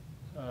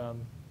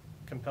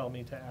compel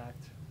me to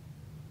act,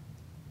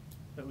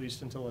 at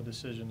least until a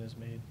decision is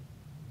made.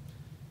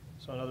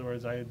 So in other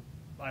words, I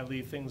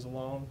leave things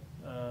alone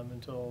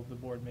until the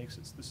board makes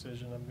its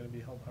decision. I'm going to be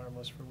held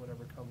harmless for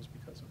whatever comes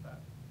because of that.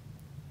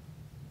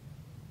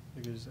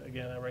 Because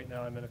again, right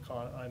now I'm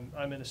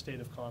in a state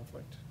of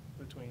conflict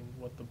between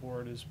what the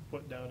board has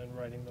put down in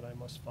writing that I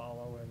must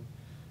follow and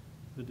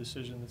the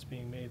decision that's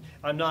being made.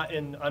 I'm not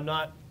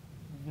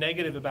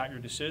negative about your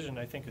decision.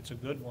 I think it's a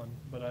good one,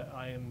 but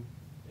I am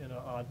in an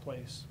odd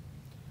place,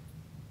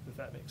 if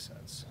that makes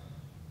sense.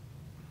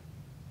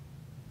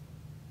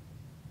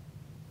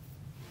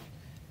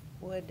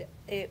 Would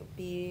it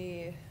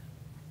be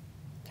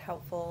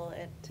helpful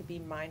to be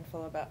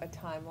mindful about a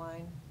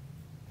timeline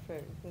for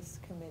this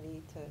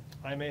committee to?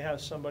 I may have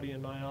somebody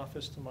in my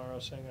office tomorrow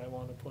saying I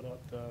want to put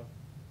up the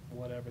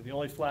whatever. The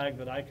only flag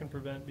that I can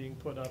prevent being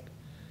put up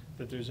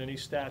that there's any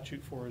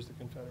statute for is the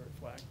Confederate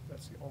flag.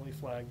 That's the only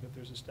flag that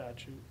there's a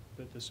statute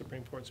that the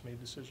Supreme Court's made a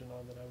decision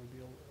on that I would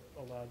be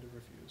allowed to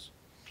refuse.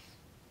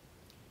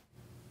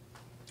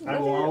 I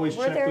will always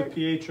check with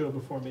Pietro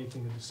before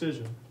making a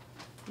decision.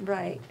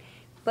 Right,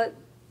 but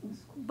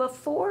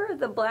before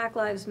the Black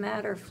Lives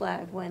Matter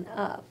flag went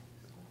up,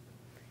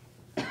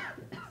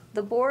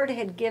 the board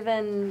had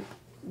given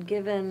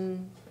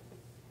the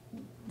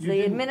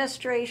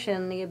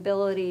administration the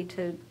ability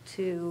to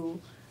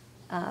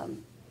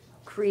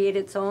create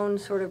its own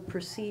sort of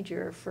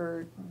procedure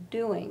for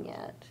doing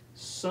it.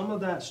 Some of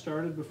that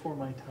started before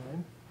my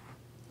time,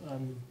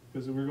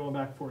 because we're going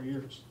back 4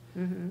 years.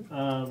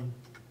 Mm-hmm.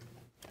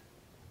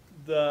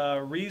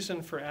 The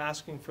reason for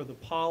asking for the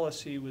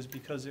policy was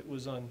because it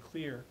was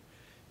unclear.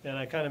 And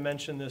I kind of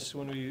mentioned this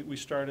when we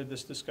started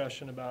this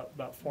discussion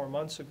about 4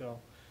 months ago.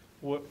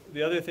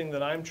 The other thing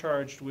that I'm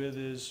charged with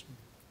is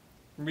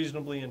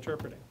reasonably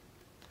interpreting.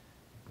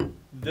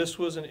 This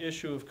was an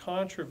issue of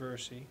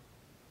controversy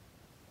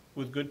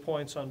with good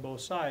points on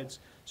both sides,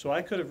 so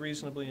I could have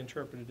reasonably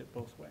interpreted it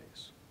both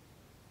ways.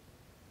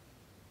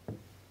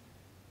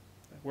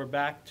 We're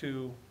back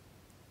to,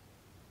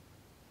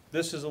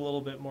 this is a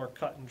little bit more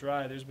cut and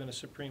dry. There's been a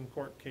Supreme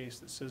Court case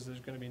that says there's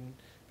going to be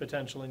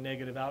potentially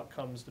negative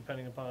outcomes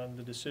depending upon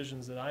the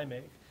decisions that I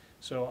make.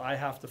 So I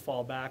have to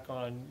fall back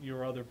on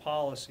your other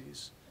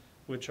policies,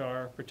 which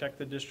are protect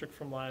the district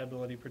from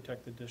liability,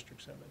 protect the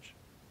district's image.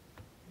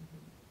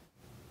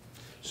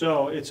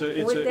 So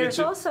There's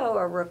also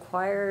a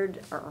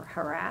required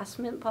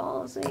harassment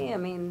policy. I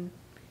mean,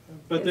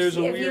 but there's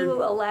a if weird,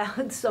 you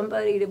allowed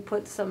somebody to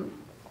put some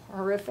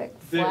horrific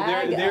There-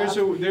 flag there's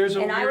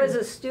up, a and I was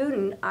weird- a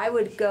student, I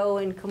would go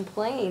and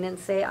complain and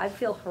say, I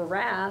feel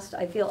harassed,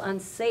 I feel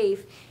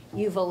unsafe,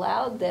 you've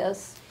allowed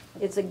this,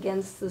 it's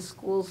against the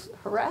school's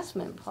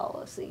harassment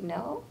policy,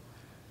 no?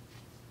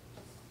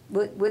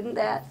 Wouldn't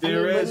that, I mean,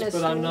 There is, wouldn't a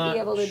but I'm student be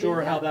able not to do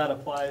sure how that? that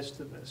applies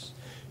to this.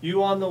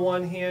 You, on the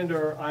one hand,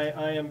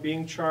 I am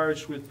being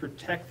charged with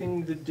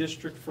protecting the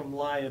district from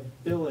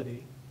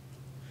liability,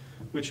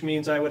 which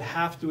means I would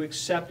have to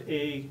accept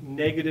a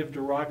negative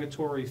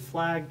derogatory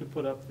flag to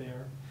put up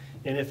there.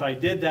 And if I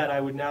did that,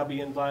 I would now be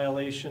in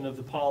violation of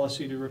the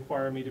policy to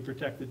require me to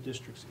protect the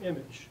district's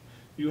image.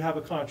 You have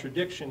a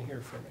contradiction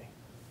here for me.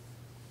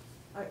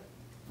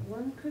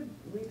 When could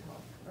we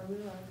talk? Are we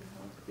allowed to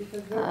talk?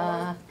 Because there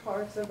are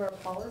parts of our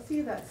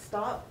policy that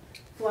stop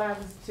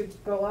flags to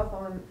go up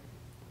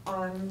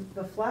on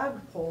the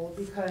flagpole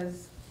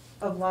because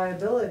of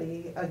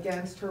liability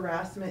against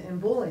harassment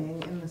and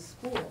bullying in the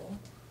school.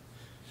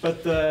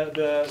 But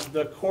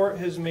the court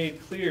has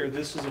made clear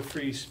this is a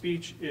free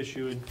speech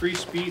issue, and free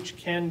speech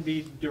can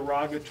be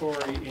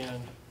derogatory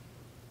and,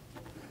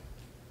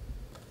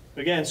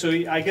 again, so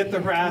I get the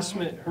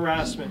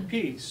harassment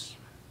piece.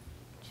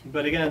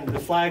 But again, the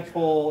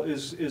flagpole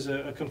is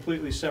a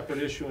completely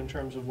separate issue in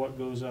terms of what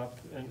goes up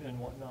and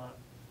whatnot.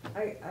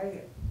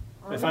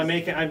 If I'm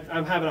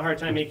having a hard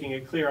time making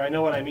it clear. I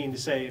know what I mean to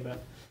say,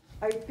 but.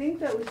 I think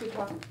that we should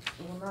talk,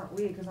 well, not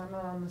we, because I'm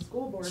not on the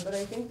school board, but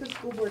I think the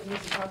school board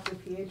needs to talk to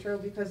Pietro,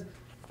 because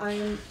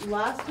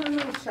last time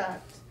I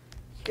checked,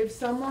 if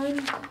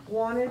someone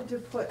wanted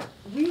to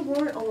we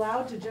weren't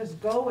allowed to just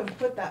go and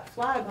put that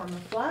flag on the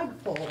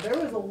flagpole. There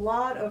was a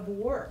lot of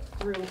work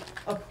through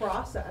a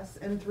process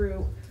and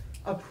through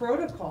a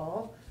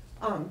protocol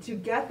to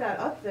get that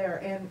up there,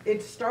 and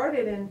it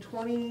started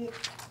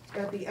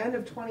at the end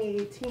of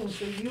 2018,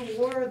 so you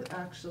were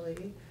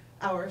actually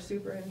our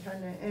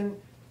superintendent,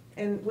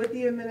 and with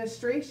the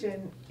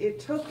administration, it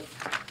took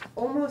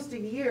almost a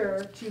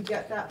year to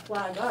get that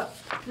flag up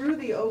through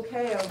the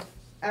okay of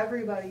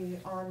everybody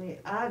on the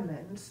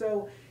admin.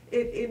 So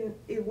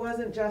it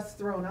wasn't just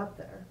thrown up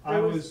there.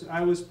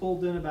 I was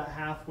pulled in about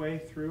halfway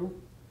through.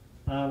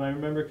 I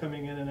remember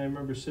coming in and I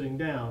remember sitting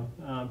down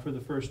for the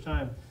first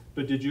time.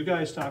 But did you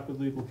guys talk with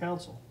legal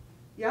counsel?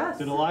 Yes.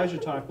 Did Elijah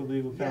talk with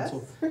legal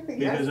counsel? Yes.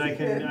 Because Yes,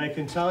 I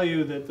can tell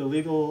you that the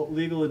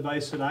legal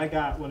advice that I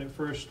got when it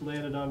first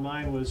landed on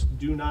mine was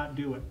do not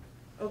do it.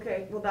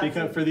 Okay, well that's.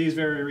 Because for these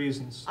very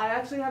reasons. I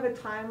actually have a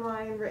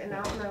timeline written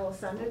out and I will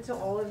send it to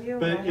all of you.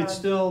 But it's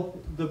still,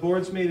 the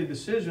board's made a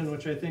decision,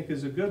 which I think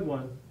is a good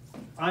one.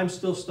 I'm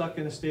still stuck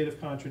in a state of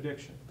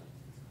contradiction.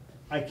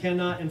 I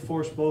cannot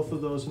enforce both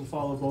of those and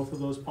follow both of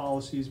those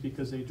policies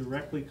because they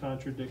directly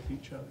contradict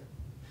each other.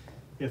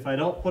 If I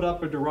don't put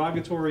up a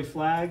derogatory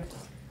flag,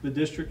 the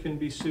district can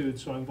be sued,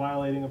 so I'm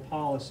violating a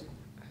policy.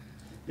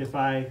 If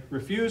I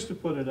refuse to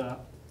put it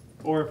up,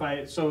 or if I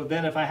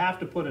have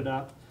to put it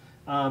up,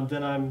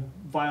 then I'm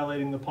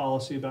violating the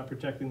policy about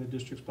protecting the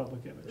district's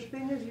public The image.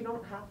 thing is, you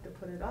don't have to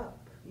put it up.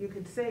 You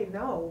could say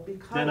no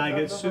because Then I of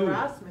get the sued.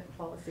 harassment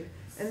policy.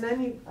 And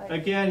then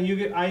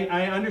Again,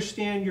 I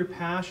understand your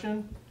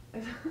passion,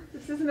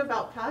 this isn't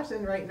about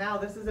passion right now,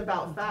 this is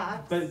about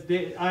facts. but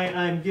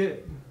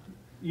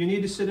you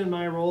need to sit in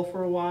my role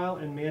for a while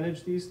and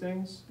manage these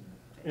things,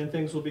 and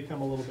things will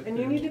become a little bit And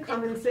clearer. you need to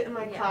come and sit in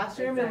my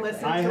classroom and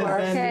listen to I have our.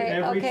 been,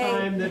 every okay.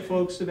 time that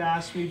folks have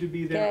asked me to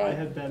be there, I Okay.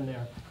 have been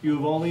there. You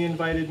have only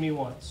invited me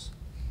once.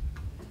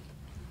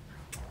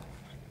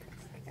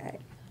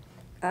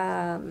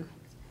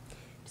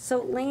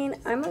 So Lane,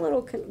 I'm a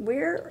little,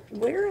 where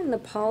in the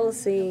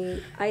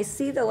policy, I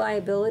see the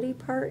liability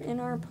part in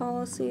our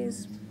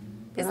policies.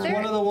 It's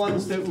one of the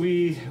ones that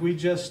we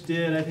just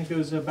did, I think it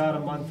was about a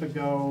month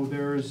ago.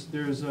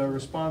 There's a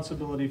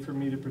responsibility for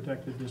me to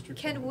protect the district.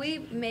 Can we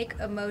make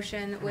a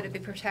motion, would it be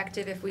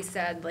protective if we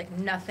said, like,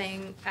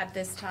 nothing at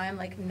this time,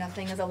 like,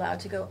 nothing is allowed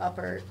to go up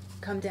or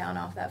come down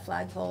off that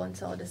flagpole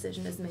until a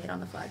decision is made on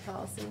the flag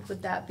policy?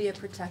 Would that be a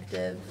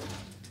protective?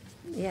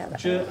 Yeah.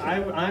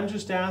 I'm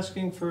just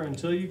asking for,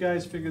 until you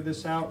guys figure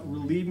this out,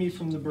 relieve me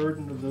from the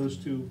burden of those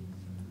two.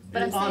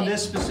 But I'm On saying-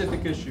 this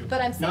specific issue.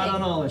 But I'm saying. Not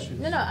on all issues.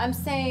 No, I'm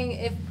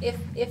saying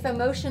if a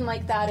motion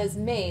like that is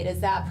made, is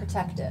that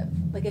protective?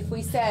 Like if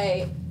we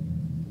say,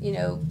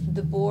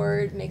 the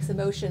board makes a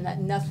motion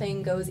that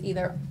nothing goes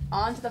either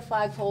onto the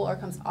flagpole or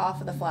comes off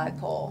of the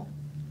flagpole.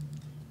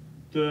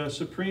 The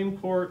Supreme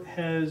Court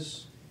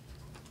has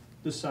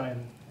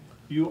decided.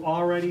 You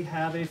already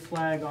have a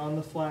flag on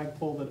the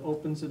flagpole that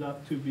opens it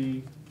up to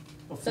be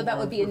a So that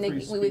would be forum for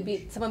free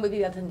speech. someone would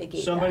be able to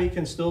negate Somebody that.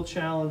 can still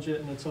challenge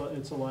it, and it's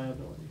a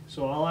liability.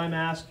 So all I'm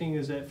asking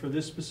is that for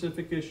this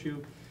specific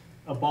issue,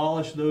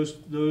 abolish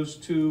those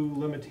two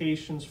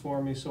limitations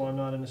for me, so I'm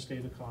not in a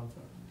state of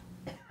conflict.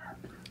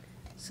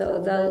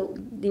 So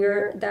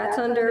that's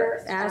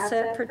under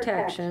asset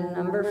protection,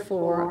 number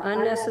 4,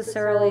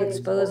 unnecessarily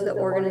expose the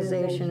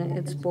organization,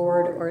 its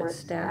board, or its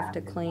staff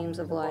to claims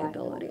of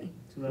liability.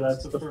 So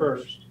that's the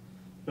first.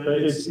 But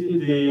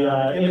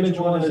the image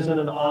one is in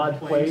an odd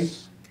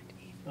place,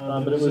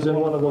 but it was in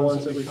one of the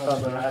ones that we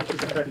covered. I have to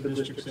protect the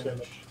district's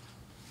image.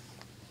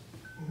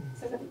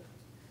 I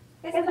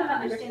guess I'm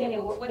not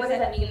understanding, what does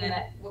that mean,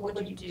 that, what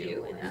would you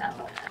do in that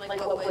moment? Like,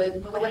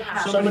 what would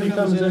happen? Somebody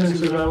comes in and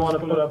says, I wanna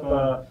put up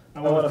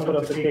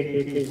the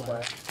KKK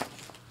flag.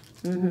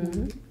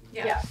 Mm-hmm.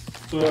 Yeah.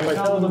 So if I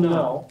tell them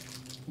no,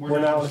 we're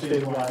now in a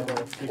state of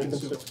liability, they can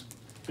sue us.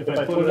 If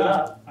I put it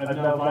up, I've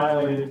now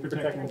violated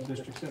protecting the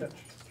district's image.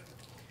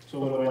 So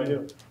what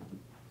do?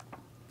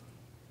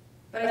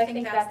 But I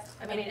think that's,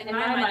 I mean, in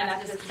my mind,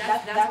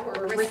 that's what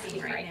we're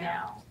risking right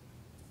now.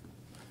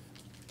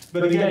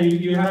 But again,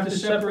 you have to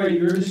separate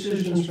your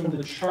decisions from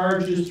the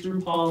charges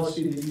through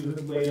policy that you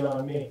have laid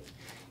on me.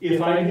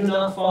 If I do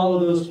not follow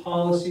those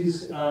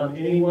policies,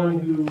 anyone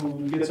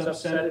who gets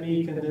upset at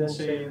me can then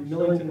say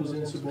Millington was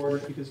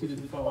insubordinate because he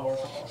didn't follow our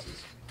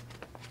policies.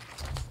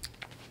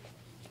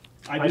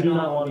 I do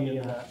not want to be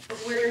in that.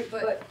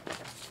 But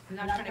I'm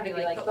not trying to be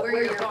like, but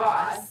we're your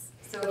boss,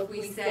 so if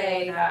we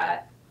say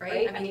that,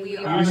 right? I mean, we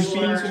are. You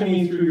speak to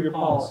me through your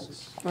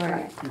policies.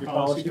 Right. Your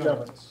policy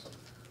governance.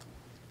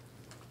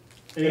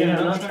 Again,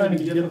 I'm not trying to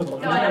be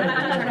difficult. No, I'm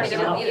not trying to be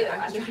difficult either.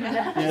 I'm just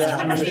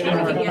trying to see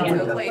if we can get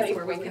to a place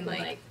where we can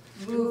like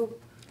move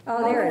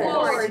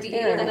forward to be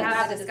able to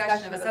have a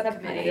discussion of a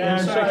subcommittee. Yeah,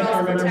 I'm sorry, I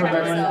remember,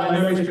 my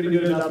memory's pretty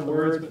good about the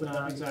words, but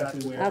not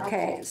exactly where.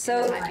 Okay,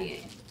 so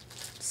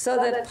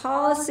the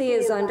policy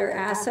is under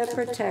asset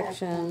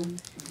protection,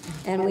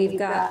 and we've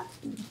got,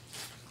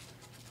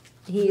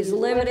 he's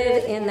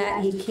limited in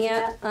that he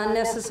can't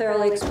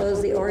unnecessarily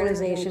expose the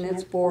organization,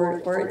 its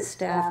board, or its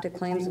staff to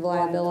claims of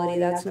liability.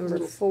 That's number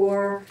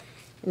 4.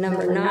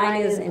 Number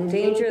 9 is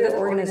endanger the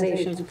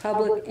organization's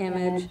public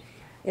image,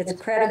 its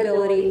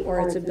credibility, or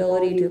its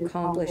ability to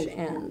accomplish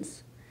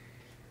ends.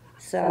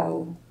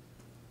 So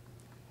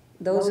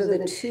those are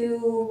the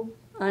 2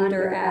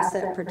 under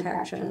asset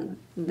protection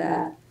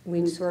that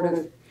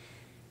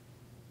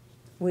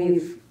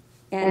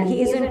and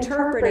he's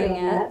interpreting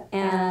it,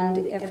 and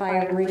if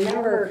I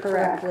remember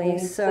correctly,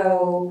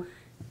 so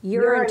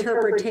your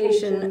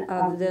interpretation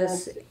of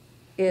this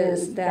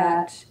is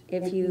that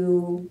if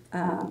you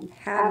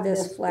have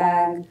this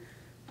flag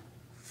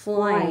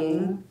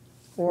flying,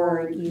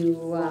 or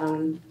you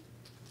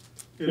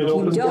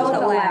don't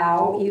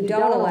allow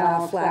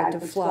a flag to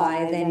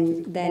fly,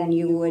 then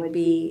you would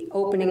be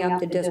opening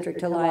up the district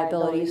to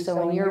liability.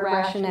 So in your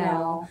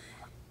rationale,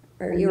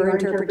 or your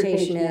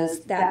interpretation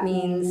is, that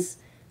means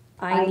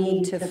I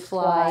need to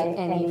fly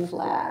any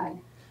flag.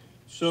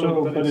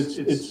 So, but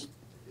it's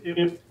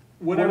if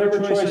whatever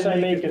choice I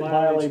make, it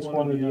violates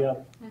one or the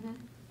other.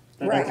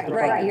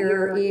 Right,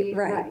 you're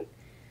right.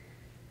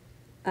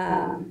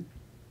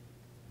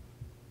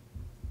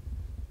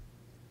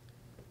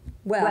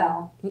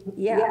 Well,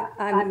 yeah,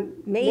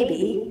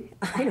 maybe,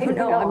 I don't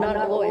know, I'm not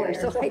a lawyer,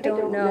 so I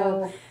don't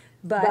know.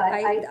 But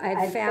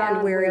I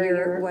found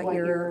what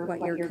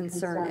your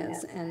concern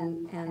is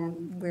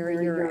and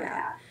where you're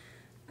at.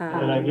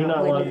 And I do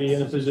not want to be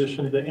in a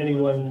position that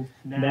anyone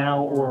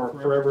now or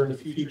forever in the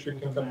future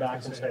can come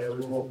back and say, I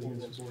was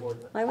willfully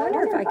insubordinate. I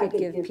wonder if I could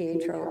give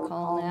Pietro a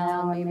call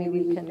now, maybe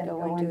we can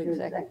go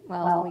into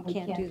well, we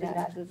can't do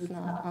that because it's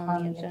not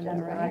on the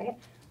agenda, right?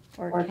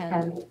 Or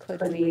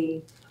could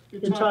we?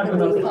 You're talking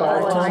about the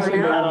policy,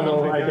 but I don't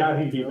know, I doubt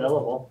he'd be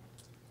available.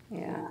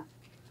 Yeah.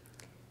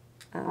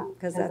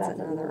 Because that's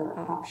another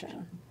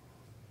option.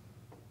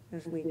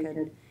 If we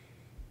could,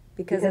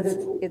 because I'm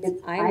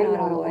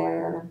not a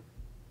lawyer.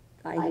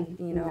 I'm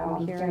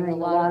hearing a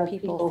lot of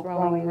people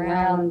throwing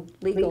around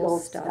legal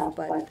stuff,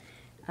 but,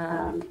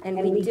 and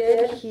we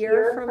did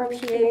hear from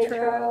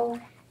Pietro,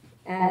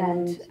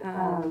 and,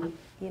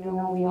 we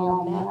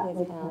all met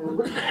with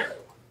him.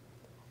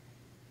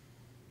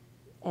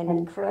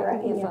 And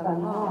correct me if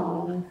I'm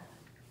wrong,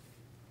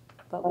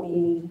 but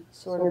we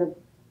sort of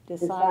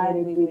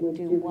decided we would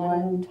do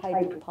one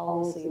type of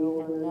policy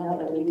over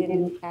another. We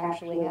didn't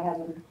actually have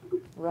them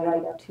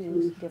write up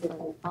 2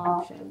 different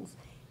options.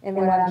 And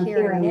what I'm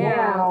hearing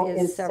now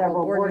is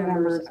several board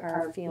members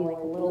are feeling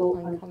a little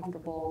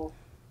uncomfortable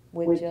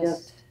with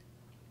just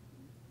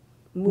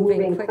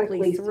moving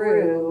quickly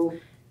through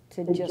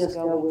to just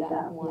go with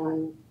that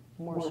one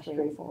more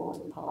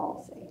straightforward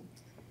policy.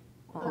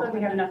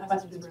 We have enough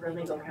questions for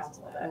legal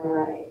counsel.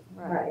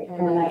 Right.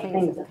 And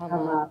things have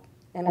come up,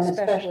 and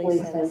especially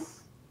since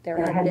there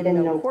had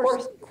been no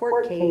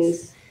court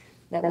case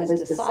that was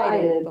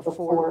decided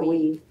before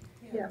we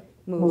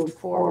moved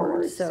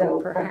forward.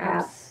 So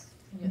perhaps.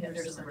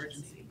 There's an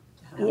emergency.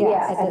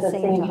 Yeah, at the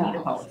same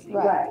time.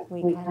 Right.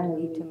 We kind of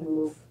need to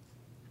move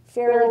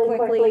fairly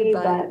quickly,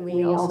 but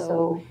we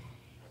also,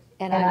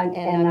 and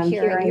I'm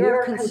hearing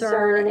your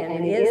concern,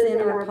 and it is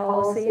in our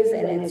policies,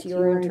 and it's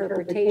your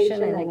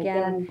interpretation, and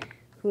again,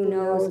 who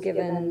knows,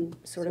 given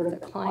sort of the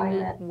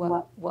climate,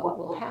 what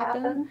will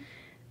happen.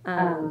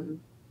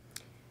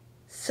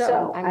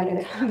 So I'm going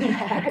to come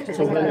back because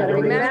I'm going to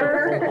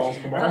remember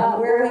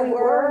where we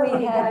were.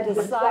 We had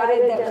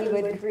decided that we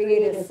would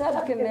create a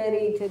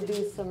subcommittee to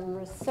do some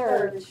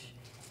research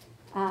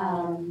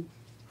to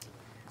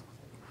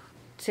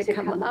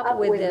come up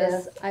with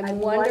this. I'm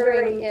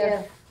wondering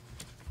if,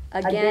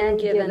 again,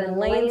 given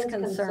Elaine's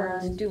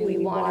concerns, do we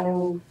want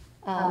to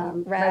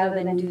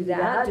Rather than do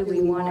that, do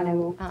we want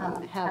to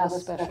have a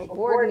special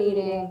board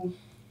meeting,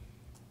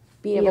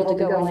 be able to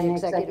go in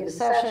executive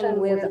session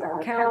with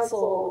our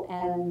council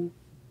and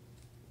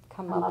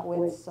come up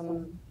with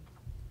some,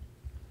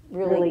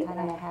 really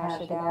kind of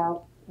hash it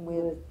out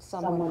with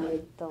someone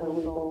with the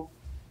legal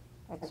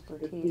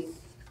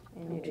expertise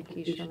in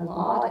education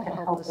law to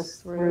help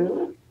us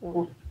through?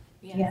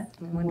 Yeah.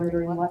 I'm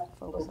wondering what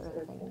folks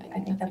are thinking. I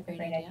think that's a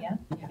great idea.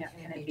 Yeah,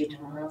 can it be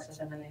tomorrow at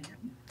 7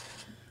 a.m.?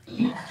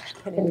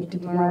 Could it be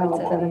tomorrow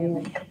at 7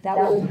 a.m.? That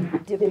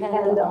would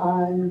depend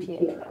on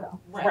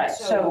Pietro. Right,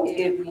 so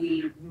if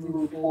we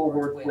move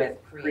forward with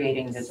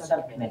creating this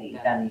subcommittee,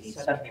 then the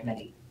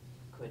subcommittee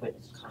could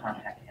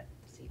contact him.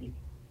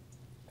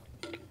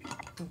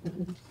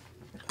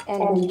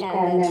 And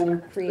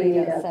then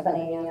create a 7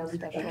 a.m.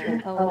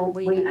 special. Oh,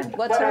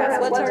 what's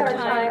our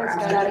time,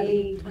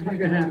 Scotty? You're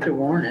gonna have to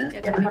warn it.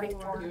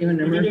 Even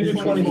an We can do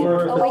emergency 24 meeting.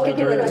 Oh, we could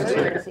do an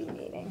emergency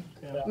meeting.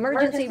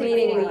 Emergency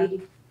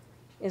meeting,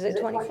 is it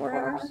 24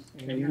 hours?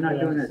 And you're not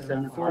doing it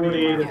 7 o'clock.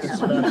 48 if it's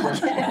special.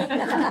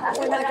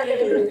 We're not gonna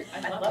do.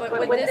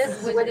 But would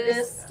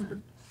this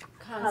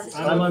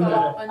constitute I'm under,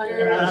 fall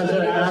under? as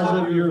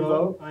of your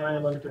vote, I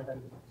am under.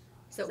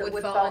 So it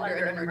would fall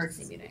under an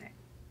emergency meeting?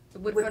 It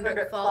would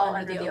fall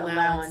under the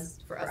allowance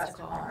for us to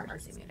call an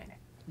emergency meeting?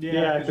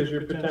 Yeah, because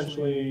you're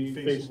potentially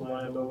facing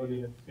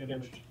liability and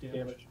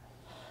damage.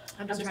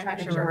 I'm just trying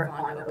to make sure we're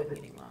following open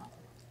meeting law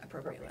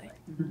appropriately.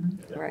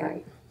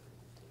 Right.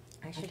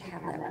 I should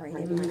have that right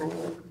in my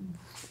note.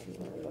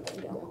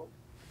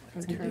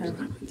 In terms of,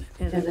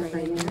 is it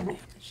right in there?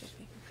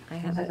 I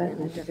have it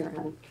in a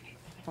different,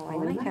 oh, I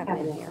might have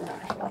it in here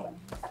actually,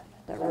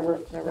 the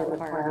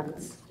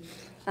requirements.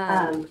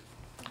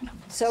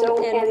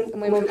 So,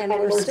 and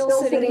we're still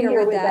sitting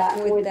here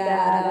with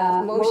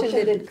that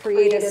motion to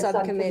create a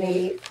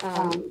subcommittee,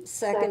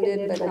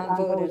 seconded but not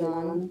voted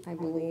on, I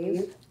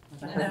believe.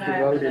 Oh,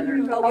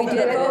 we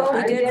did vote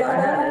on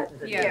it?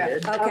 Yeah.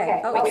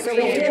 Okay, oh, so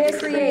we did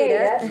create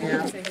it.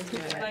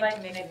 I'd like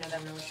to make another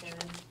motion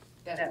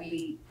that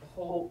we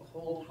hold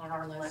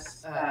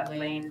harmless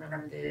Lane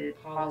from the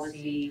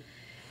policy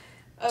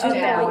of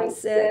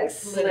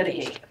 2.6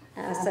 litigation.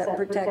 Asset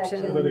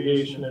protection.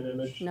 Litigation and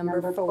image. Number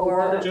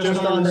 4.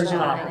 Just on this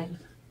topic.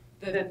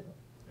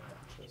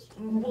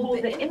 I'm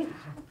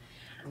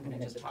gonna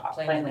just talk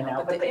plainly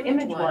now, but the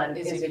image one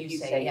is if you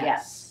say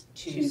yes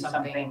to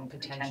something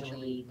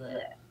potentially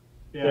lit.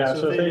 Yeah,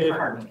 so if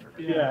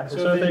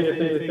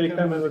they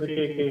come in with a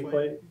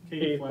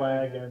KK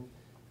flag and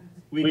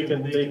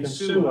they can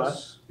sue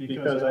us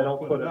because I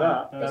don't put it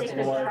up, that's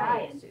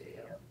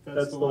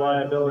the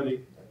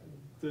liability.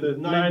 The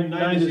 9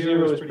 to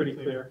 0 is pretty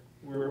clear,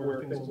 where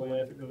things will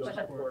land if it goes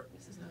to court.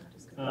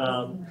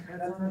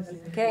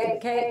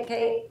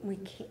 Okay,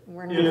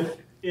 we're not.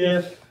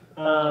 If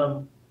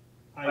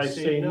I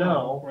say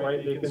no,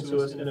 right, they can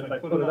sue us, and if I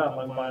put it up,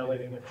 I'm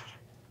violating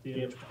the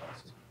image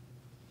policy.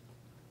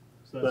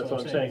 So that's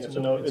what I'm saying, there's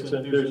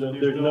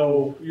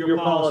no, your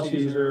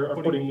policies are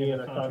putting me in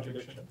a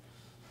contradiction.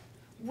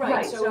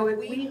 Right, so if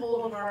we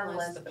hold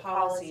harmless the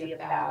policy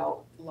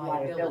about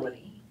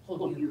liability,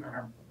 hold you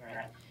harmless,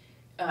 right?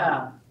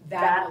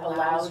 That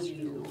allows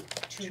you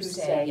to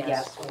say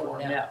yes or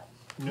no.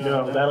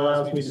 No, that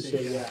allows me to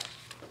say yes.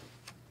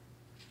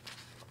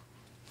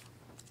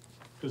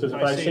 Because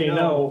if I say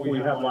no, we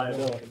have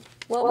liability.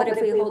 Well, but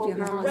if we hold you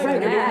harmless on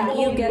that,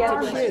 you get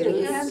to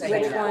choose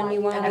which one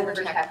you want And to.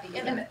 protect the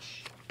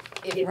image,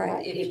 if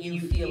you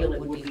feel it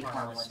would be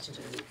harmless to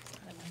the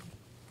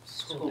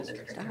school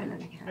district. I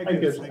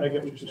get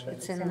what you're saying.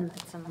 It's in,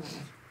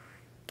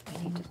 I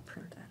need to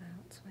print that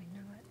out so I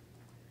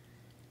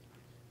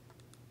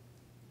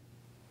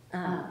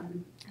know it.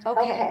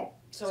 Okay.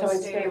 So I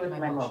stay with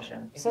my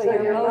motion. So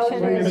your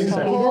motion is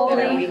to hold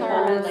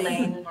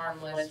Lane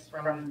harmless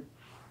from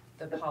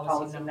the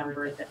policy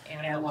number that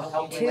Anna will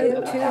help you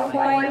with.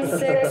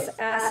 2.6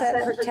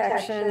 asset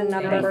protection,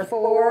 number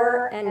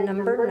 4 and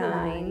number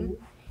 9,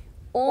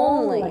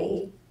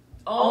 only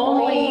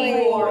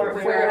for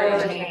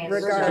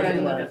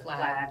regarding the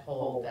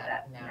flagpole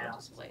that now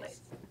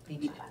displays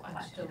the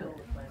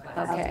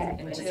flag. Okay.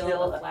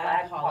 Until a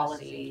flag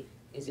policy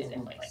is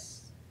in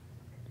place.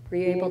 Were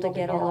you able to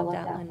get all of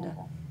that, Linda?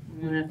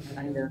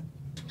 Kinda.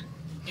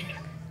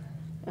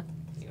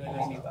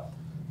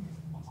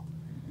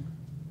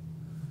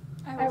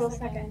 I will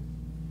second.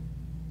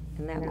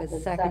 And that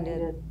was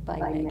seconded by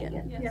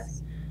Megan.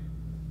 Yes.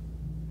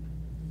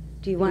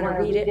 Do you want to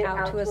read it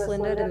out to us,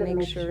 Linda, to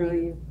make sure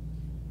you?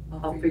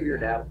 I'll figure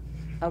it out.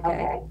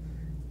 Okay.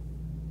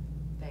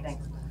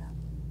 Thanks.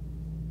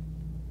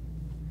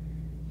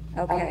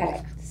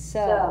 Okay,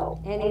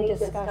 so any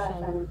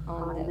discussion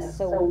on this?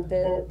 So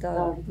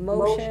the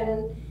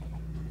motion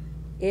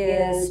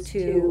is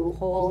to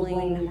hold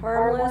Lane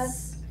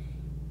harmless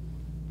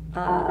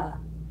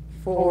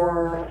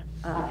for,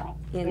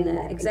 in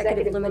the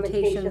executive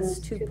limitations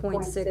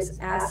 2.6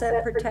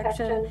 asset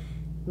protection,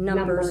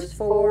 numbers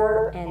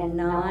 4 and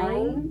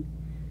 9,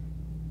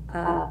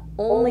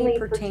 only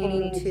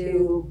pertaining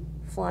to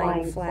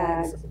flying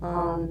flags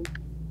on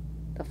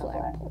the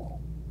flagpole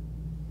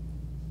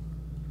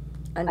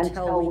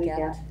until we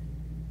get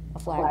a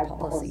flag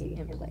policy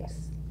in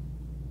place.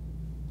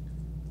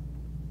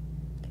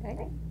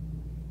 Okay?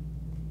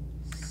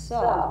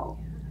 So,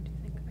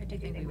 I do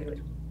think we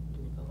would,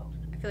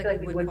 I feel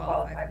like we would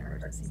qualify for an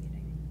emergency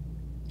meeting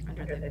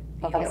under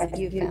the.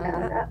 okay, you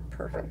found that?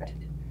 Perfect.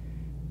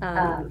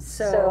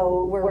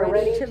 So we're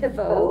ready to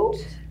vote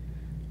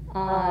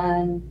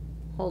on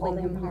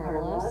holding him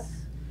harmless,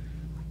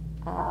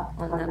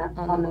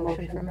 on the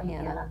motion from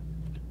Hannah.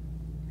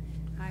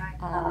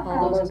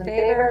 All those in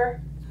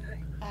favor?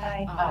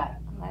 Aye.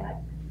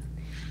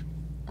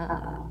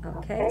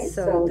 Okay,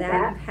 so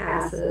that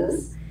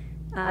passes.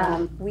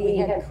 We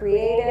had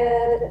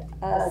created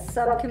a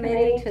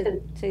subcommittee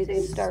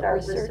to start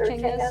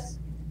researching this.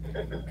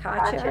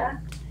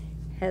 Katja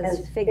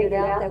has figured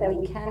out that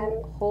we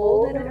can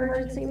hold an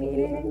emergency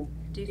meeting.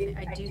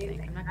 I do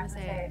think, I'm not gonna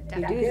say You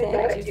do definitely, think?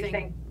 but I do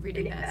think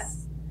reading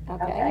this.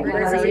 Okay.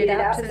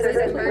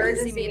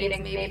 Emergency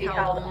meetings may be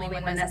held only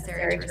when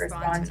necessary to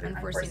respond to an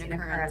unforeseen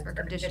occurrence or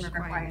condition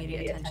requiring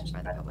immediate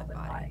attention by the public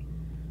body.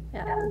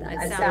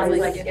 Yeah, It sounds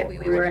like if we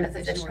were in a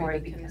position where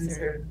we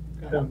consider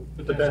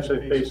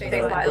Potentially face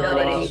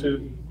liability,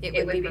 lawsuit.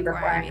 it would be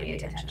requiring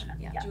immediate attention,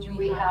 yeah. Do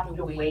we have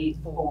to wait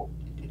for,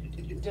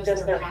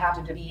 does there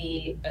have to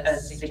be a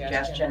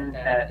suggestion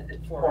that,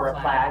 for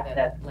a flag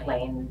that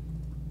Lane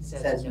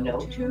says no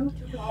to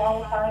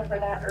qualify for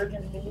that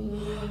urgent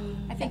need?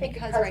 I think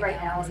because right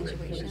now in a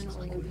situation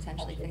where we could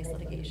potentially face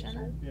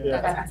litigation, Yeah.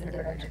 that's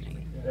considered urgent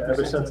need. Yeah,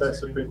 ever since that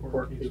Supreme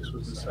Court case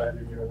was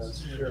decided,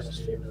 that's sheriff's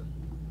statement.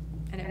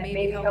 And it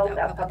may be held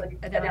without public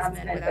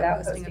announcement,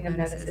 without posting of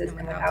notices,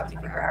 and without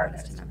 24-hour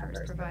notice to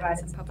members,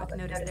 provided some public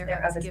notice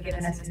thereof is given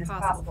as soon as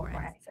possible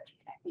for any such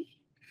event.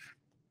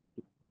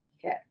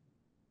 Okay.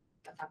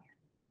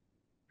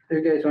 So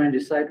you guys wanna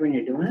decide when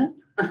you're doing it?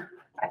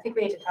 I think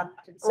we need to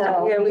talk to.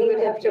 So, yeah, we would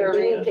have to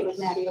arrange to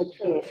connect with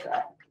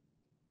Pietro.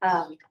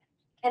 And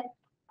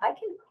I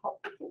can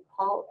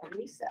call a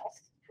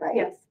recess, right?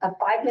 Yes. A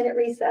 5-minute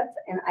recess,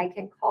 and I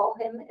can call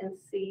him and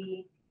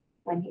see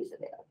when he's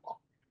available.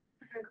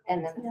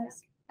 And then,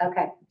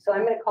 okay, so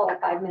I'm gonna call a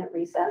 5-minute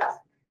recess.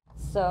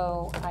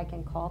 So I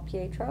can call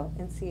Pietro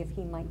and see if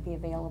he might be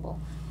available,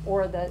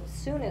 or the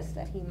soonest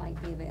that he might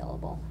be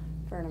available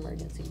for an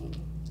emergency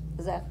meeting.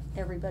 Is that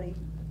everybody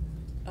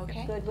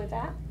Okay. good with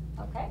that?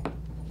 Okay.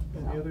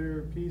 And the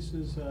other piece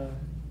is,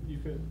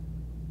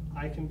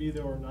 I can be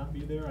there or not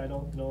be there. I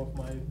don't know if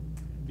my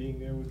being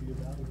there would be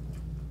valuable.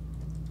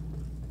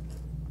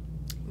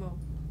 Well,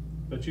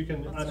 But you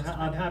can,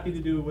 I'm happy to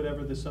do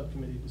whatever the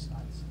subcommittee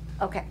decides.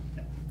 Okay,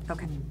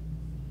 okay.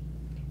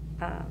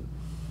 All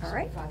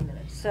right, 5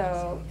 minutes.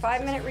 so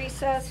 5-minute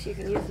recess, you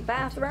can use the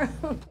bathroom.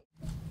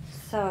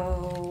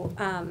 So,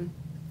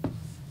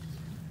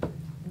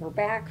 we're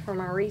back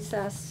from our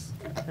recess.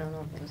 I don't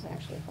know if it was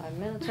actually 5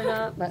 minutes or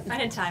not, but. I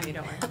didn't time you,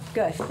 don't worry.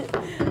 Good.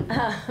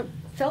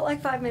 Felt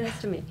like 5 minutes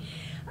to me.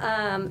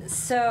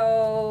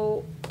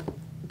 So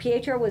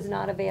Pietro was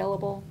not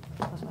available.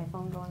 Was my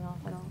phone going off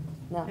at all?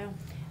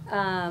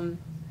 No.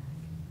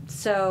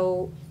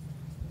 So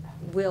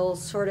we'll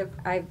sort of,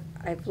 I've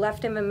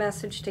left him a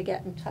message to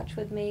get in touch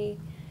with me.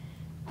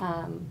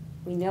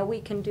 We know we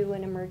can do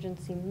an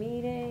emergency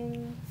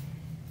meeting.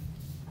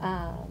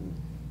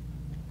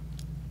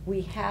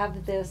 We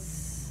have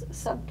this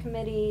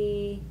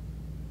subcommittee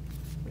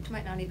Which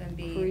might not even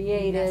be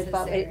created,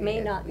 but it may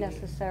necessary not if we-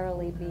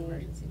 necessarily be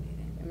emergency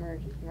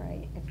meeting.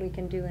 right, if we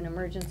can do an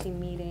emergency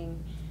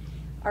meeting.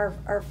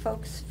 Are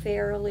folks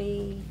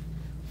fairly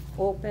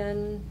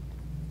open?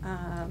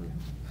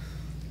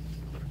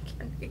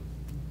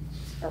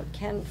 Or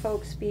can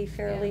folks be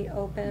fairly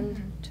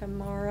open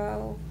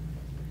tomorrow?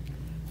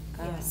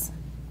 Yes.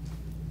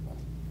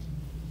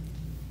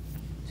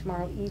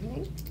 Tomorrow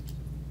evening?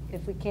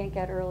 If we can't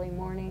get early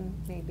morning,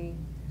 maybe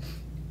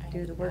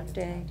do the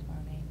workday.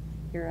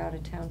 You're out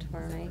of town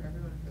tomorrow night.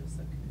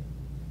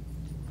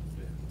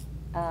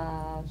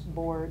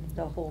 Board,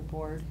 the whole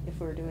board, if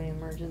we're doing an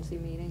emergency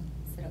meeting.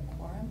 Is it a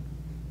quorum?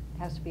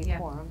 Has to be a Yeah.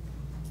 quorum.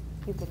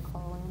 You could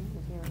call in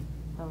if you're,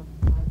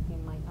 you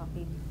might not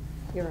be,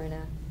 you're in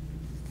a.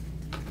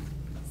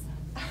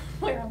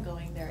 Where I'm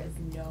going, there is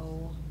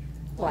no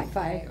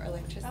Wi-Fi. or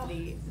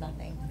electricity,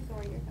 nothing. I wanna go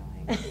where you're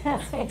going.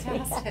 That's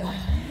fantastic.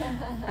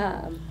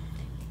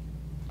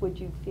 Would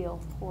you feel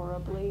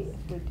horribly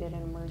if we did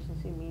an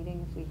emergency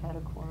meeting, if we had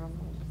a quorum?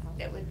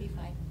 It would be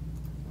fine.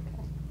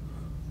 Okay.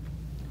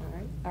 All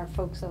right, are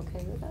folks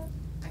okay with that?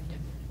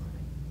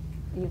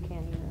 You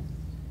can't either.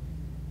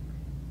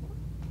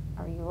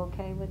 Are you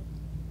okay with,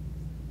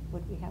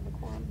 would we have a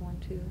quorum? 1,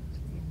 2, 3,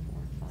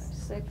 4, 5,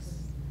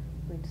 6?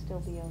 We'd still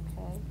be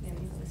okay? Yeah,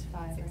 it was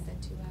 5, 6 right?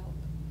 and 2 out.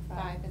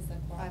 5 is the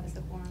quorum. 5 is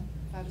the quorum,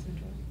 5 is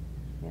majority.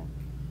 Yeah.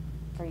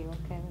 Are you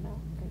okay with that?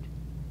 Good.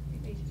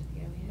 Maybe just,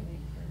 yeah, we had to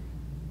wait for, I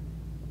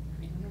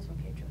mean, who knows what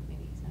Pietro,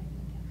 maybe he's not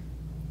even down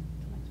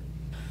till next week.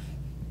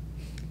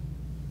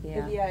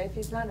 Yeah. If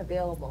he's not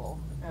available.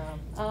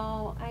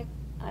 Oh, I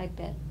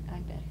bet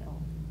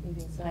he'll,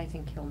 I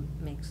think he'll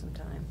make some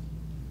time.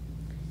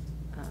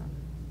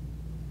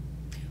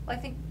 I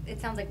think it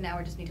sounds like now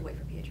we just need to wait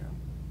for Pietro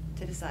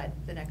to decide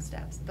the next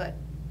steps, but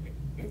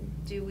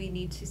do we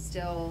need to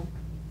still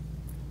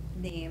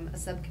name a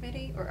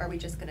subcommittee, or are we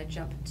just gonna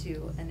jump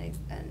to an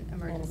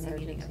emergency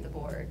meeting of the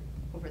board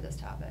over this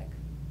topic?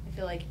 I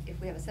feel like if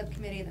we have a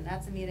subcommittee, then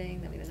that's a meeting,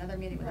 then we have another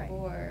meeting with the Right.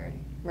 board.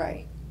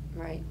 Right,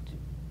 right.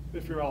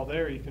 If you're all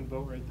there, you can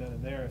vote right then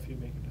and there if you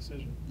make a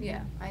decision.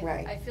 Yeah,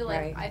 Right, I feel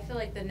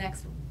like the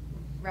next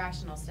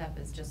rational step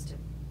is just to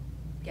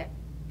get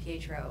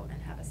Pietro and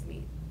have us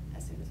meet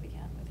as soon as we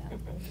can with him.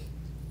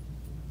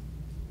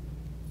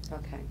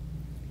 Okay.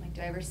 Like,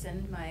 do I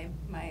rescind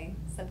my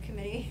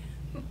subcommittee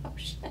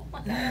motion? I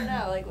don't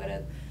know, like, what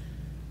if?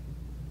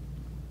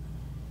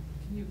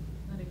 Linda, can you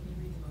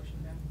read the motion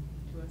back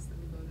to us that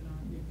we voted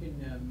on? You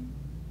can,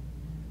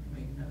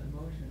 make another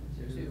motion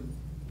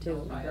To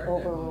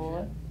overrule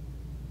it?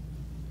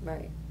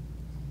 Right.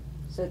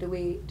 So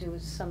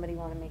does somebody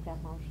wanna make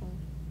that motion?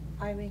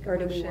 I make a Or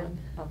do we motion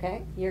want-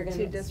 Okay, you're gonna.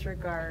 to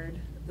disregard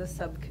the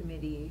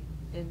subcommittee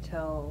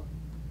until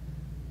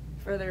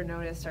further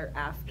notice or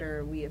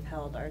after we have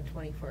held our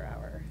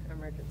 24-hour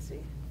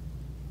emergency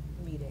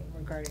meeting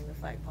regarding the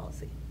flag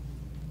policy.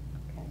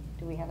 Okay,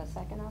 do we have a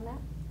second on that?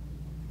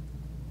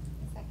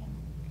 Second.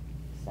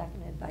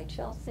 Seconded by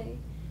Chelsea.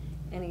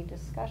 Any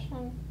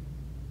discussion?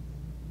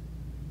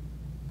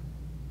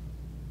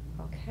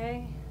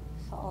 Okay,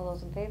 so all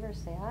those in favor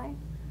say aye.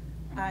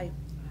 Aye.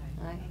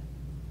 Aye.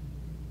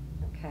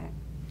 Okay,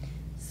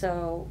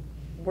 so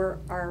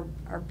our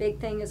big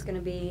thing is gonna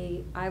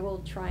be, I will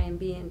try and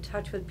be in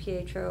touch with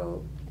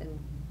Pietro, and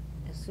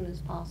as soon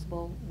as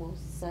possible, we'll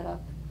set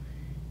up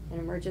an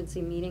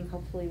emergency meeting.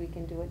 Hopefully we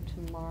can do it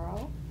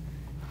tomorrow.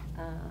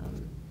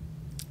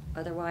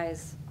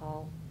 Otherwise,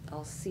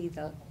 I'll see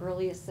the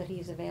earliest that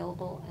he's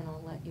available, and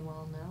I'll let you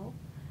all know.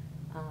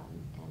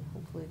 And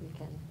hopefully we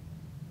can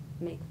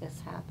make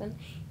this happen.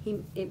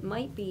 It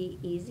might be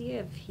easy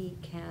if he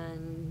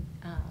can,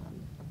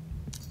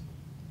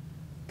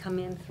 come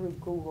in through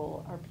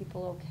Google. Are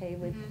people okay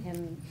with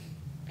him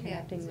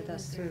connecting with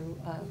us through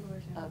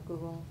a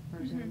Google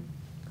or Zoom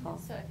call?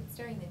 So if it's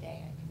during the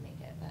day, I can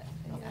make it, but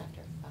if it's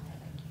after 5,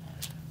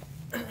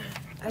 I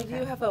can't. I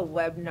do have a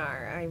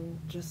webinar, I'm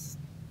just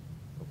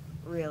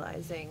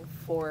realizing,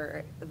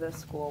 for the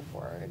school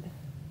board.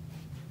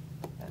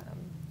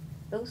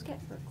 Those get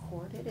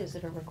recorded? Is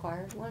it a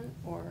required one,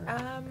 or?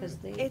 'Cause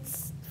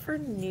It's for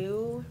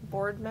new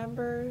board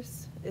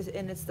members,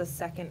 and it's the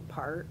second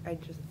part. I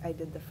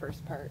did the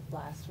first part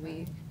last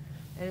week,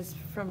 and it's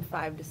from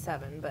 5 to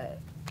 7, but,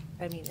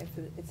 I mean, if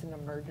it's an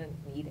emergent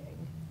meeting,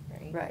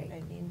 right? Right,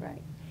 I mean,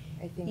 right.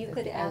 I think You that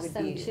could I ask would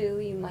them be- too,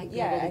 you might be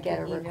Yeah, able I to get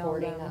a can email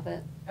recording them. of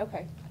it.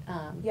 Okay. I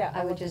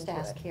I'll would look just into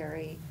ask it.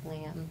 Carrie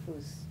Lamb, who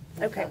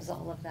Okay. does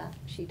all of that.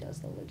 She does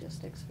the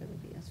logistics for the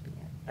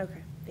VSBA.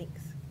 Okay,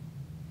 thanks.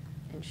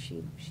 And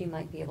she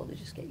might be able to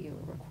just get you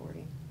a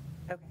recording.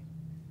 Okay.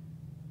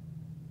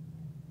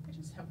 I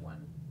just have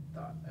one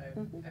thought.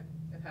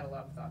 I've had a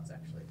lot of thoughts,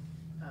 actually.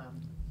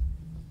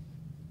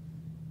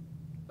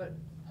 But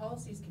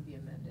policies can be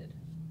amended.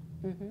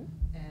 Mm-hmm.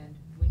 And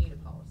we need a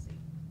policy.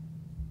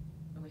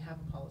 And we have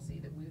a policy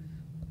that we've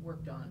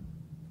worked on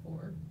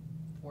for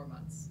 4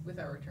 months with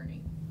our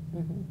attorney,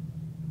 Mm-hmm.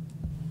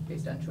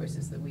 based on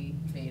choices that we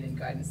made and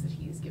guidance that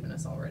he has given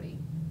us already.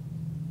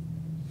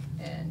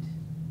 And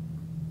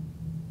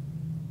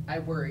I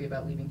worry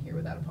about leaving here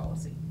without a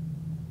policy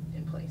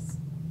in place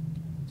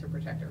to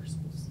protect our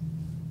schools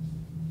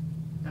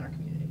and our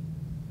community.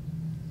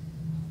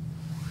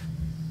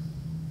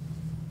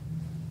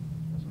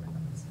 Those are my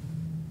thoughts.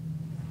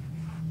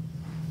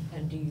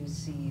 And do you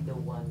see the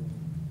one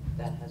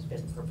that has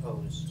been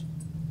proposed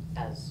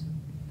as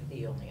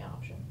the only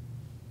option?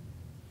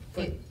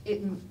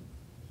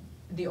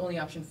 The only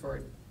option for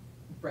it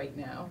right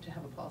now, to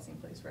have a policy in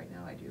place right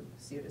now, I do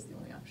see it as the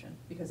only option.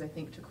 Because I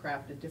think to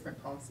craft a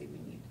different policy, we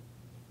need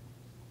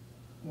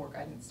more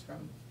guidance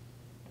from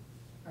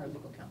our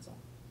legal counsel.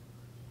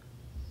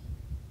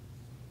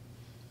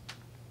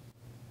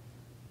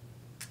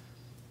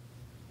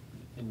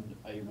 And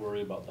I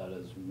worry about that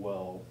as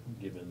well,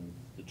 given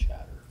the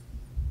chatter,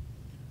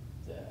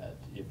 that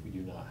if we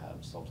do not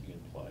have something in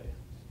play,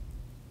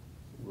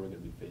 we're gonna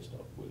be faced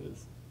up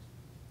with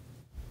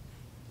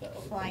that other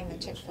Flying the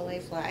thing. Chick-fil-A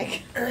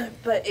flag.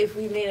 But if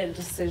we made a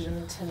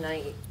decision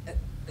tonight,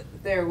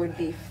 there would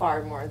be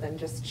far more than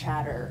just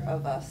chatter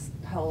of us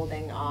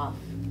holding off.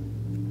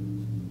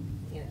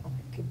 You know,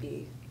 it could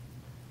be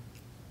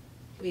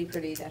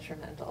pretty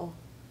detrimental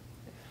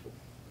if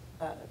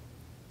a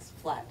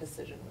flat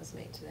decision was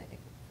made tonight.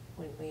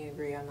 Wouldn't we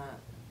agree on that?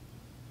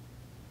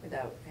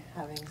 Without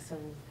having some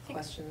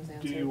questions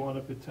answered? Do you want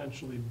to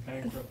potentially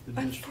bankrupt the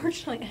district?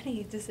 Unfortunately,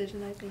 any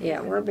decision, I think. Yeah,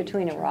 is we're gonna be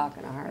between a detrimental. rock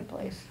and a hard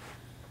place.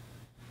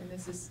 And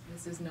this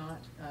is not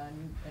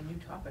a new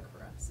topic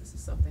for us. This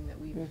is something that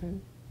we've Mhm.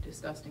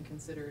 discussed and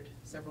considered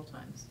several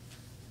times.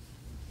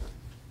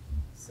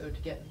 So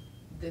to get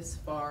this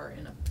far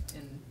in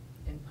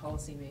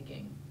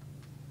policymaking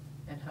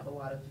and have a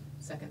lot of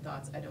second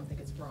thoughts, I don't think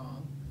it's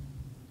wrong.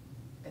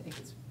 I think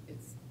it's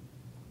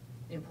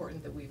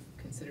important that we've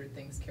considered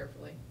things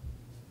carefully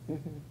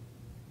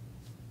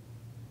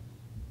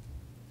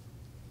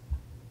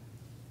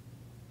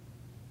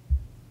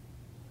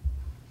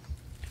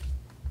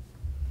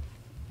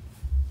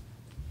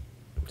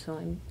So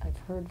I've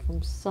heard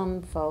from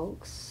some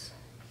folks,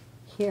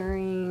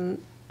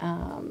 hearing,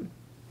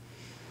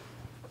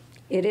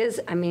 it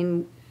is, I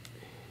mean,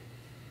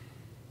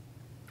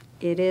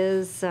 it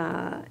is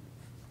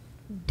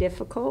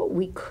difficult.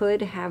 We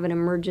could have an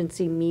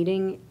emergency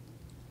meeting.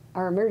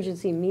 Our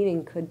emergency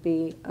meeting could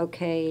be,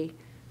 okay,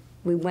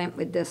 we went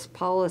with this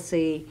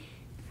policy,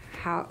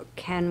 how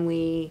can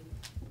we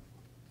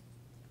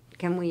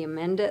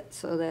amend it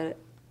so that,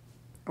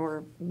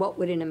 or what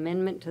would an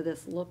amendment to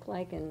this look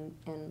like, and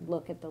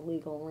look at the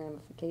legal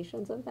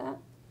ramifications of that?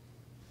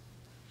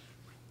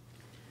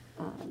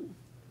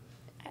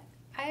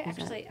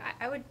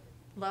 I would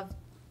love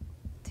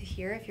to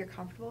hear, if you're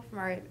comfortable, from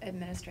our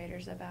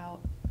administrators about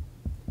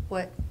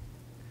what,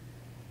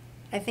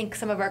 I think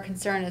some of our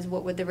concern is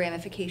what would the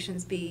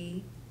ramifications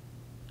be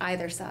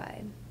either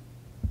side,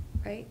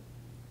 right?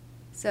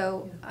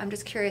 So I'm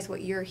just curious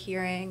what you're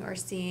hearing or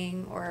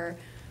seeing, or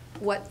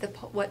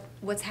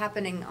what's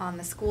happening on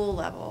the school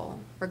level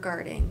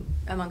regarding,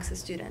 amongst the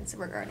students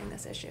regarding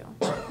this issue.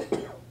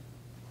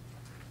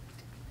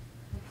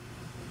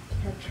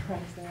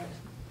 Characterize that.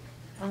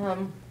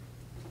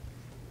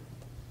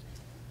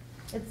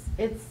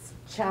 It's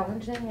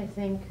challenging. I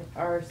think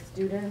our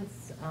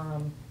students,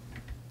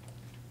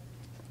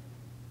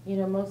 you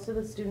know, most of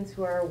the students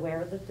who are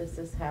aware that this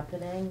is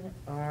happening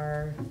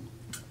are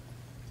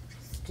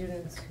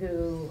students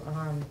who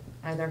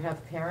either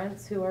have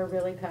parents who are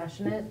really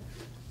passionate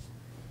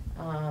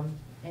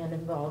and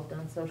involved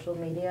on social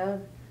media,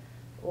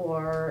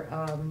 or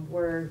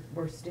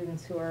we're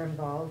students who are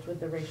involved with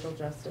the racial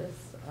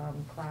justice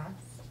class.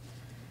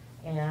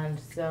 And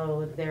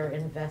so they're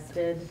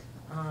invested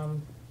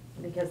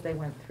because they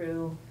went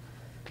through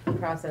the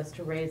process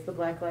to raise the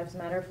Black Lives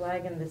Matter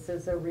flag, and this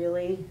is a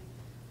really,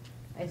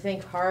 I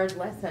think, hard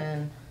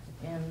lesson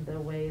in the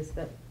ways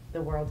that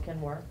the world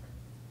can work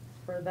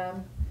for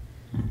them.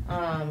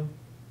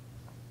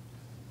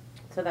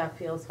 So that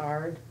feels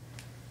hard.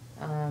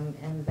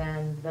 And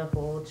then the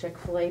whole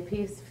Chick-fil-A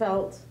piece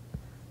felt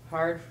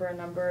hard for a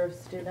number of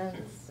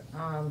students.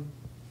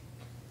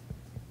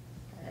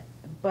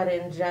 But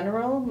in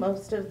general,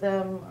 most of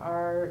them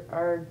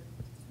are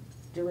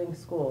doing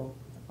school.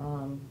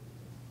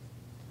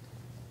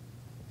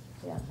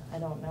 Yeah, I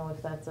don't know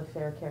if that's a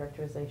fair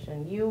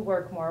characterization. You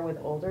work more with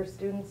older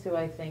students who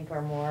I think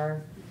are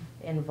more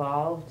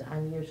involved.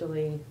 I'm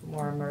usually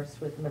more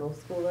immersed with middle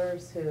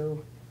schoolers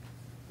who,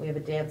 we have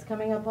a dance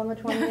coming up on the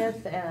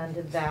 20th, and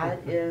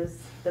that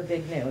is the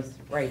big news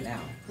right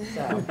now.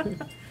 So,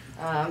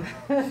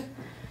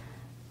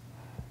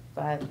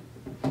 but.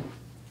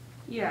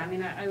 Yeah, I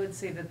mean, I would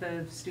say that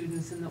the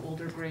students in the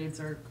older grades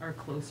are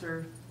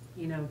closer,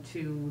 you know,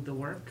 to the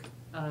work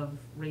of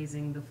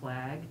raising the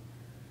flag.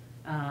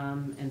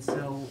 And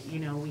so, you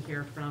know, we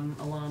hear from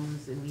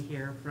alums, and we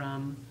hear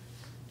from,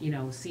 you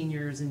know,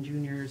 seniors and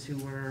juniors who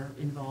were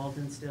involved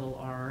and still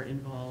are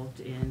involved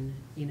in,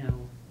 you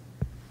know,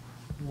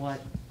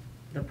 what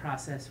the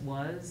process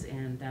was,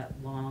 and that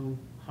long,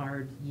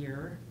 hard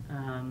year.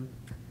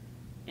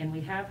 And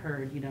we have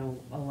heard, you know,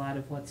 a lot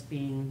of what's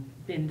been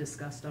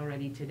discussed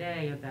already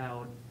today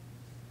about,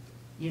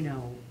 you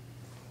know,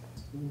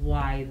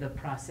 why the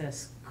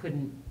process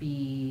couldn't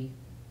be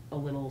a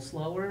little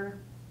slower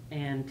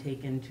and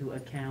take into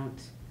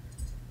account,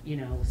 you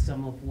know,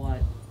 some of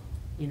what,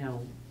 you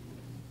know,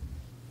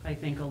 I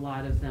think a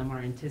lot of them are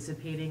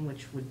anticipating,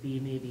 which would be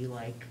maybe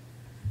like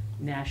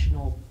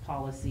national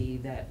policy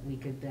that we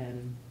could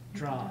then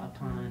draw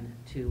upon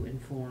to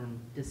inform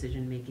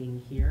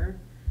decision-making here.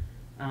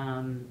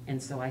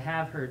 And so I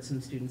have heard some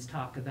students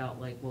talk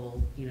about, like,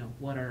 well, you know,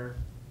 what are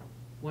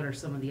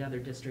some of the other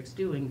districts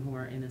doing who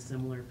are in a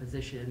similar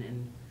position,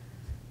 and,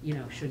 you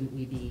know, shouldn't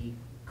we be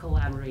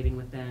collaborating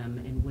with them,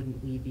 and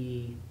wouldn't we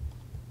be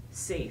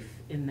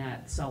safe in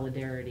that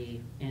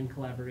solidarity and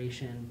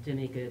collaboration to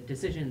make a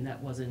decision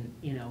that wasn't,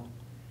 you know,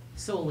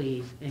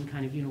 solely and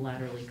kind of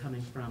unilaterally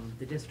coming from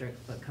the district,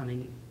 but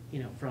coming,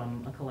 you know,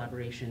 from a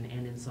collaboration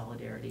and in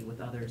solidarity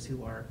with others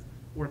who are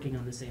working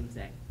on the same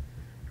thing.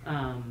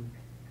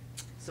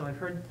 So I've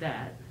heard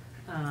that.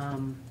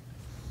 And,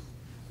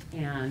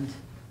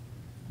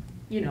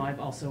 you know, I've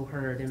also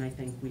heard, and I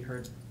think we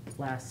heard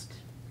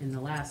in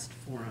the last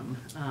forum,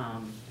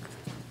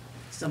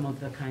 some of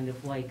the kind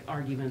of like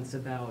arguments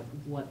about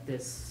what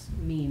this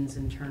means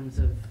in terms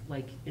of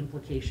like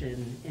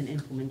implication and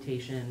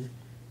implementation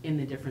in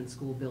the different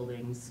school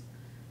buildings.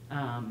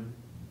 And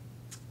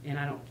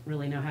I don't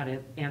really know how to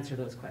answer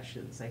those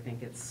questions. I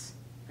think it's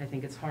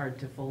hard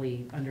to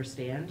fully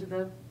understand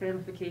the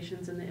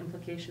ramifications and the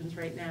implications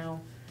right now,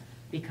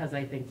 because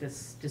I think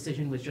this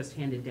decision was just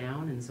handed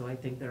down, and so I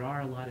think there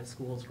are a lot of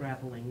schools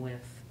grappling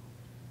with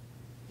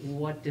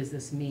what does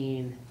this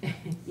mean,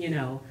 you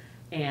know,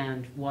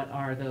 and what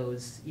are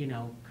those, you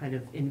know, kind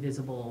of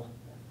invisible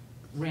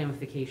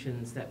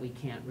ramifications that we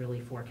can't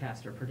really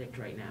forecast or predict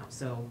right now.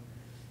 So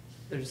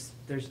there's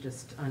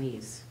just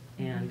unease,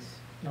 and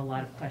and a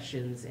lot of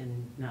questions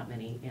and not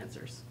many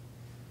answers.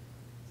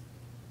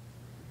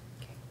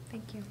 Okay,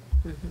 thank you.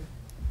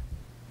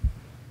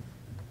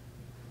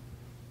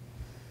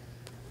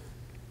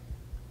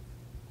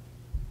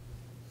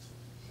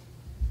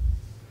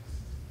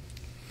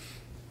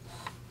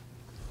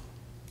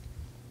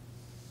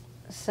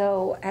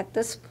 So at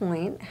this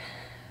point,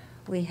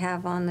 we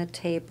have on the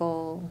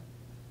table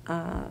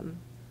that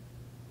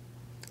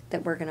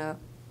we're going to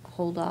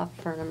hold off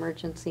for an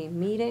emergency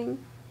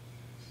meeting.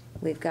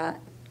 We've got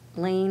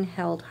Lane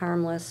held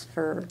harmless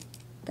for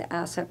the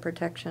asset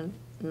protection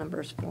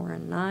numbers 4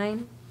 and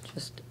 9,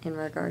 just in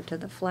regard to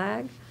the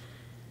flag.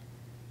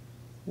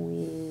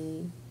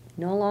 We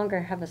no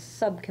longer have a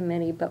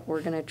subcommittee, but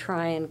we're going to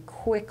try and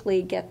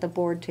quickly get the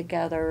board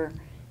together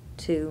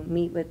to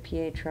meet with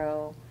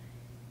Pietro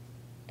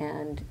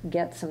and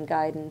get some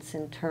guidance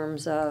in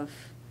terms of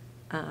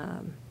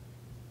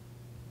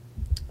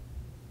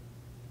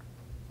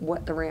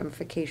what the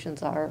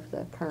ramifications are of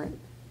the current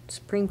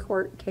Supreme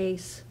Court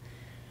case.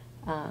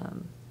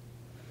 And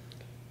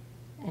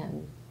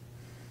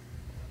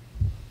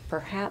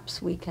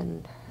perhaps we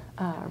can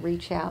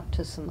reach out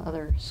to some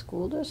other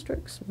school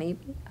districts,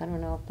 maybe. I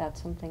don't know if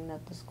that's something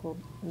that the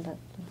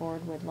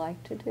board would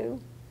like to do.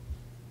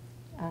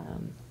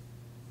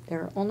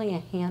 There are only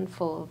a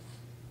handful of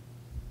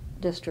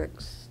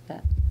districts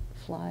that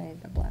fly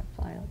the Black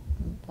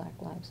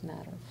Lives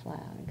Matter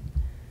flag.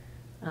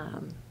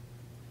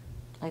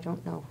 I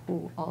don't know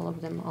who all of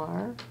them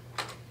are.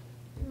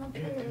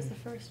 Montpelier was the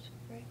first,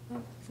 right?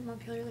 Wasn't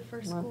Montpelier the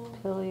first school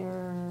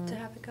Montpelier, to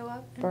have it go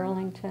up?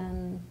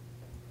 Burlington,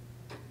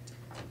 I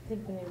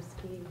think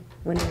Winooski.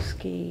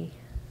 Winooski.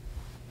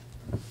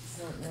 I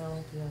don't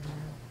know the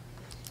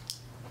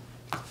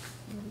other.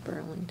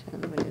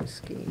 Burlington,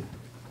 Winooski.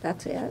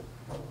 That's it.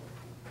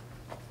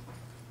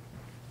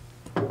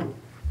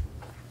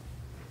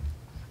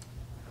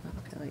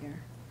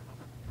 Montpelier.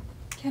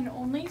 Can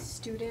only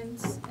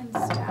students and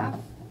staff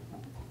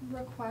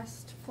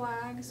request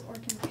flags, or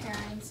can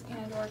parents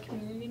and or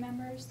community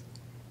members?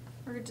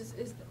 Or just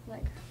is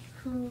like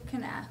who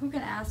can ask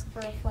for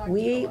a flag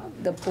to go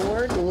up? The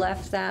board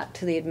left that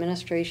to the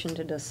administration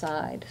to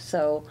decide.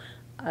 So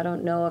I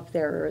don't know if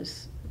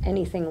there's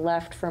anything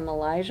left from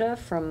Elijah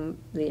from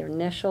the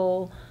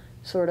initial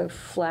sort of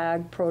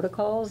flag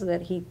protocols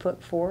that he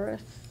put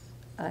forth.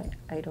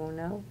 I don't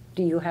know.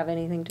 Do you have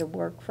anything to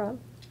work from?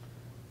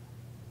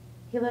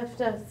 He left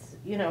us,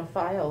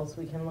 files.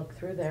 We can look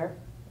through there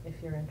if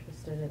you're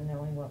interested in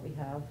knowing what we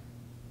have.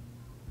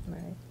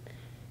 Right.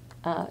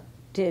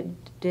 Did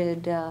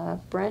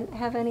Brent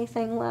have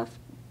anything left?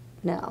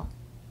 No,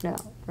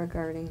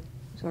 regarding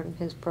sort of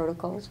his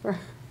protocols for,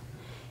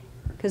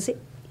 because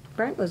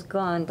Brent was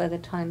gone by the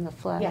time the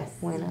flag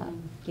went up.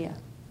 Yeah.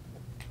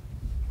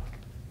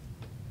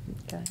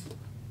 Okay.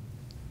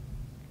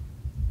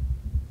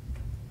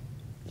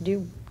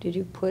 Did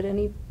you put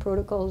any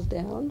protocols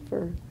down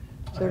for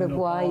sort of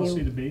why you? I have no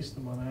policy to base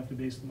them on. I have to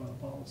base them on a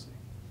policy.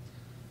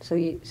 So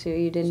you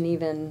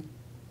didn't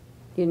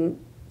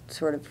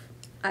sort of,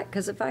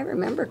 because if I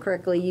remember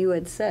correctly, you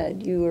had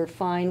said you were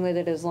fine with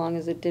it as long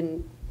as it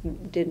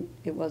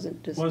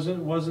wasn't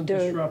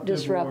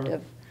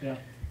disruptive. Yeah.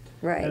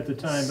 Right. At the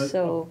time, but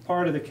so,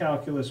 part of the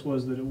calculus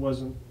was that it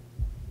wasn't,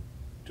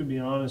 to be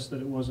honest,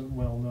 that it wasn't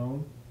well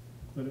known,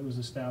 that it was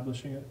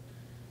establishing it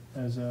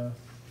as a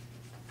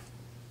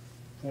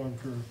forum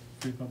for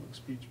free public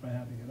speech by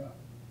having it up.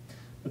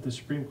 But the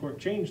Supreme Court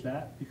changed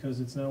that because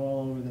it's now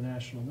all over the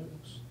national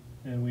news.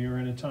 And we are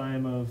in a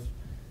time of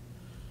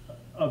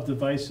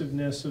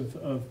divisiveness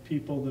of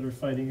people that are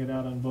fighting it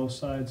out on both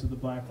sides of the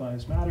Black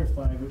Lives Matter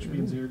flag, which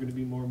means they're going to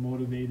be more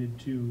motivated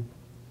to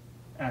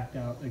act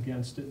out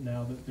against it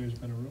now that there's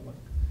been a ruling,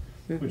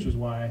 which is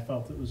why I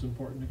felt it was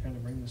important to kind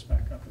of bring this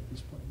back up at this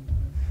point in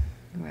time.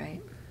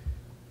 Right.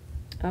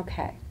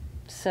 Okay.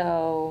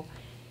 So,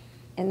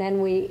 and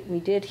then we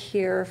did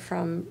hear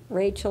from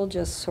Rachel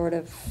just sort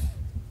of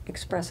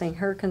expressing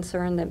her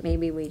concern that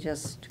maybe we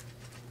just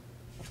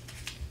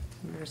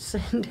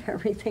rescind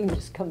everything,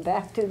 just come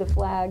back to the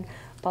flag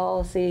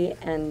policy,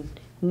 and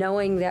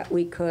knowing that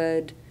we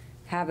could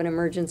have an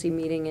emergency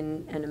meeting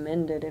and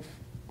amend it if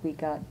we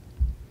got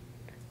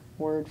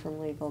word from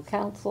legal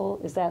counsel.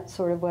 Is that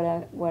sort of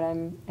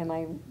am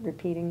I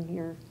repeating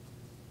your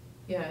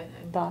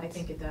thoughts? I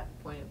think at that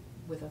point,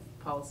 with a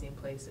policy in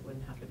place, it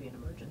wouldn't have to be an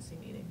emergency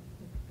meeting.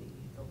 It could be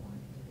the warning.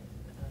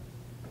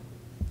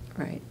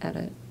 Right, at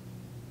it.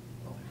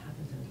 What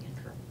happens in the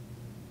interim?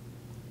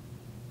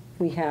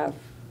 We have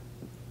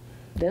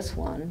this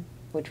one,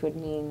 which would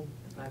mean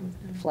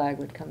the flag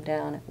would come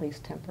down at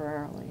least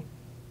temporarily.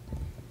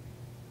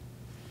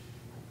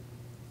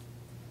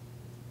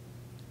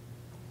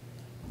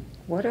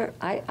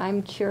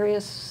 I'm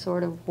curious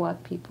sort of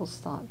what people's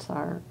thoughts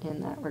are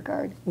in that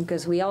regard,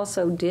 because we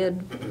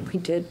did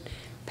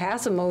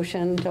pass a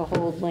motion to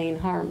hold Lane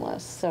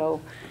harmless,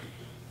 so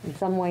in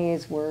some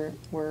ways we're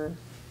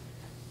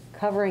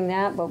covering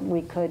that, but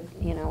we could,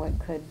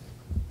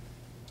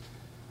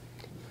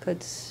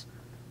 it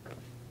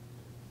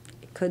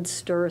could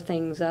stir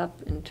things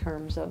up in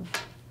terms of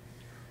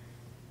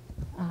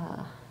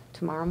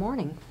tomorrow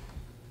morning.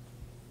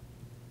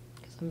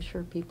 Because I'm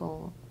sure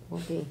people will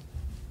be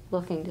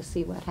looking to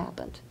see what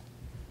happened.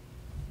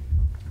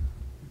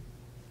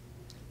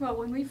 Well,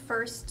 when we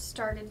first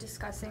started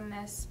discussing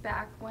this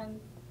back when,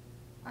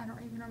 I don't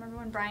even remember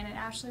when Brian and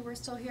Ashley were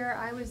still here,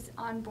 I was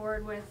on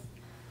board with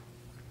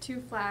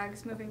 2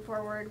 flags moving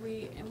forward.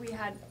 We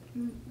had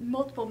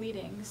multiple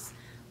meetings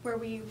where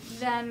we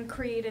then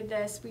created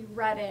this, we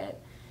read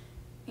it,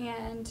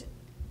 and,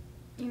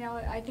 you know,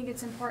 I think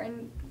it's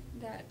important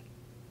that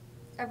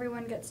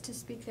everyone gets to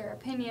speak their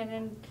opinion,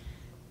 and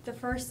the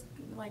first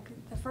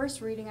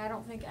reading, I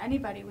don't think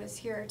anybody was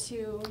here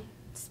to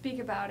speak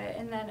about it,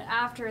 and then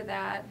after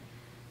that,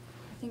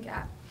 I think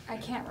I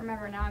can't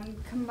remember now,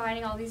 I'm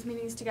combining all these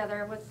meetings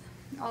together with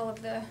all of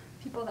the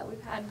people that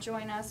we've had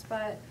join us,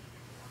 but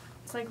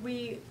it's like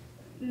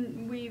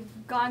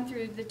we've gone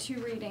through the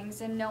 2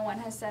 readings and no one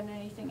has said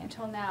anything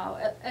until now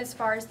as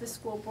far as the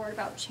school board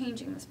about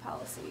changing this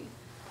policy.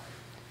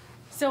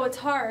 So it's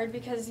hard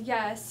because,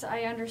 yes,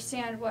 I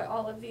understand what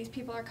all of these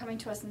people are coming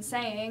to us and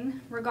saying,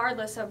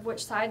 regardless of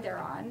which side they're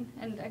on.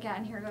 And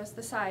again, here goes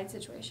the side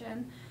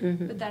situation.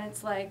 Mm-hmm. But then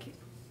it's like,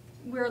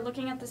 we're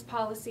looking at this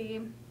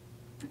policy,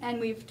 and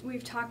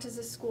we've talked as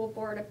a school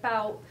board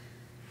about,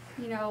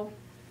 you know,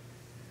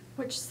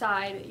 which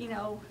side, you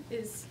know,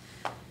 is,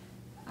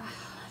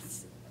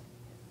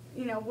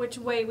 you know, which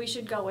way we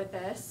should go with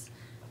this.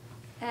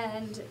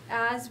 And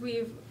as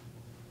we've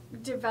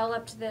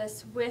developed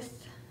this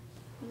with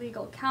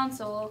legal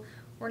counsel,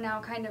 we're now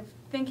kind of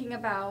thinking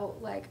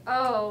about like,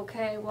 oh,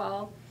 okay,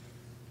 well,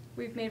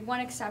 we've made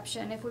one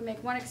exception. If we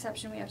make one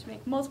exception, we have to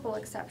make multiple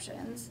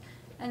exceptions.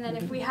 And then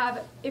if we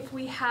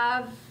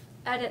have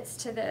edits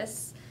to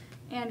this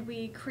and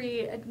we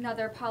create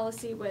another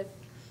policy with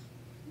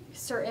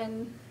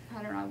certain,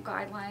 I don't know,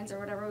 guidelines or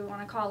whatever we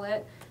want to call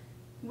it,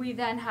 we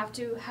then have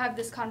to have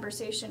this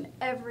conversation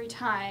every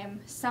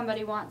time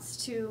somebody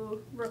wants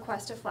to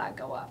request a flag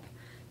go up.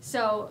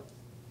 So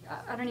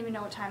I don't even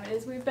know what time it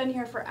is. We've been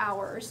here for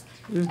hours.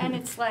 Mm-hmm. And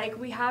it's like,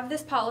 we have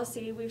this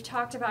policy, we've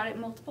talked about it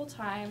multiple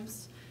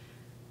times.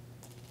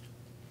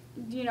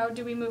 You know,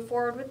 do we move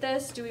forward with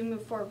this? Do we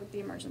move forward with the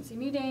emergency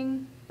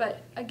meeting?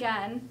 But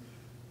again,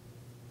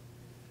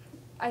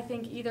 I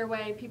think either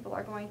way people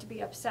are going to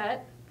be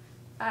upset,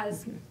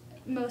 as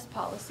most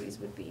policies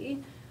would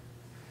be.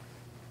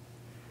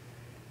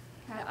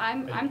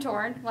 I'm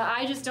torn. Well,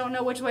 I just don't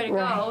know which way to go,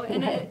 Right.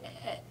 and it,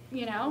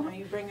 you know. No,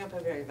 you bring up a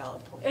very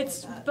valid point.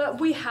 It's, with that. but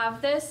we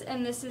have this,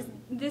 and this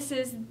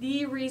is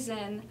the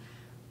reason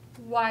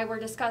why we're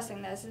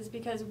discussing this, is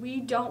because we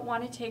don't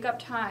want to take up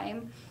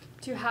time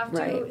to have to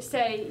Right.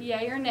 say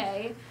yay or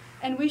nay,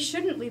 and we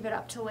shouldn't leave it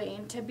up to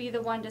Lane to be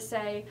the one to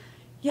say,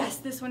 yes,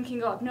 this one can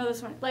go up, no,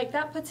 this one, like,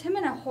 that puts him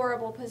in a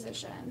horrible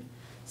position.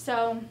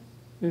 So,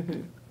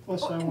 Mm-hmm.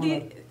 Plus, I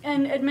wanna,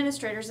 and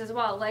administrators as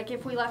well, like,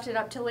 if we left it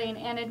up to Lane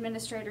and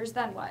administrators,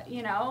 then what,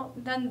 you know?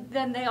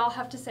 Then they all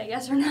have to say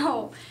yes or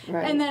no.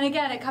 Right. And then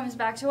again, it comes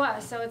back to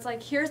us. So it's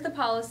like, here's the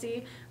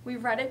policy,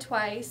 we've read it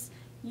twice,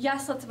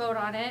 yes, let's vote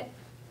on it,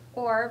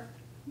 or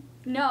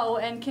no,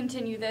 and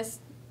continue this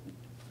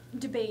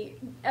debate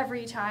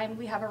every time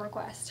we have a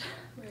request.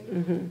 Right.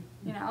 Mm-hmm.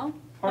 You know?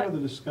 part of the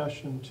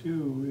discussion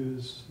too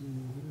is,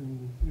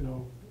 and, you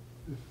know,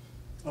 if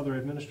other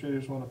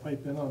administrators want to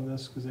pipe in on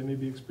this, because they may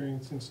be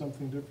experiencing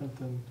something different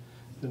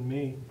than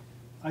me,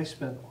 I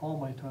spent all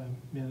my time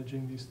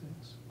managing these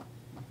things,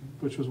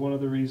 which was one of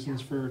the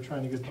reasons for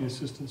trying to get the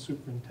assistant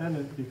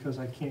superintendent, because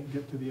I can't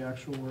get to the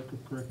actual work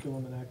of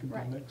curriculum and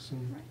academics.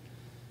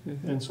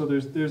 And so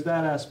there's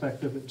that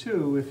aspect of it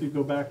too. If you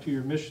go back to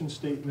your mission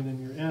statement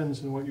and your ends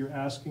and what you're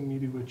asking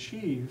me to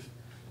achieve,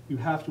 you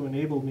have to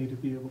enable me to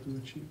be able to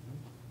achieve them.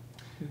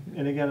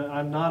 And again,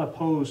 I'm not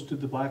opposed to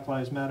the Black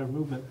Lives Matter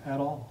movement at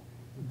all.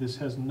 This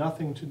has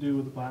nothing to do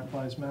with the Black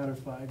Lives Matter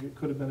flag. It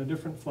could have been a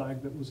different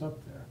flag that was up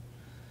there.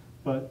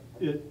 But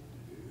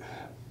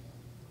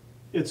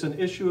it's an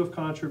issue of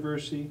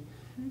controversy.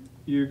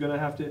 You're going to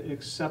have to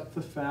accept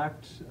the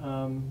fact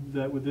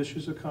that with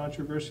issues of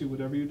controversy,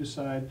 whatever you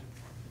decide,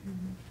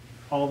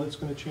 all that's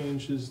going to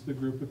change is the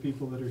group of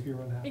people that are here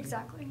unhappy.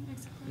 Exactly.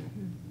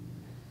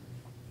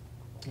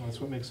 Well,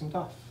 that's what makes them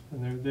tough,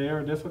 and they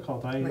are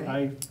difficult.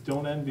 I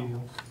don't envy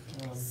you.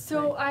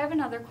 So I have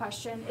another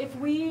question. If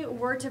we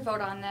were to vote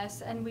on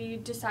this and we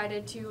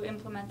decided to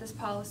implement this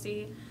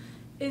policy,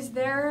 is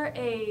there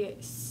a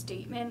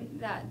statement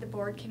that the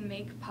board can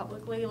make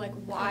publicly, like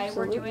why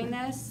Absolutely. we're doing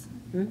this?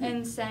 Mhm.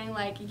 And saying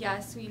like,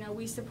 yes, you know,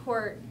 we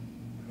support,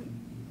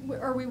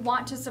 or we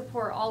want to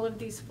support all of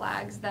these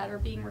flags that are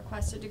being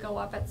requested to go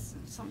up at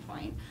some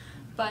point,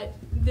 but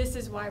this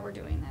is why we're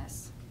doing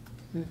this.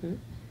 Mm-hmm.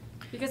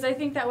 Because I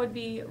think that would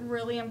be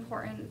really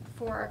important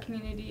for our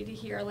community to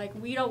hear. Like,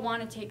 we don't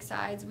want to take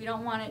sides. We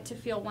don't want it to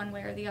feel one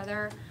way or the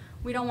other.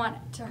 We don't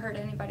want to hurt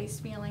anybody's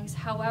feelings.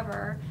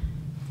 However,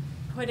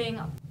 putting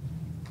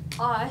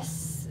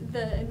us,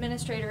 the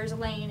administrators,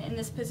 Lane, in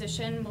this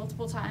position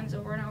multiple times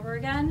over and over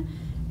again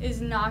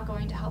is not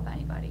going to help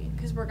anybody,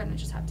 because we're going to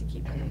just have to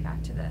keep coming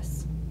back to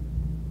this.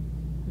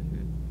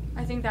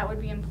 I think that would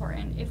be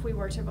important if we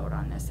were to vote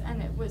on this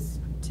and it was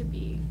to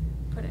be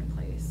put in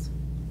place.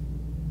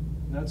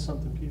 And that's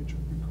something Pietro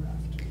could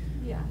craft.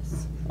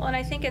 Yes. Well, and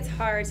I think it's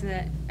hard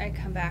that I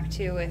come back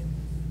to with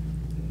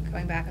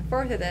going back and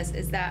forth with this,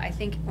 is that I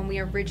think when we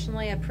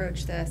originally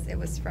approached this, it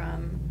was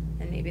from,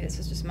 and maybe this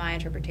is just my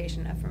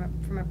interpretation, of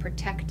from a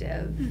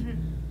protective,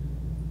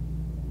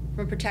 from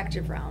a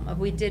protective realm of,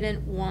 we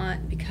didn't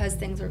want, because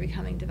things were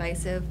becoming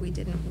divisive, we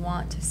didn't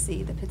want to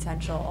see the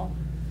potential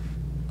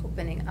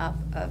opening up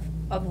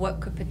of what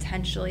could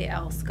potentially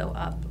else go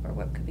up or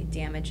what could be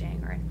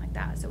damaging or anything like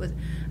that. So it was,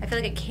 I feel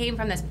like it came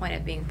from this point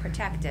of being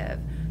protective,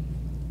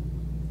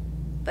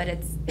 but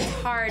it's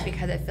hard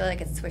because I feel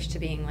like it's switched to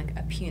being like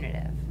a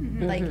punitive.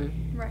 Like,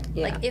 right.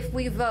 Like if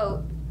we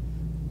vote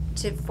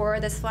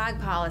for this flag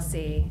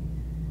policy,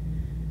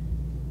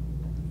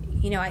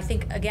 you know, I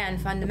think again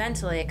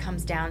fundamentally it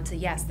comes down to,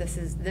 yes,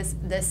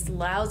 this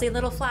lousy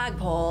little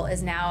flagpole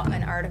is now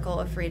an article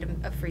of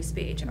freedom of free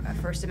speech, a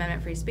First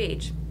Amendment free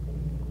speech.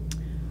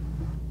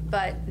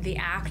 But the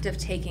act of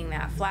taking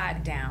that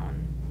flag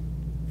down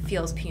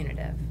feels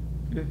punitive.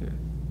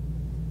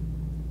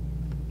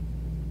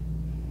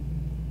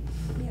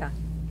 Yeah.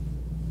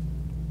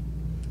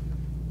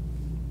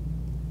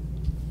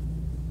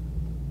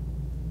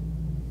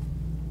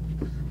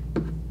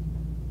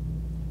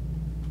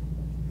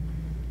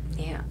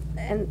 Yeah,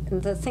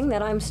 and the thing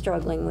that I'm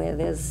struggling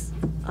with is,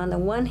 on the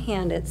one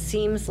hand, it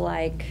seems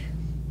like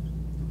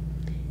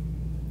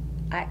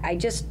I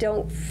just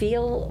don't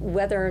feel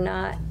whether or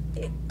not,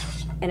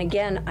 and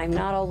again, I'm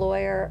not a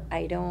lawyer,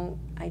 I don't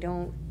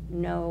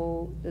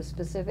know the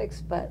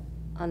specifics, but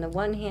on the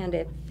one hand,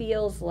 it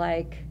feels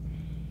like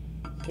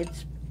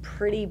it's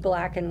pretty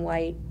black and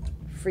white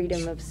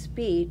freedom of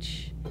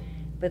speech,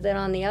 but then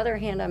on the other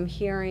hand, I'm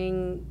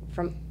hearing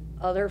from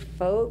other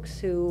folks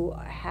who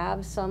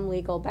have some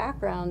legal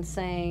background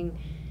saying,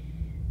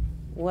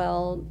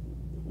 well,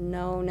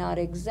 no, not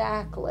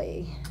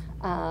exactly.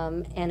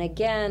 And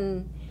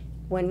again,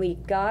 when we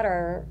got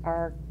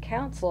our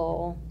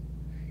counsel,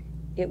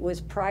 it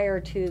was prior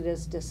to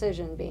this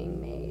decision being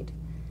made.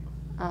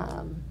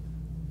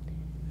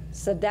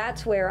 So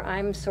that's where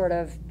I'm sort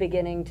of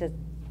beginning to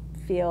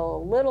feel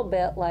a little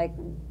bit like,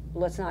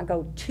 let's not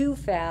go too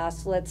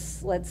fast.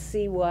 Let's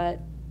see what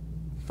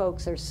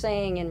folks are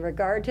saying in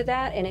regard to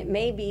that, and it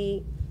may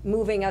be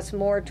moving us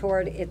more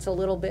toward it's a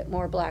little bit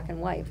more black and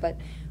white. But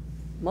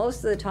most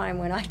of the time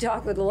when I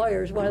talk with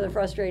lawyers, one of the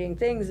frustrating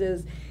things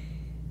is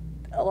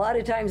a lot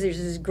of times there's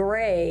this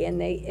gray,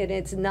 and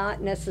it's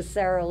not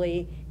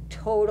necessarily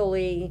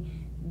totally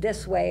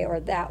this way or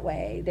that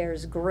way.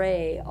 There's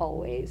gray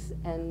always,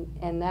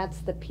 and that's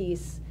the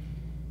piece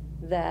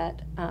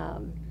that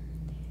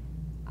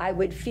I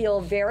would feel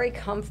very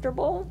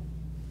comfortable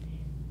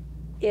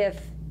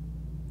if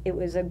it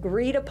was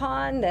agreed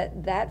upon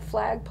that that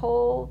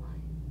flagpole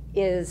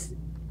is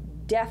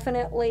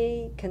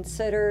definitely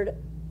considered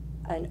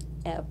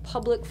a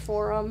public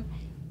forum,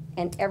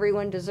 and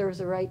everyone deserves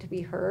the right to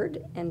be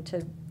heard and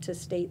to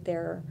state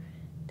their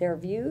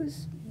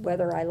views,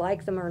 whether I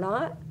like them or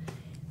not.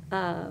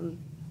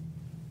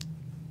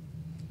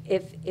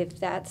 If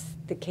that's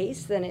the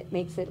case, then it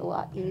makes it a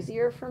lot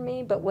easier for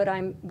me. But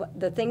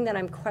the thing that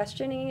I'm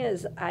questioning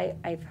is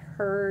I've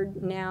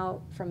heard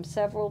now from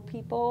several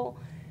people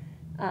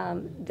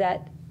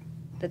that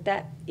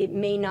it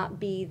may not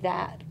be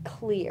that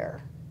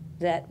clear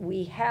that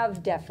we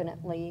have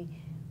definitely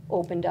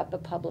opened up a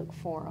public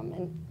forum.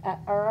 And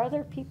are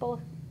other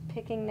people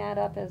picking that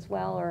up as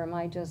well, or am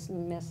I just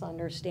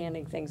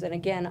misunderstanding things? And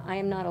again, I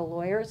am not a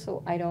lawyer,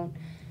 so I don't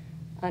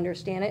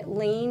understand it.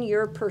 Lane,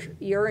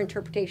 your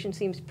interpretation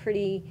seems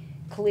pretty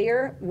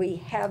clear. We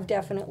have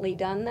definitely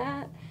done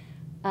that.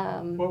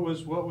 What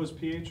was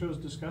Pietro's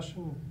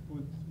discussion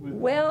with?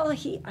 Well,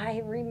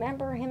 I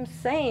remember him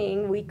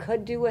saying we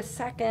could do a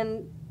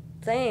second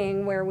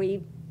thing where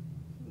we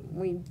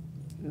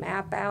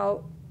map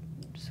out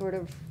sort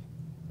of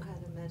Add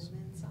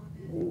amendments on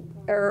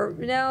it? or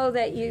no,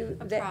 that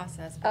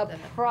process, a but then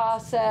the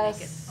process.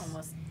 make it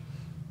almost.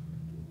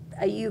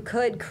 You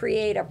could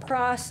create a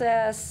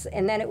process,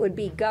 and then it would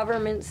be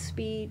government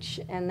speech,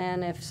 and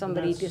then if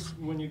somebody That's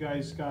when you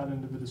guys got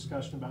into the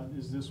discussion about,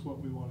 is this what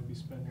we want to be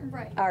spending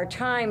our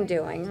time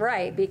doing,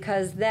 right,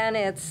 because then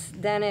it's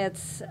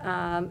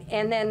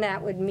and then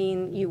that would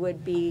mean you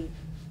would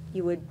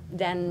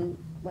then,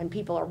 when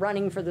people are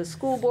running for the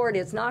school board,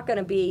 it's not going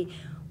to be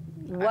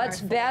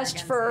what's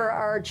best for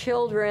our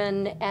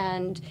children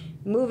and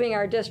moving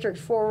our district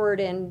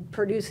forward and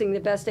producing the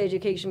best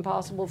education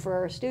possible for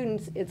our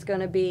students. It's going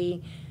to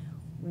be,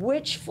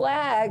 which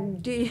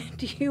flag do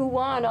you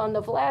want on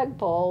the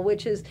flagpole,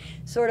 which is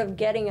sort of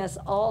getting us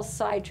all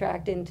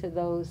sidetracked into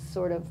those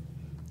sort of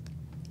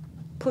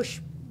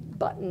push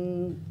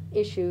button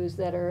issues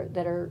that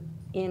are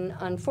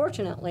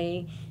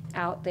unfortunately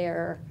out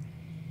there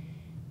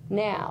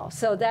now.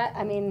 So that,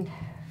 I mean,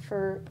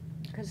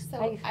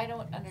 So I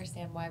don't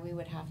understand why we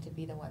would have to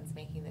be the ones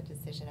making the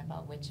decision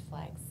about which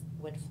flags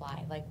would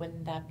fly. Like,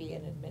 wouldn't that be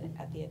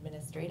at the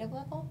administrative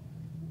level?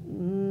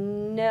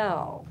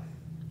 No.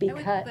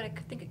 Because, But I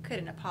think it could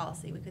in a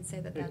policy, we could say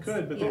that It that's.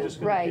 could, but they're just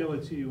gonna Right. appeal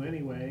it to you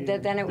anyway.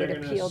 that then it would They're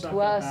gonna appeal suck to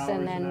up us, hours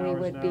and then we hours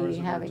would and be hours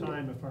of our having,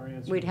 time if our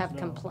answer we'd is have no.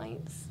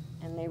 complaints,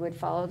 and they would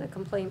follow the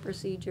complaint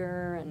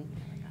procedure, and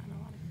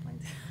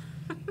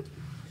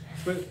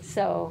But,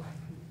 so,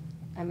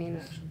 I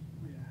mean,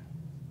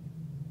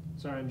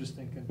 sorry, I'm just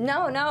thinking.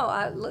 no,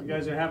 You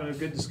guys are having a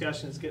good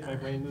discussion, it's getting my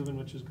brain moving,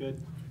 which is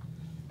good.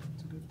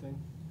 It's a good thing.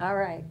 all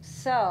right,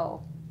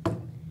 so,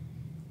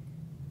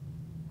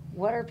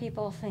 what are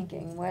people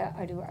thinking?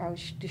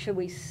 Should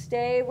we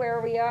stay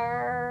where we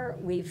are?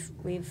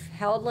 We've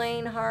held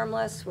Lane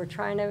harmless, we're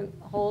trying to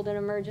hold an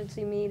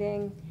emergency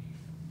meeting.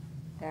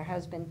 There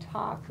has been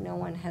talk, no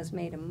one has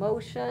made a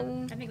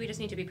motion. I think we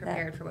just need to be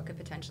prepared for what could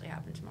potentially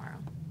happen tomorrow.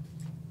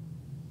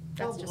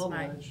 That's just I'll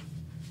my, manage.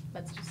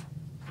 that's just.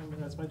 I mean,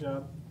 that's my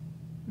job.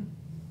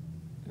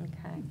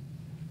 Okay.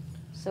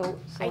 So.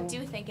 I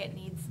do think it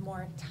needs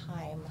more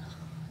time,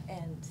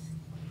 and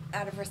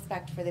out of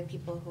respect for the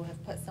people who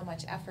have put so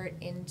much effort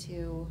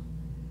into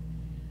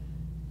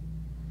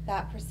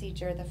that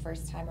procedure the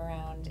first time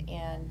around,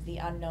 and the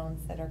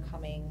unknowns that are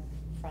coming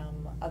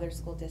from other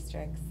school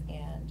districts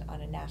and on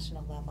a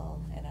national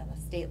level and on a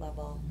state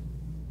level,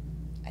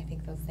 I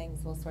think those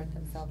things will sort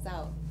themselves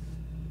out.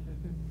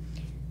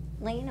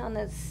 Lane, on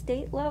the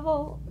state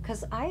level,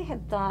 because I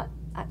had thought,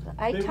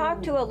 I They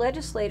talked to were- a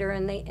legislator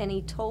and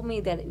he told me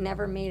that it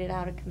never made it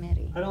out of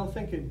committee. I don't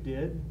think it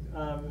did,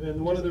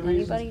 and one of the Does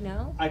reasons. anybody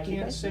know? I Do you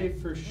can't guys say know?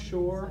 for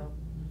sure,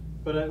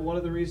 but one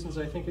of the reasons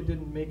I think it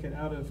didn't make it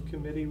out of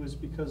committee was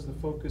because the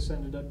focus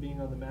ended up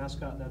being on the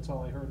mascot, and that's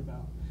all I heard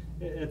about.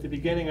 At the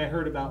beginning, I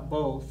heard about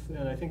both,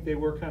 and I think they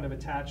were kind of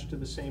attached to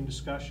the same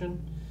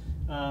discussion,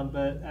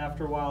 but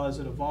after a while, as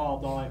it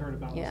evolved, all I heard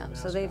about was the Yeah,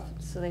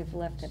 mascot. so they've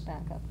left it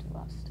back up to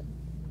us to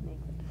make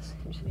the I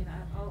decision. mean,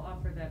 I'll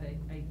offer that, I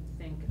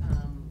think,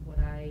 what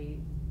I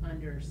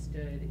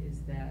understood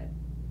is that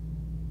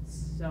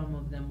some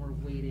of them were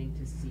waiting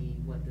to see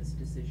what this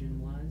decision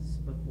was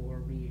before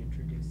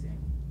reintroducing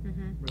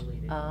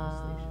related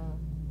legislation.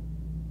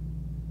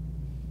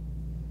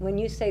 When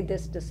you say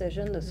this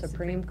decision, the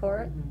Supreme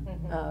Court? Mhm.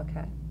 Oh,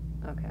 okay,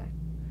 okay.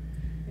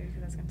 Maybe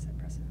because that's gonna set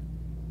precedent.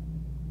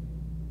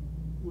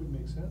 Would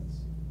make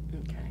sense.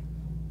 Okay,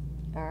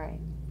 all right.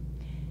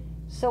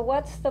 So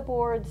what's the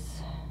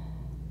board's,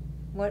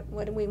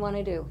 what do we want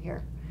to do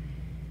here?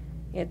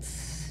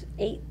 It's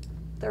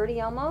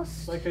 8:30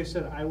 almost? Like I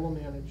said, I will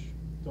manage.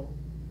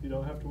 You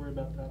don't have to worry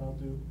about that. I'll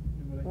do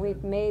what I can.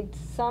 We've made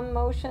some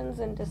motions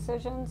and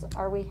decisions.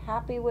 Are we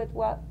happy with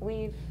what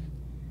we've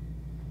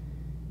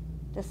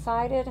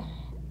decided?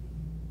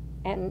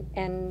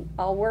 And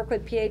I'll work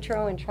with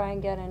Pietro and try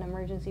and get an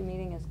emergency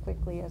meeting as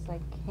quickly as I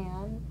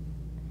can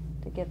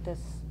to get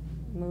this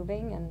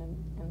moving and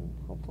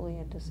hopefully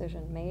a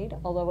decision made.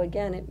 Although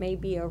again, it may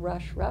be a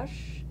rush.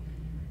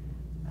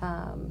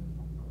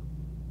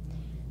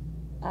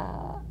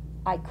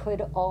 I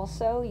could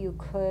also, you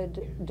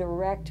could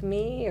direct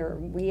me, or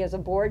we as a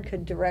board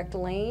could direct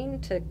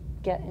Lane to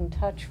get in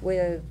touch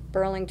with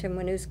Burlington,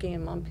 Winooski,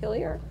 and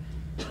Montpelier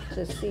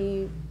to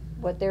see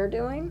what they're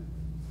doing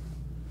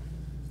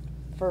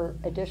for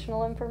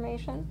additional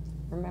information.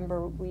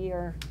 Remember, we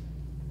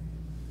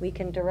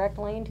can direct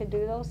Lane to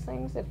do those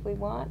things if we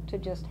want, to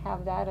just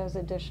have that as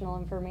additional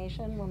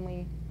information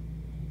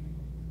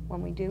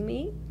when we do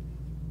meet.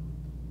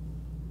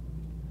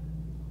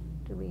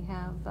 Do we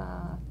have,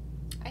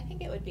 I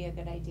think it would be a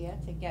good idea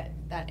to get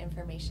that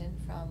information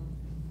from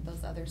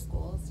those other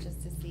schools,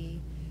 just to see,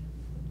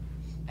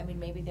 I mean,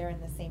 maybe they're in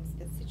the same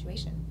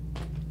situation.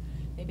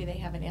 Maybe they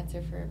have an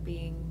answer for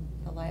being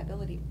the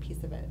liability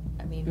piece of it.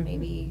 I mean,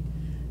 maybe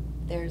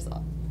there's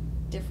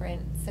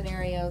different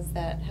scenarios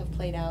that have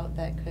played out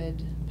that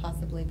could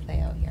possibly play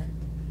out here.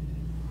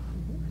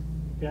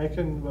 Yeah,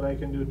 what I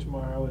can do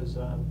tomorrow is,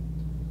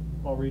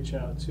 I'll reach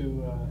out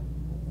to,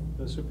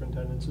 the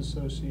Superintendent's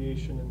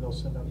Association, and they'll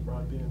send out a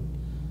broadband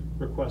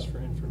request for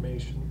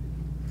information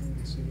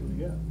and see what we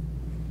get.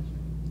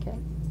 okay.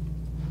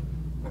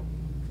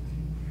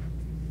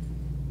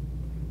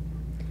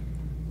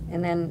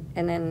 And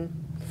then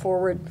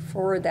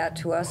forward that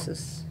to us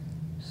as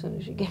soon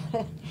as you get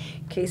it,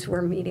 in case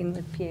we're meeting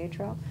with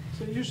Pietro.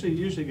 So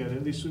usually get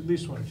at least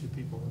one or two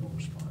people that will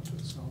respond to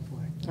it, so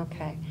hopefully.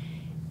 Okay.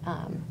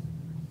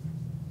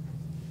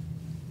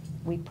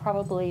 We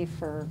probably,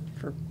 for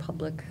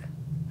public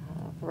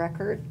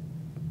record,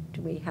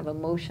 do we have a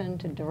motion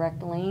to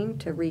direct Lane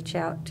to reach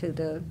out to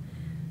the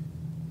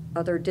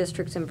other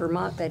districts in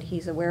Vermont that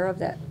he's aware of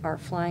that are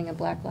flying a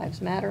Black Lives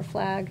Matter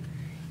flag,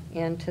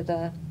 and to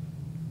the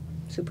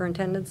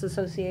Superintendent's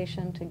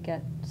Association to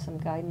get some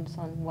guidance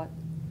on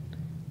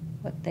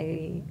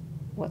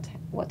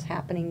what's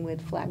happening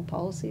with flag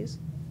policies?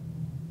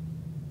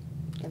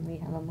 Can we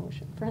have a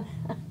motion for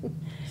that?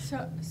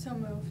 So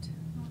moved.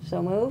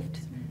 So moved.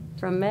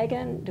 From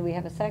Megan, do we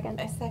have a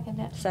second? I second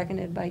it.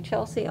 Seconded by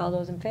Chelsea. All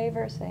those in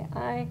favor, say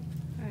aye.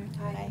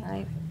 Aye.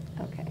 Aye.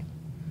 Okay.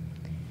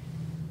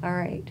 All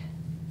right.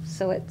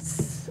 So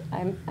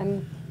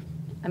I'm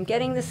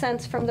getting the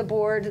sense from the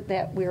board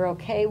that we're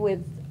okay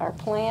with our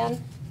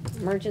plan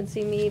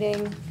emergency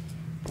meeting.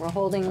 We're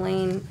holding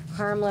Lane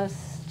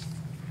harmless.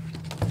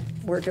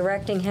 We're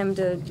directing him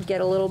to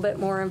get a little bit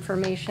more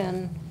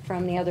information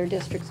from the other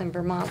districts in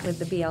Vermont with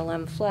the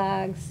BLM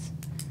flags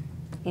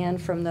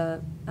and from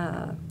the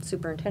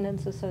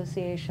Superintendent's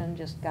Association,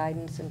 just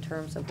guidance in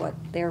terms of what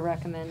they're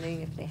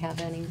recommending, if they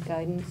have any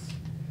guidance.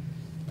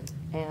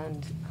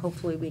 And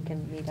hopefully we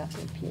can meet up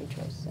with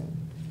Pietro soon.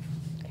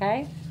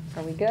 Okay,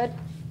 are we good?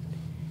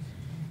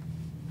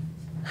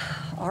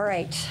 All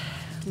right,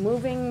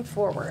 moving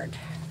forward.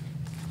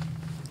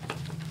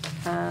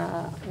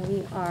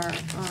 We are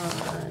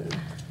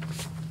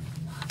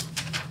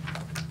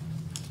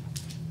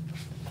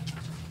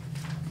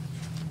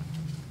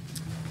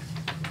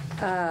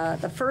on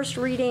the first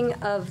reading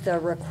of the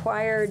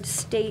required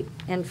state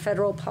and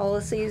federal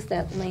policies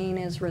that Lane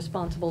is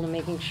responsible to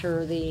making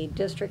sure the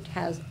district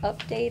has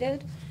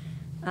updated.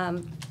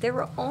 There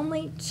were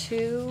only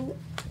two.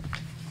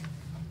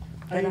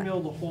 I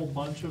emailed a whole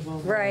bunch of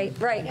them. Right,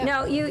 right.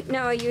 Yeah.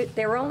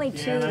 There were only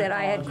two and I that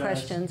I had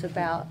apologize. questions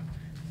about.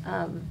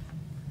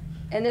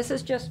 And this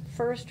is just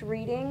first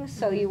reading,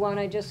 so you want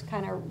to just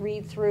kind of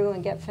read through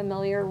and get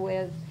familiar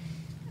with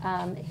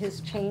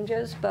his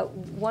changes. But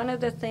one of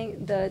the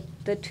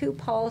the two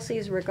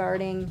policies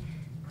regarding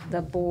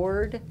the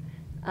board.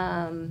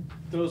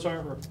 Those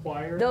aren't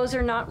required? Those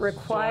are not So I'm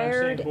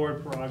required. saying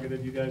board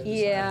prerogative, you guys decide.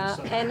 Yeah,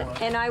 something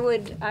else. and I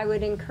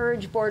would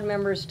encourage board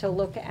members to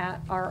look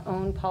at our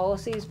own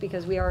policies,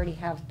 because we already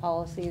have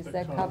policies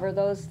that cover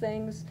those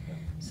things.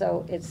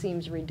 So it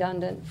seems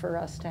redundant for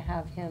us to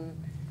have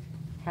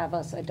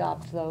us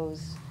adopt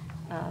those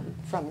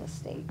from the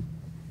state.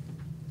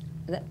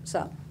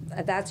 So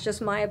that's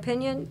just my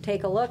opinion.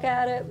 Take a look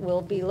at it.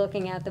 We'll be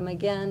looking at them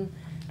again.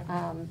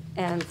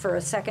 And for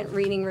a second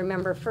reading,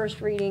 remember,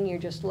 first reading, you're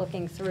just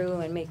looking through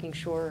and making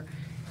sure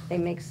they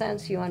make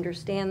sense, you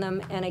understand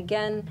them. And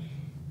again,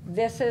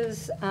 this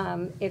is,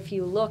 if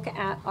you look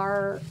at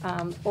our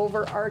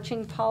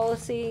overarching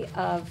policy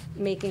of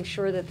making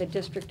sure that the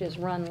district is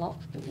run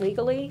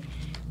legally,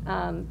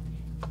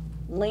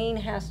 Lane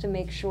has to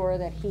make sure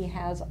that he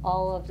has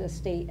all of the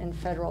state and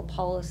federal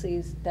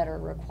policies that are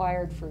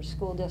required for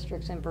school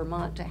districts in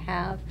Vermont to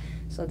have.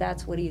 So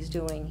that's what he's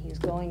doing. He's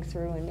going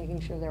through and making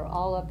sure they're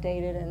all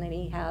updated, and that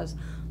he has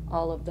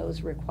all of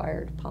those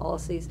required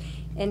policies.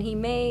 And he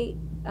may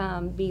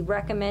be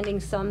recommending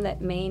some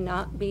that may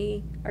not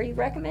be. Are you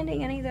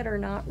recommending any that are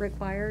not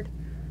required?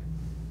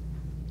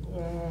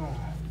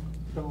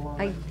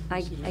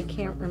 I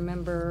can't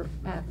remember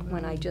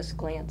when I just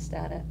glanced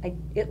at it.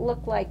 It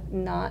looked like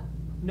not.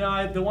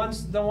 No, the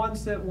ones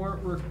that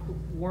weren't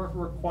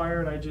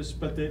required,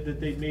 but that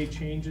they made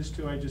changes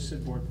to, I just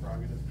said board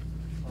prerogative.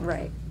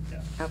 Right.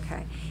 Yeah.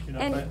 Okay. You know,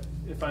 And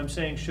if I'm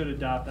saying should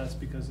adopt, that's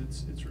because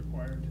it's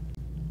required.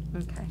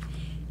 okay.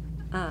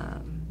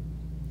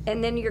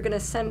 And then you're going to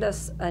send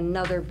us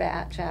another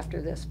batch after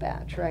this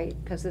batch, right?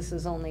 Because this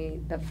is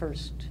only the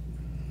first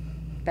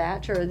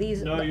batch, or are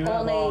these No, you have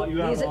only all- you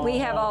have these? all- We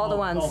have all the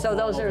ones, so all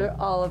those of are them.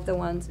 all of the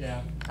ones.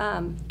 Yeah.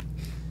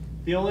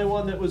 The only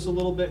one that was a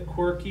little bit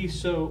quirky,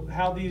 so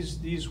how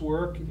these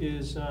work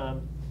is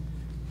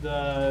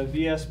the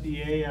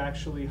VSBA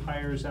actually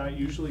hires out,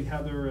 usually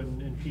Heather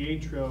and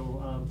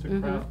Pietro, to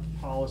craft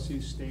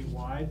policies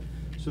statewide.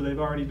 So they've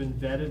already been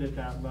vetted at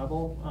that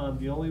level.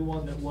 The only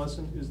one that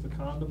wasn't is the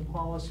condom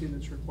policy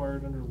that's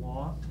required under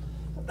law.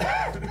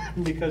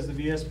 Because the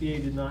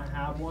VSBA did not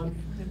have one.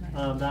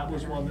 That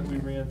was one that we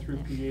ran through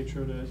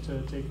Pietro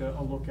to take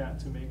a look at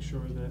to make sure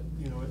that,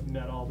 it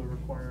met all the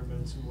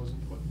requirements and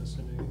wasn't putting us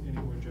in any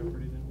more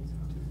jeopardy than we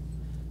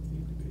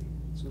need to be.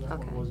 So that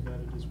one was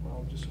vetted as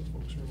well, just so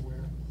folks are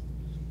aware.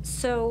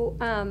 So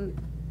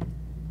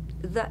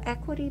the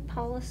equity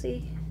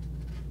policy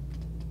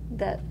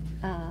that,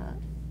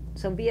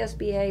 so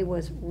VSBA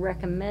was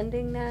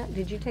recommending that.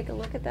 Did you take a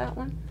look at that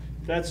one?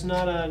 That's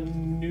not a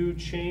new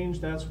change,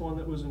 that's one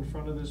that was in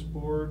front of this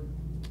board.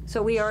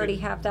 So we already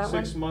have that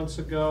one? 6 months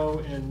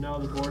ago, and no,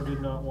 the board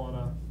did not want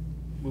to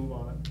move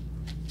on it.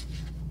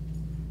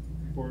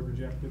 The board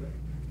rejected it.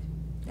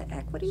 The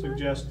equity one?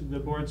 The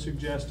board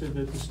suggested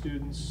that the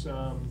students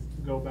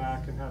go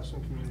back and have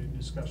some community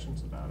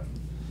discussions about it.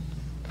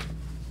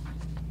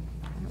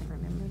 I don't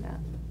remember that.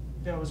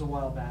 Yeah, it was a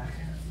while back.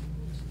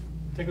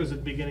 I think it was at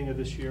the beginning of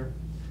this year.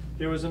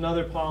 There was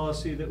another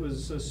policy that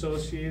was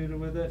associated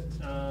with it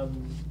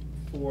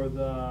for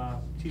the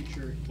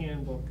teacher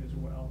handbook as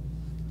well.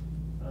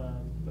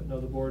 But no,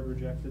 the board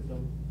rejected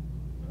them.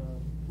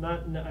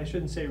 I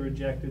shouldn't say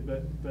rejected,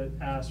 but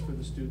asked for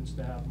the students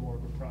to have more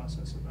of a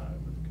process about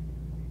it with the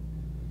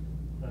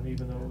community.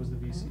 Even though it was the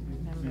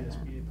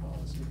VSBA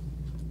policy.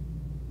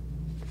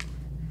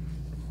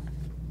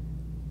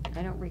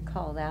 I don't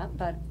recall that,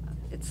 but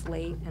it's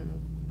late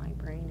and my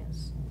brain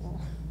is,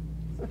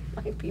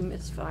 might be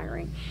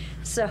misfiring.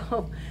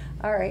 So,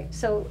 all right,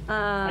 so.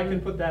 I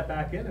can put that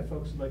back in if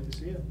folks would like to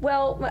see it.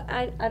 Well,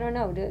 I don't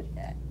know.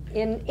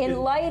 In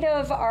light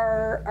of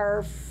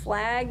our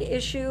flag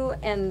issue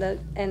and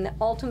the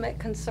ultimate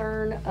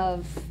concern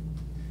of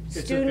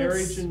It's a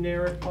very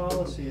generic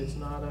policy. It's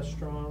not a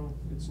strong,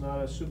 it's not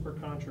a super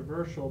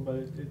controversial, but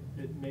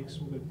it makes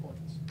some good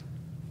points.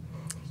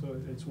 So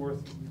it's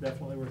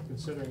definitely worth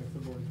considering if the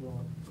board's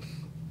willing.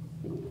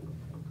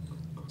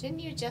 Didn't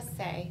you just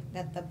say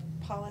that the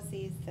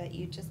policies that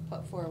you just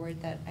put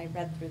forward, that I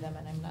read through them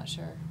and I'm not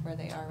sure where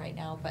they are right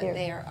now, but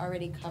they are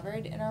already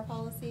covered in our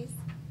policies?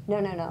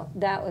 No.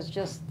 That was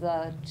just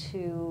the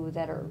two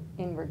that are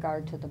in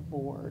regard to the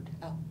board.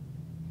 Oh.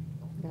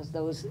 Because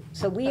those,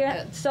 so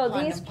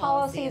quantum these policy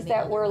policies and the that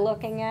other we're ones.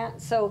 looking at,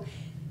 so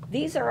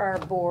these are our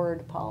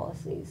board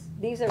policies.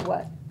 These are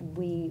what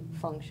we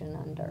function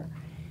under.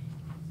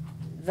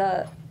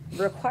 The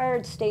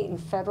required state and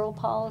federal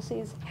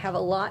policies have a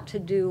lot to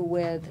do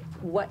with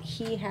what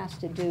he has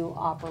to do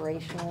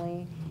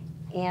operationally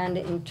and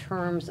in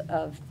terms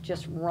of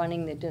just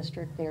running the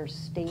district, their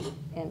state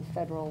and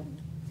federal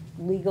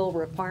legal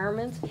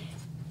requirements.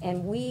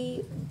 And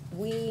we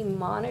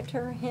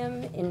monitor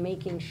him in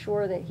making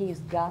sure that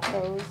he's got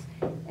those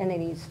and that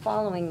he's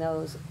following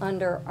those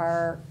under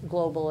our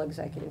global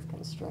executive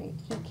constraint.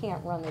 He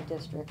can't run the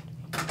district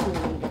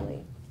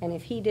illegally. And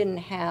if he didn't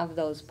have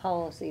those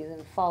policies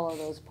and follow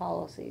those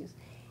policies,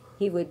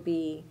 he would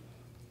be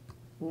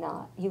in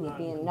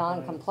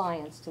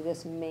non-compliance to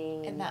this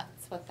main And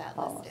that's what that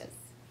policy. list is?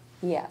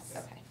 Yes.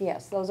 Okay.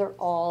 Yes, those are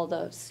all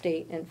the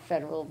state and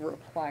federal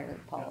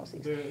required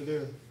policies.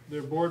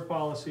 They're board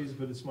policies,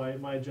 but it's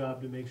my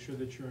job to make sure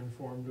that you're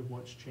informed of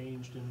what's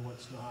changed and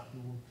what's not,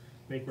 and we'll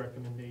make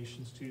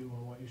recommendations to you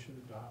on what you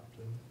should adopt.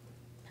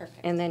 Perfect.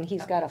 And then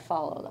he's got to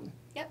follow them.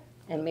 Yep.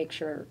 And make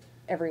sure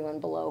everyone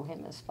below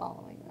him is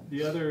following them.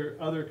 The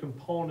other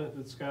component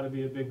that's got to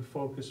be a big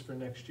focus for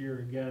next year,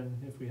 again,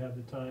 if we have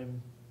the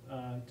time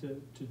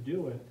to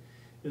do it,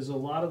 is a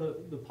lot of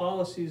the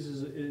policies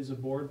is a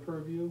board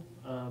purview.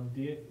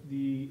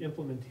 The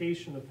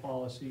implementation of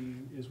policy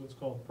is what's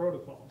called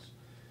protocols.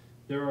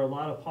 There are a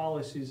lot of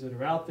policies that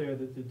are out there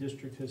that the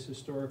district has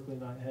historically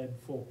not had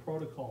full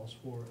protocols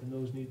for, and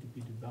those need to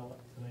be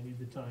developed. And I need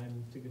the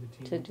time to get a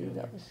team To do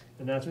together. those.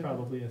 And that's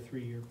probably a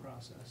 3-year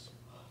process.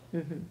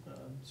 Mhm.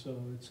 So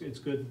it's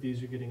good that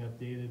these are getting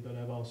updated, but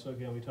I've also,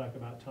 again, we talk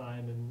about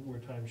time and where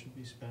time should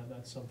be spent.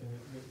 That's something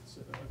that's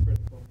a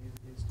critical need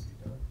that needs to be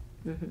done.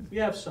 Mhm. We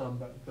have some,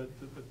 but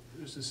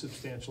there's a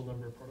substantial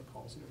number of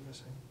protocols that are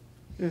missing.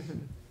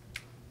 Mhm.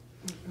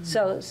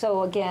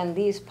 So again,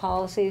 these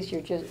policies,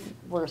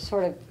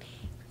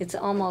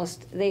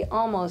 they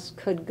almost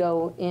could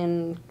go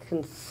in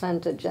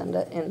consent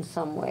agenda in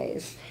some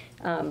ways.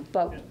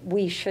 But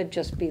we should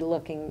just be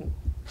looking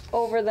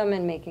over them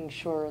and making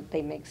sure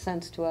they make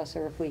sense to us,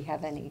 or if we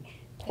have any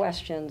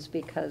questions,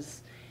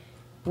 because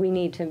we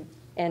need to,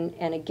 and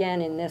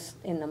again, in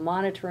the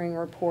monitoring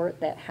report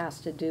that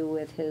has to do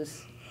with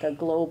the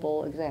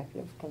global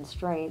executive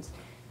constraints,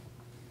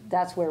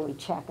 that's where we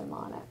check him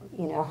on it,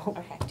 you know?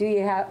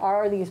 Okay.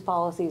 Are these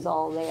policies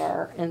all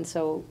there? And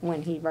so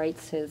when he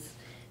writes his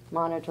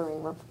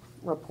monitoring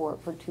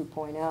report for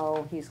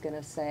 2.0, he's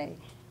gonna say,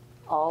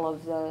 all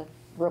of the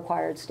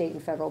required state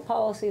and federal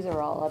policies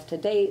are all up to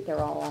date,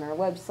 they're all on our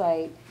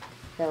website,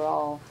 they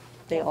all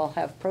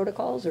have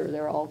protocols, or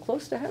they're all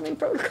close to having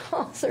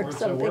protocols or something.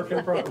 It's a work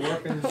in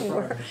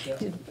progress,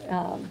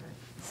 yeah.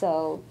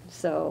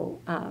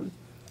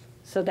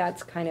 So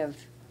that's kind of,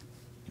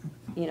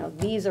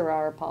 these are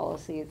our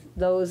policies.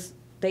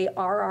 They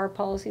are our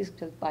policies,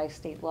 because by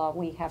state law,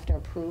 we have to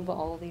approve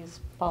all of these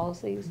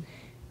policies,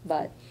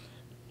 but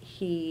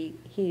he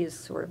is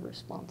sort of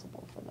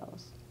responsible for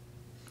those.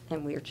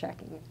 And we're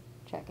checking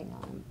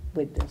on him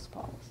with this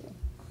policy.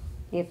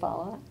 You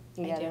follow it?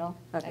 You I got do. it all?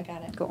 Okay, I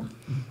got it. Cool.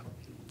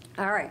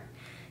 All right.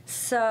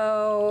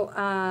 So,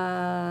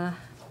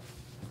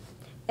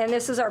 and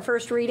this is our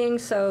first reading,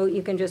 so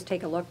you can just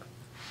take a look.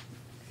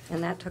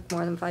 And that took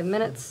more than 5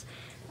 minutes.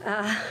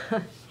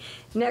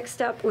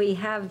 Next up, we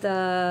have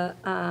the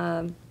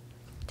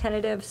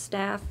tentative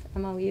staff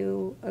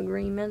MOU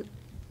agreement.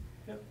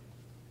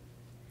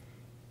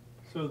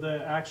 So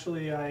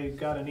actually, I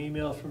got an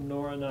email from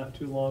Nora not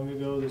too long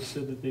ago that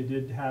said that they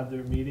did have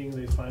their meeting.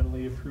 They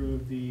finally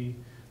approved the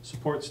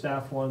support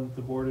staff one.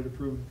 The board had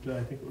approved,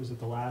 I think it was at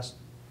the last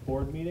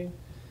board meeting.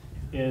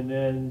 And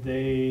then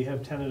they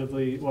have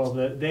tentatively,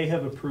 they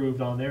have approved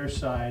on their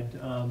side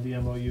the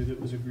MOU that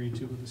was agreed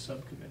to with the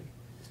subcommittee,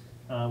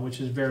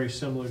 which is very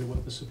similar to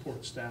what the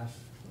support staff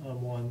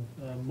one.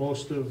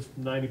 Most of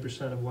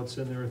 90% of what's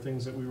in there are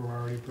things that we were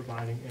already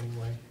providing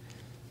anyway.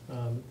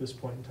 At this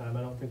point in time,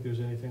 I don't think there's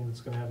anything that's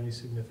going to have any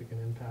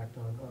significant impact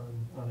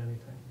on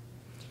anything.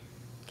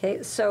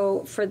 Okay,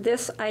 so for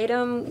this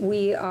item,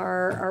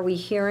 are we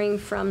hearing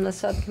from the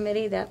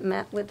subcommittee that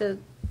met with the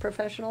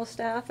professional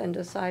staff and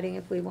deciding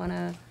if we want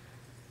to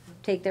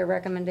take their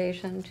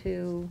recommendation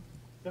to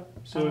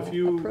So if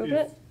you approve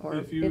it? Or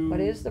what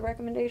is the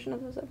recommendation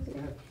of the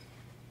subcommittee?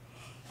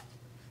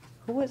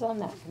 Who was on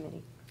that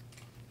committee?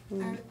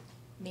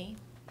 Me.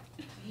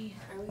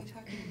 Are we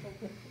talking about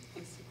the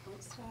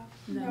support staff?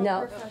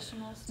 No,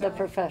 professional staff. the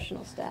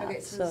professional staff. Okay,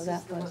 so this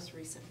is the most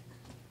recent.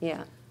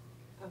 Yeah.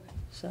 Okay.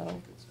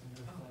 So,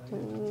 who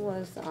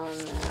was on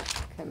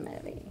that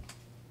Subcommittee.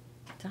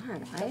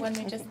 Darn, The one we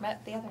I just think-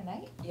 met the other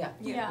night? Yeah.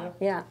 Yeah.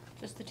 Yeah,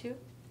 Just the two?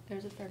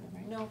 There's a third one,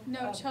 right? No.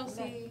 No,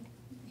 Chelsea,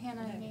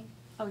 Hannah, and me.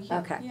 Oh, yeah.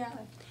 okay. Yeah.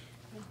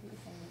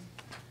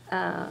 Um,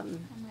 I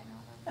might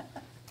not have.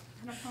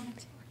 I don't know my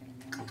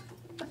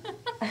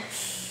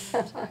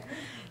anymore.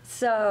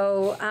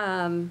 so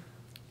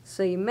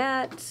you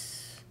met,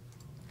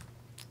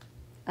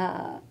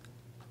 do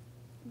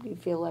you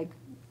feel like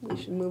we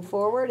should move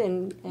forward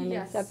and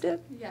Yes. accept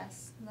it?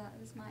 Yes, that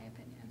is my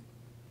opinion.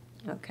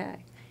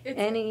 Okay.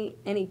 It's-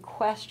 Any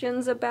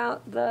questions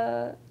about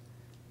the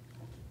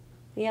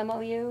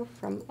MOU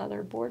from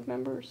other board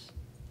members?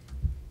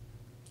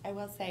 I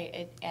will say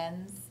it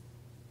ends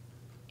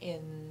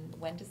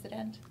when does it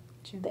end?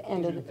 The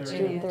end of the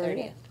June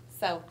 30th.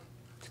 So,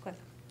 it's quick.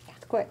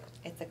 It's quick.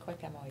 It's a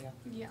quick MOU.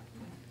 Yeah.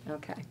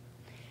 Okay.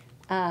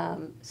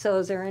 So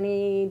is there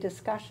any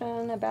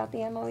discussion about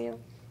the MOU?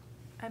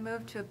 I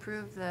move to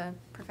approve the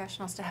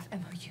professional staff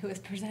MOU as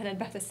presented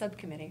by the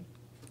subcommittee.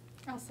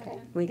 I'll Okay,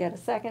 second. we got a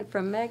second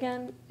from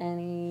Megan.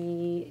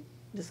 Any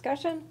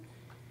discussion?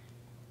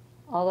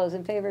 All those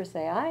in favor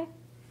say aye.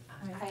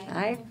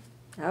 Aye.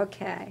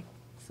 Okay,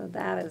 so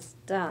that is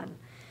done.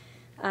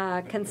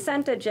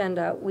 Consent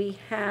agenda, we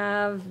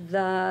have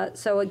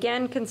so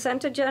again,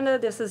 consent agenda,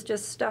 this is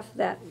just stuff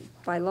that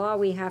by law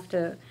we have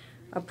to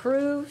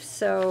approve.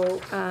 So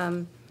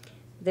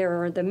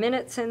there are the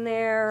minutes in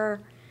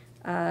there,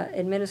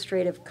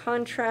 administrative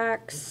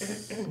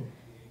contracts,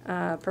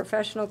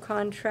 professional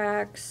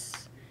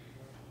contracts,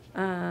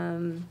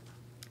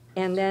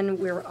 and then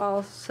we're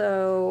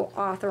also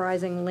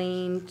authorizing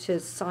Lane to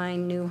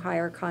sign new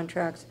hire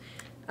contracts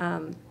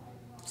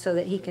so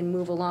that he can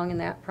move along in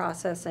that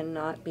process and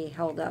not be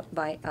held up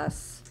by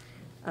us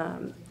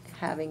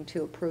having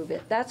to approve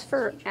it. That's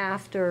for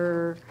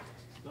after.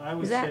 I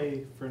would Is that-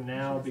 say for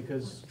now,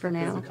 because For of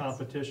now? the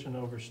competition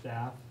over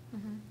staff,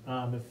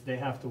 if they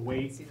have to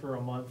wait for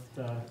a month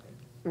to.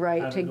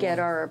 Right, have to it get going.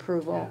 our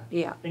approval,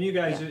 yeah. And you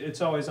guys, yeah.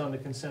 it's always on the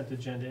consent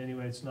agenda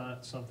anyway, it's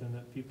not something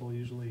that people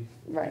usually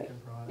Right, take in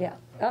pride. yeah.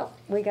 Oh,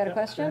 we got a Yeah,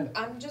 question?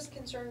 I'm just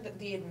concerned that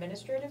the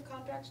administrative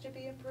contracts to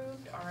be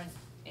approved aren't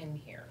in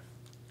here.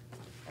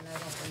 And I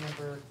don't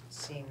remember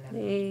seeing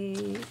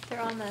them.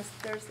 They're on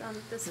there's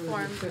this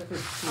form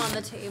on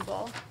the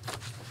table.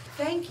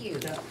 Thank you.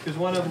 Because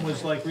one of them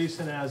was like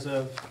recent as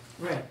of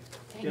Right.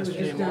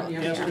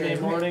 yesterday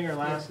morning or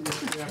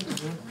yesterday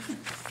afternoon.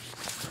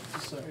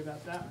 Sorry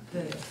about that.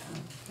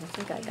 I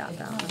think I got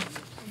that one.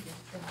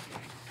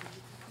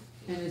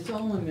 And it's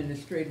all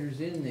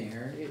administrators in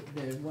there,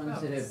 the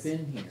ones that have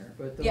been here,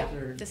 but those Yeah,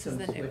 are this is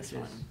some the newest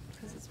switches. one,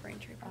 because it's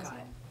Braintree Plaza.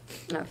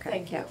 Okay.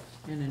 Thank you.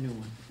 And a new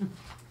one.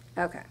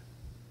 Okay.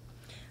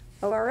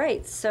 Oh, all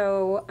right,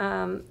 so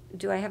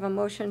do I have a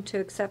motion to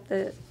accept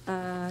to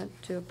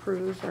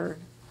approve or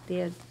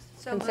the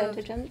So consent moved.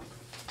 agenda?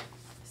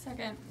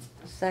 Second.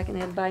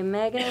 Seconded by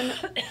Megan.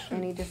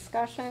 Any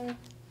discussion?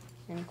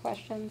 Any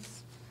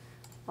questions?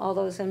 All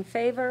those in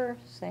favor,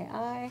 say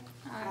aye.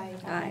 Aye.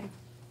 Aye.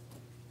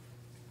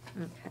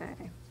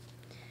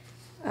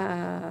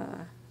 Okay.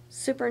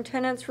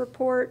 Superintendent's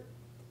report.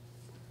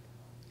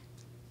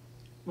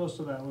 Most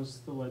of that was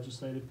the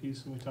legislative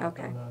piece, and we talked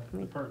Okay, on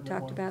we the pertinent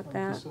talked one about on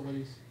that.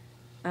 facilities.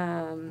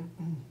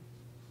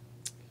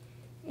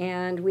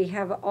 And we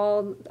have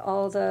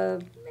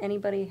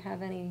anybody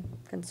have any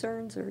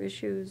concerns or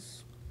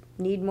issues?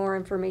 Need more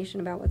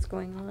information about what's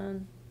going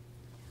on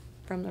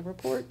from the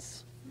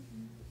reports?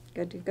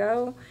 Good to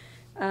go.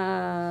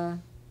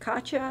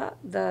 Katja,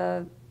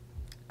 the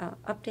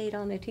update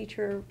on the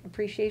teacher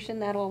appreciation,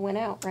 that all went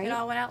out, right? It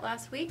all went out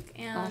last week,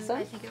 and Awesome.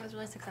 I think it was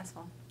really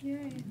successful.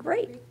 Yay.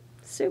 Great,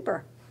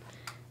 super.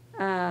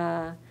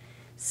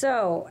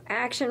 So,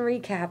 action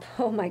recap,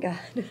 oh my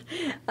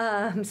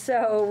God.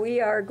 So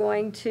we are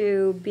going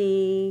to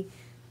be,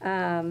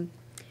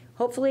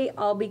 hopefully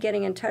I'll be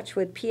getting in touch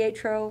with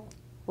Pietro.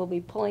 We'll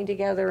be pulling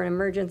together an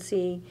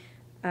emergency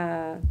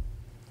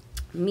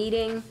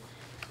meeting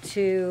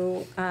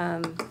to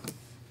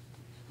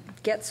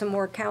get some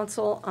more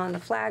counsel on the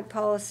flag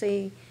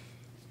policy.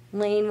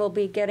 Lane will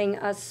be getting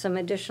us some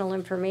additional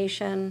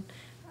information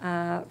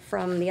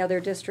from the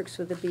other districts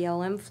with the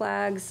BLM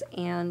flags,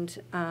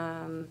 and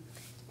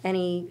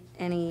any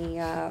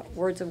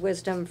words of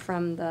wisdom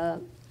from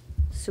the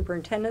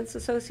Superintendent's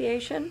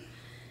Association.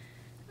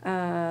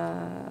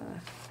 And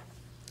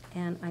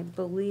I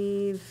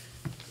believe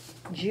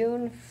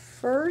June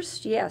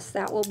 1st, yes,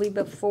 that will be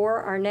before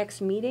our next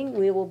meeting.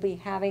 We will be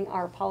having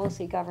our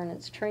policy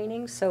governance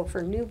training. So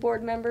for new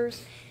board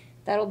members,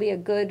 that'll be a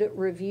good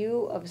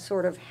review of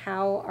sort of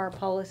how our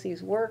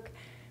policies work.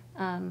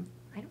 I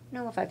don't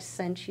know if I've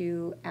sent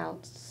you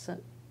out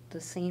the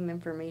same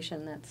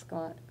information that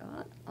Scott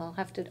got.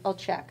 I'll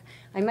check.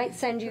 I might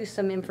send you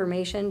some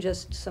information,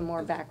 just some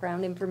more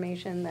background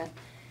information that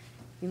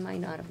you might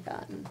not have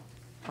gotten.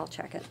 I'll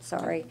check it,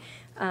 sorry.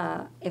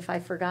 If I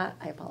forgot,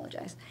 I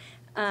apologize.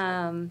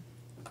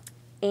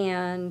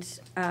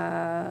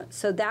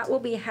 So that will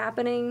be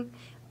happening.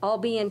 I'll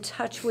be in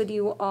touch with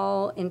you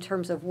all in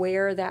terms of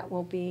where that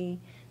will be,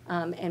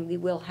 and we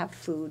will have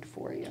food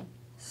for you.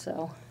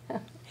 So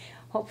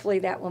hopefully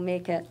that will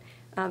make it.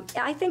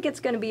 I think it's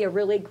going to be a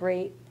really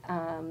great,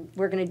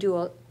 we're going to do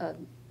a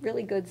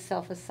really good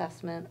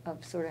self-assessment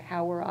of sort of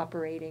how we're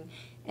operating,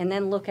 and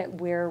then look at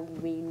where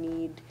we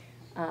need,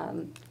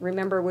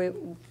 remember,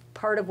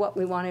 part of what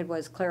we wanted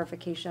was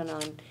clarification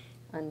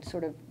on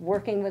sort of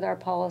working with our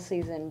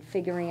policies and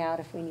figuring out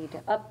if we need to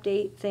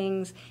update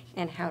things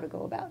and how to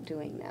go about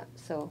doing that.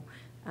 So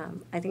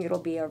I think it'll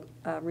be a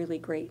really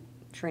great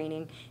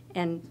training,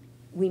 and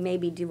we may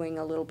be doing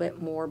a little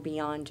bit more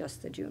beyond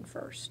just the June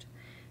 1st.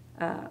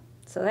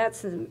 So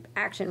that's an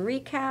action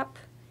recap,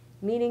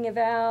 meeting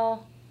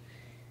eval.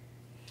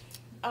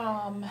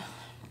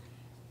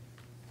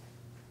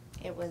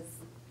 It was,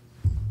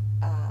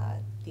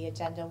 the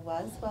agenda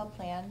was well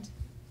planned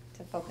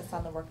to focus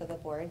on the work of the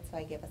board, so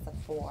I gave us a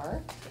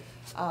 4.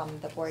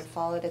 The board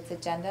followed its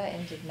agenda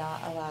and did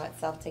not allow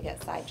itself to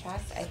get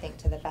sidetracked. I think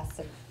to the best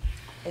of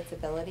its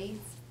abilities,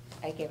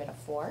 I gave it a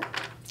 4.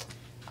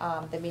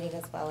 The meeting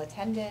was well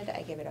attended,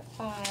 I gave it a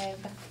 5.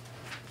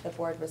 The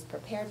board was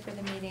prepared for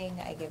the meeting,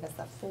 I gave us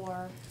a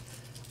 4.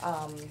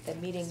 The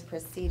meeting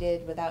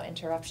proceeded without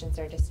interruptions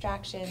or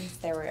distractions.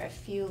 There were a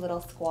few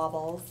little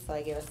squabbles, so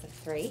I gave us a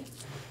 3.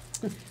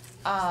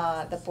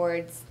 The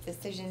board's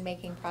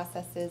decision-making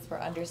processes were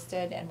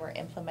understood and were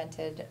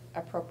implemented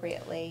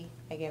appropriately.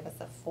 I gave us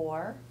a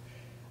 4.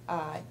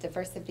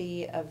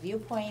 Diversity of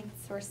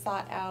viewpoints were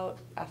sought out,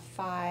 a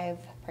 5.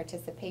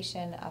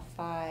 Participation, a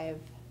 5.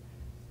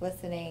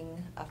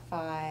 Listening, a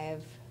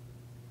 5.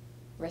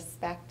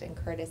 Respect and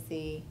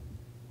courtesy,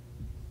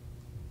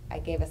 I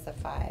gave us a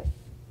 5.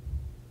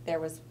 There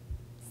was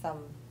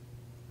some,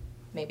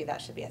 maybe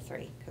that should be a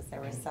 3, because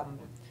there were some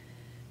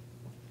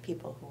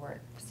people who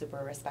weren't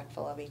super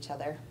respectful of each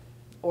other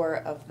or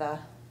of the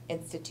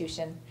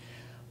institution.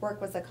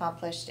 Work was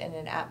accomplished in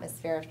an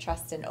atmosphere of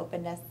trust and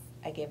openness.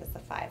 I gave us a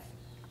 5.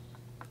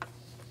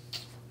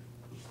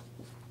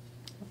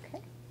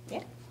 Okay.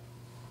 Yeah.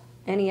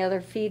 Any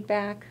other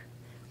feedback?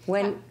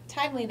 When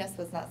timeliness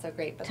was not so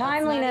great, but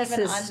timeliness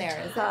that's not even is on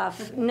there, is tough.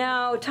 it?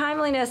 No,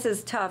 timeliness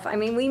is tough. I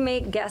mean, we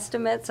make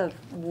guesstimates of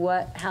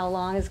how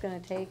long it's going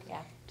to take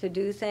to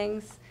do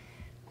things.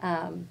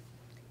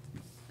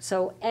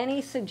 So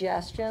any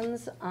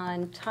suggestions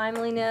on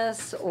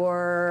timeliness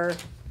or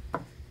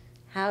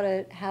how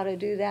to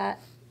do that?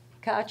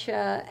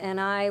 Katja and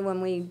I,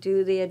 when we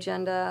do the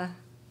agenda,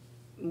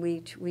 we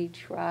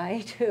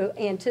try to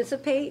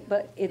anticipate,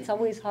 but it's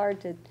always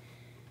hard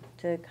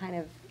to kind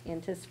of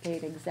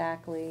anticipate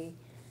exactly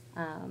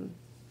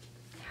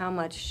how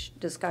much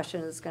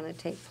discussion is going to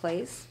take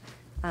place.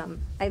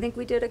 I think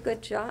we did a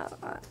good job.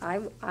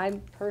 I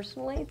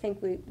personally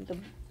think the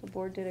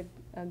board did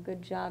a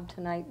good job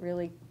tonight,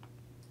 really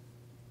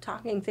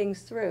talking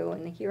things through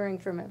and hearing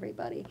from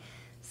everybody.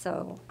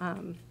 So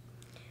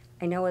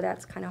I know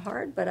that's kind of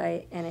hard, but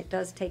and it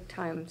does take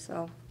time.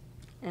 So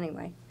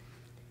anyway.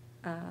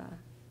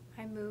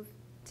 I move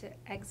to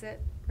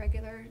exit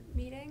regular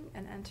meeting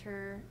and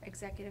enter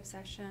executive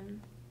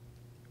session.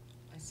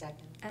 A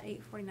second. At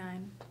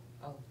 8:49.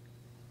 Oh.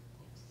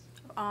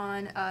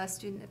 On a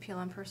student appeal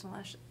on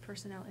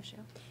personnel issue.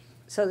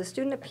 So the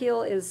student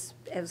appeal is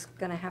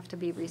going to have to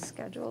be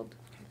rescheduled,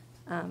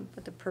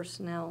 but the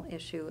personnel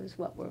issue is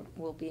what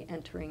we'll be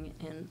entering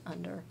in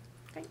under.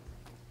 Great.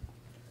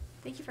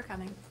 Thank you for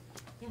coming.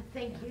 Yeah,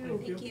 thank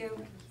you. Thank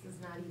you. This is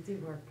not easy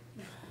work.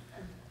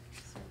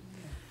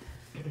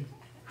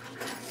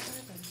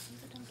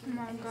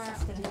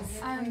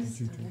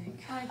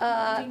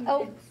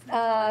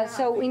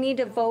 So we need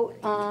to vote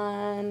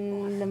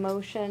on the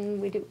motion.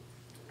 We do.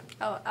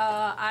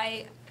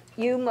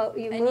 You moved.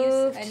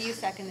 And you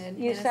seconded.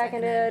 You Hannah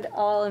seconded.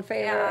 All in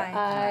favor? Yeah,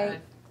 aye.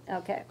 Aye.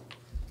 Okay.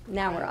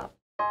 Now we're off.